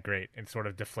and not that great, and sort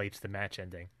of deflates the match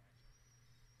ending.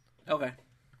 Okay.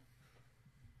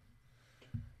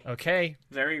 Okay.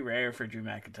 Very rare for Drew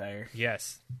McIntyre.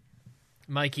 Yes.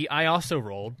 Mikey, I also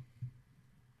rolled.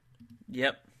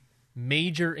 Yep.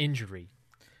 Major injury.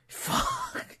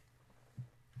 Fuck.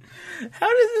 How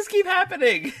does this keep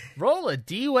happening? Roll a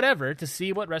D whatever to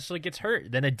see what wrestler gets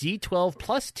hurt, then a D12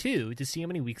 plus 2 to see how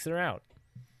many weeks they're out.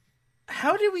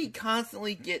 How do we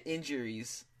constantly get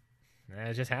injuries?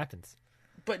 It just happens.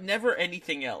 But never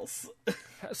anything else.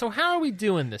 So how are we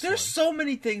doing this There's so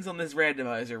many things on this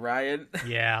randomizer, Ryan.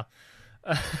 Yeah.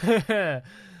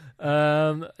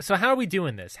 So how are we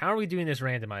doing this? How are we doing this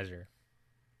randomizer?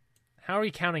 How are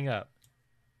we counting up?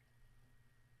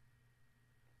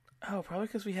 Oh, probably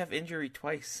because we have injury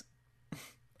twice.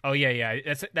 Oh, yeah.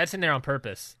 That's in there on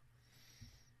purpose.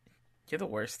 You're the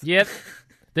worst. Yep.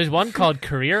 There's one called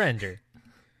Career Ender.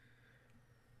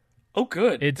 Oh,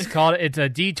 good. It's a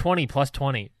D20 plus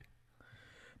 20.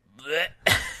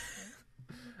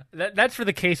 That's for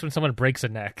the case when someone breaks a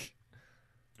neck.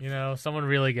 You know, someone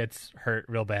really gets hurt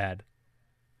real bad.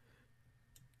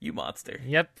 You monster.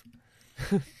 Yep.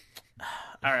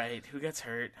 All right, who gets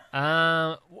hurt?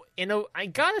 I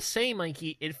gotta say,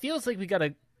 Mikey, it feels like we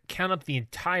gotta count up the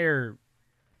entire,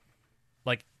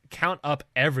 count up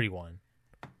everyone.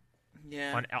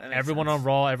 Yeah, everyone on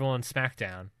Raw, everyone on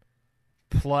SmackDown,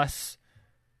 plus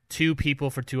 2 people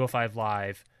for 205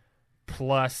 Live,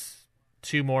 plus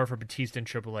 2 more for Batista and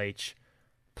Triple H,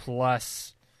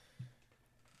 plus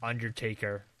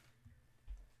Undertaker.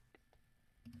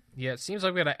 Yeah, it seems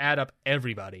like we gotta add up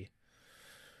everybody.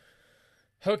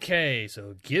 Okay,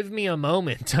 so give me a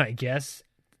moment, I guess.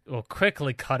 We'll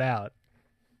quickly cut out.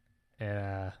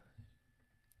 Let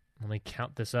me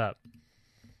count this up.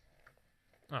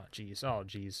 Oh, jeez. Oh,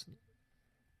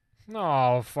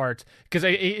 farts. Because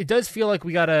it does feel like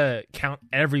we got to count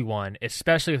everyone,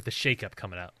 especially with the shakeup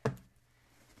coming up.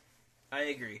 I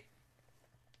agree.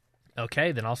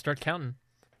 Okay, then I'll start counting.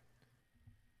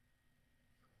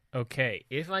 Okay,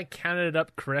 if I counted it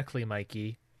up correctly,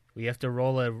 Mikey, we have to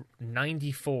roll a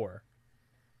 94.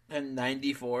 And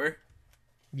 94?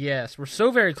 Yes, we're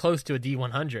so very close to a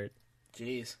D100.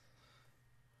 Jeez.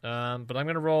 But I'm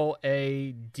going to roll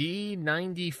a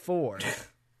D94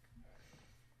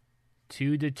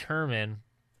 to determine...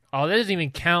 Oh, that doesn't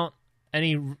even count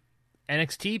any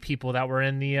NXT people that were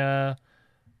in the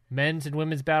men's and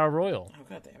women's battle royal. Oh,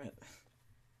 God damn it.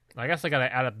 I guess I got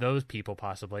to add up those people,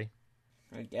 possibly.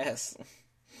 I guess.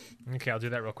 Okay, I'll do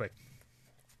that real quick.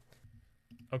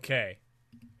 Okay.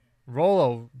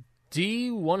 Roll a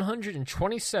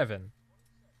D127.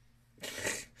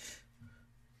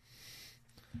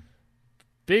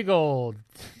 Big old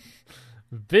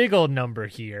number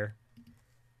here.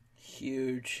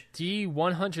 Huge.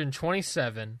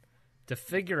 D127 to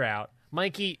figure out.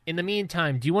 Mikey, in the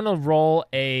meantime, do you want to roll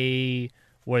a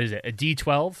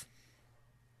D12?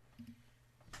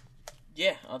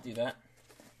 Yeah, I'll do that.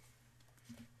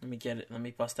 Let me get it. Let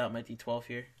me bust out my D12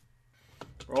 here.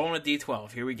 Rolling a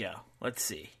D12. Here we go. Let's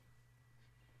see.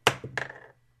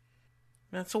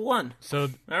 That's a 1. So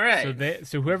all right.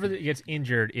 So whoever gets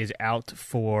injured is out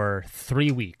for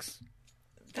 3 weeks.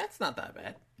 That's not that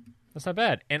bad. That's not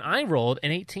bad. And I rolled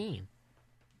an 18.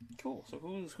 Cool. So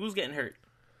who's getting hurt?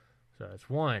 So it's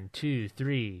 1, 2,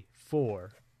 3,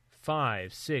 4,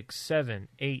 5, 6, 7,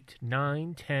 8,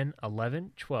 9, 10,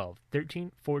 11, 12,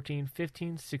 13, 14,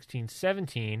 15, 16,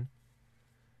 17,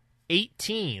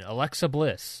 18. Alexa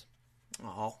Bliss.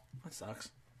 Oh, that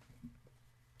sucks.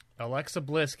 Alexa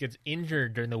Bliss gets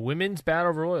injured during the Women's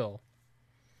Battle Royal.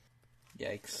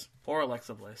 Yikes. Poor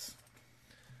Alexa Bliss.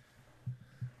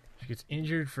 She gets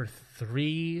injured for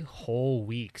 3 whole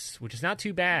weeks, which is not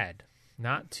too bad.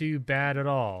 Not too bad at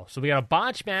all. So we got a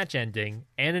botch match ending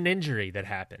and an injury that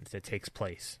happens, that takes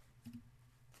place.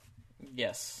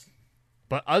 Yes.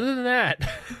 But other than that,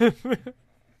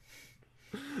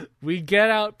 We get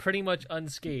out pretty much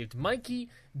unscathed. Mikey,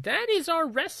 that is our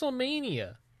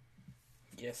WrestleMania.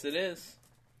 Yes, it is.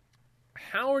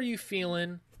 How are you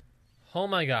feeling? Oh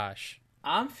my gosh.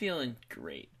 I'm feeling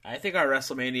great. I think our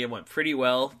WrestleMania went pretty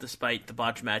well, despite the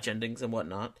botched match endings and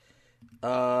whatnot.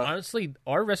 Honestly,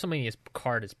 our WrestleMania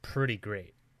card is pretty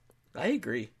great. I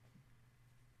agree.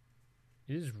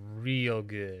 It is real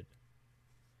good.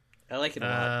 I like it a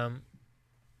lot.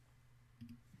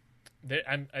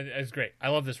 It's great. I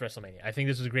love this WrestleMania. I think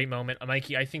this is a great moment.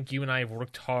 Mikey, I think you and I have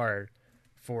worked hard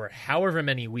for however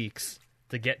many weeks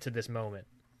to get to this moment.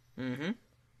 Mm-hmm.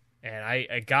 And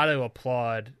I got to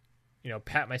applaud,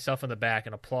 pat myself on the back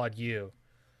and applaud you.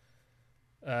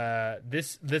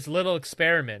 This little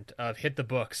experiment of Hit the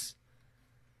Books,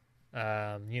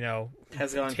 has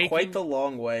gone quite the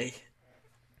long way.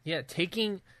 Yeah,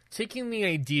 taking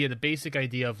the basic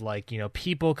idea of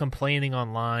people complaining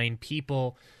online,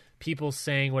 people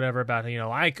saying whatever about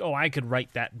I could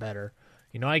write that better,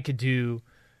 I could do,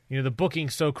 the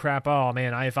booking's so crap. Oh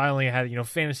man, if I only had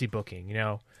fantasy booking,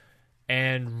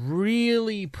 and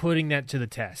really putting that to the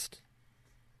test.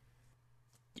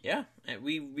 Yeah,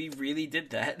 we really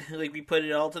did that. We put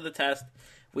it all to the test.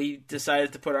 We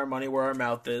decided to put our money where our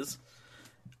mouth is.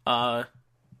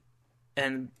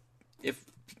 And if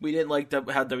we didn't like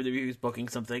how WWE was booking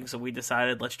something, so we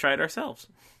decided let's try it ourselves.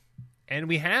 And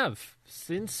we have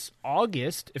since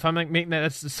August. If I'm making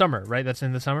that's the summer, right? That's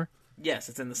in the summer. Yes,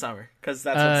 it's in the summer because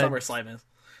that's what SummerSlam is.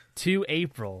 To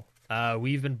April,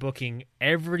 we've been booking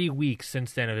every week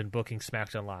since then. I've been booking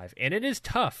SmackDown Live, and it is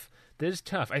tough. This is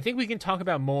tough. I think we can talk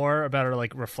about more about our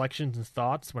reflections and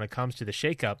thoughts when it comes to the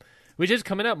shakeup, which is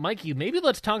coming up. Mikey, maybe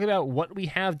let's talk about what we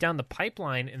have down the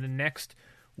pipeline in the next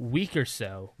week or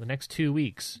so, the next 2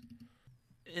 weeks.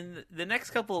 In the next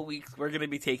couple of weeks, we're going to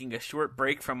be taking a short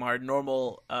break from our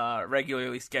normal,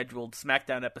 regularly scheduled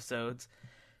SmackDown episodes.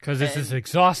 Because this is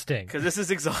exhausting.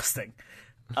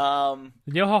 You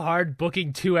know how hard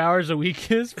booking 2 hours a week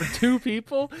is for two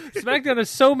people? SmackDown has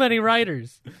so many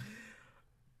writers.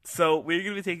 So we're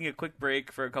going to be taking a quick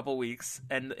break for a couple weeks,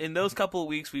 and in those couple of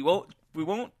weeks, we won't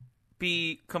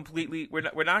be completely.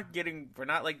 We're not doing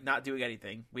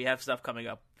anything. We have stuff coming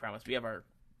up. Promise. We have our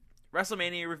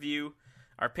WrestleMania review,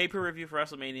 our paper review for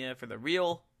WrestleMania for the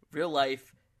real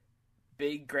life,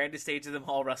 big grandest stage of them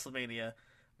all WrestleMania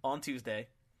on Tuesday,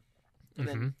 and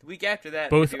then the week after that,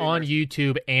 both on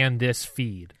YouTube and this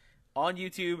feed. On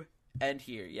YouTube and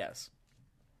here, yes.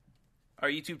 Our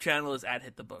YouTube channel is at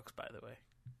Hit the Books, by the way.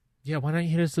 Yeah, why not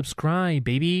hit a subscribe,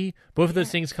 baby? Both of those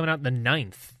things coming out the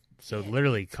 9th. So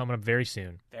literally coming up very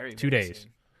soon. Very 2 days. Soon.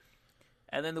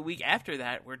 And then the week after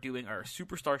that, we're doing our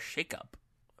Superstar Shakeup,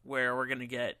 where we're gonna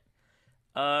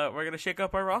shake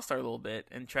up our roster a little bit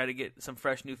and try to get some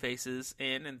fresh new faces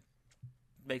in and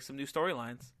make some new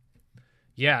storylines.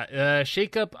 Yeah,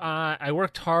 shakeup. I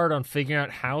worked hard on figuring out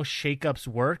how shakeups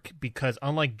work because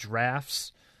unlike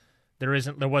drafts, there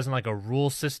wasn't a rule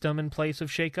system in place of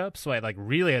shakeups, so I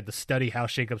really had to study how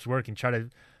shakeups work and try to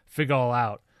figure it all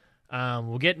out.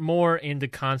 We'll get more into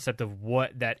concept of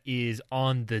what that is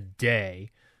on the day,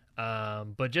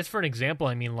 but just for an example,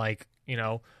 I mean,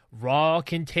 Raw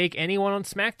can take anyone on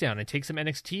SmackDown and take some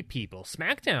NXT people.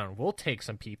 SmackDown will take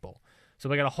some people. So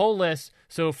we got a whole list.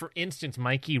 So for instance,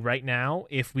 Mikey, right now,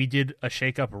 if we did a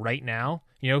shakeup right now,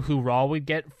 you know who Raw would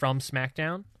get from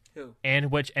SmackDown? Who?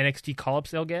 And which NXT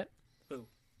call-ups they'll get? Who?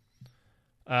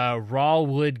 Raw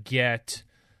would get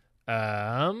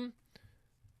Mojo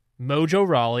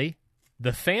Rawley,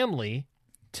 The Family,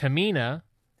 Tamina,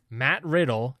 Matt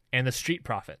Riddle, and the Street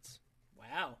Profits.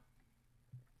 Wow.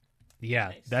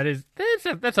 Yeah, nice.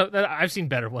 That's I've seen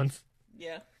better ones.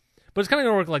 Yeah. But it's kind of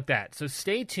going to work like that. So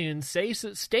stay tuned. Stay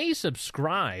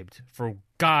subscribed, for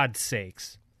God's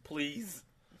sakes. Please.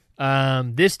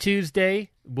 This Tuesday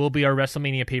will be our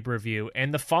WrestleMania pay-per-view,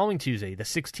 and the following Tuesday, the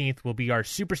 16th, will be our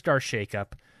Superstar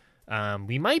Shakeup.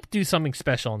 We might do something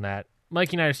special on that.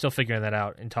 Mikey and I are still figuring that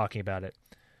out and talking about it.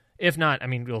 If not, I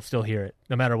mean, we'll still hear it.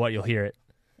 No matter what, you'll hear it.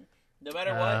 No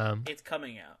matter what, it's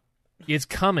coming out. It's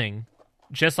coming,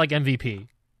 just like MVP.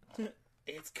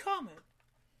 It's coming.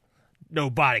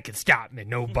 Nobody can stop me.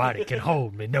 Nobody can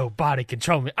hold me. Nobody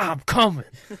control me. I'm coming.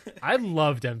 I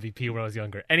loved MVP when I was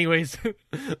younger. Anyways,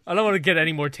 I don't want to get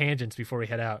any more tangents before we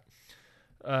head out.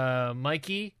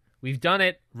 Mikey, we've done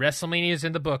it. WrestleMania is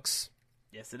in the books.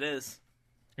 Yes, it is.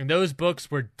 And those books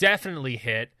were definitely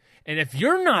hit. And if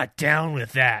you're not down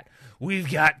with that, we've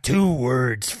got 2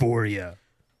 words for you.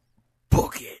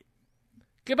 Book it.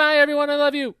 Goodbye, everyone. I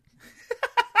love you.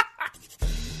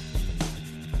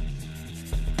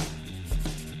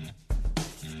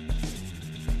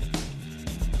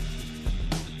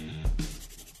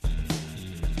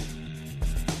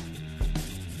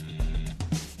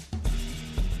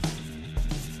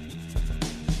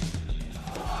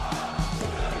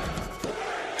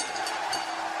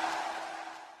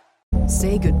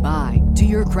 say goodbye to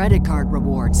your credit card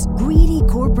rewards. Greedy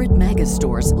corporate mega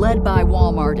stores, led by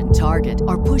Walmart and Target,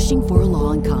 are pushing for a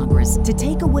law in Congress to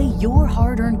take away your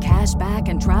hard-earned cash back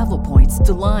and travel points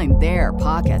to line their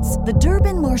pockets. The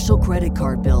Durbin-Marshall credit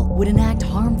card bill would enact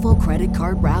harmful credit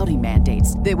card routing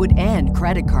mandates that would end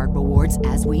credit card rewards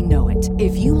as we know it.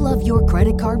 If you love your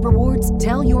credit card rewards,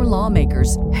 tell your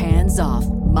lawmakers, hands off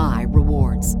my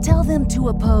rewards. Tell them to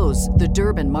oppose the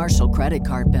Durbin-Marshall credit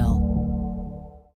card bill.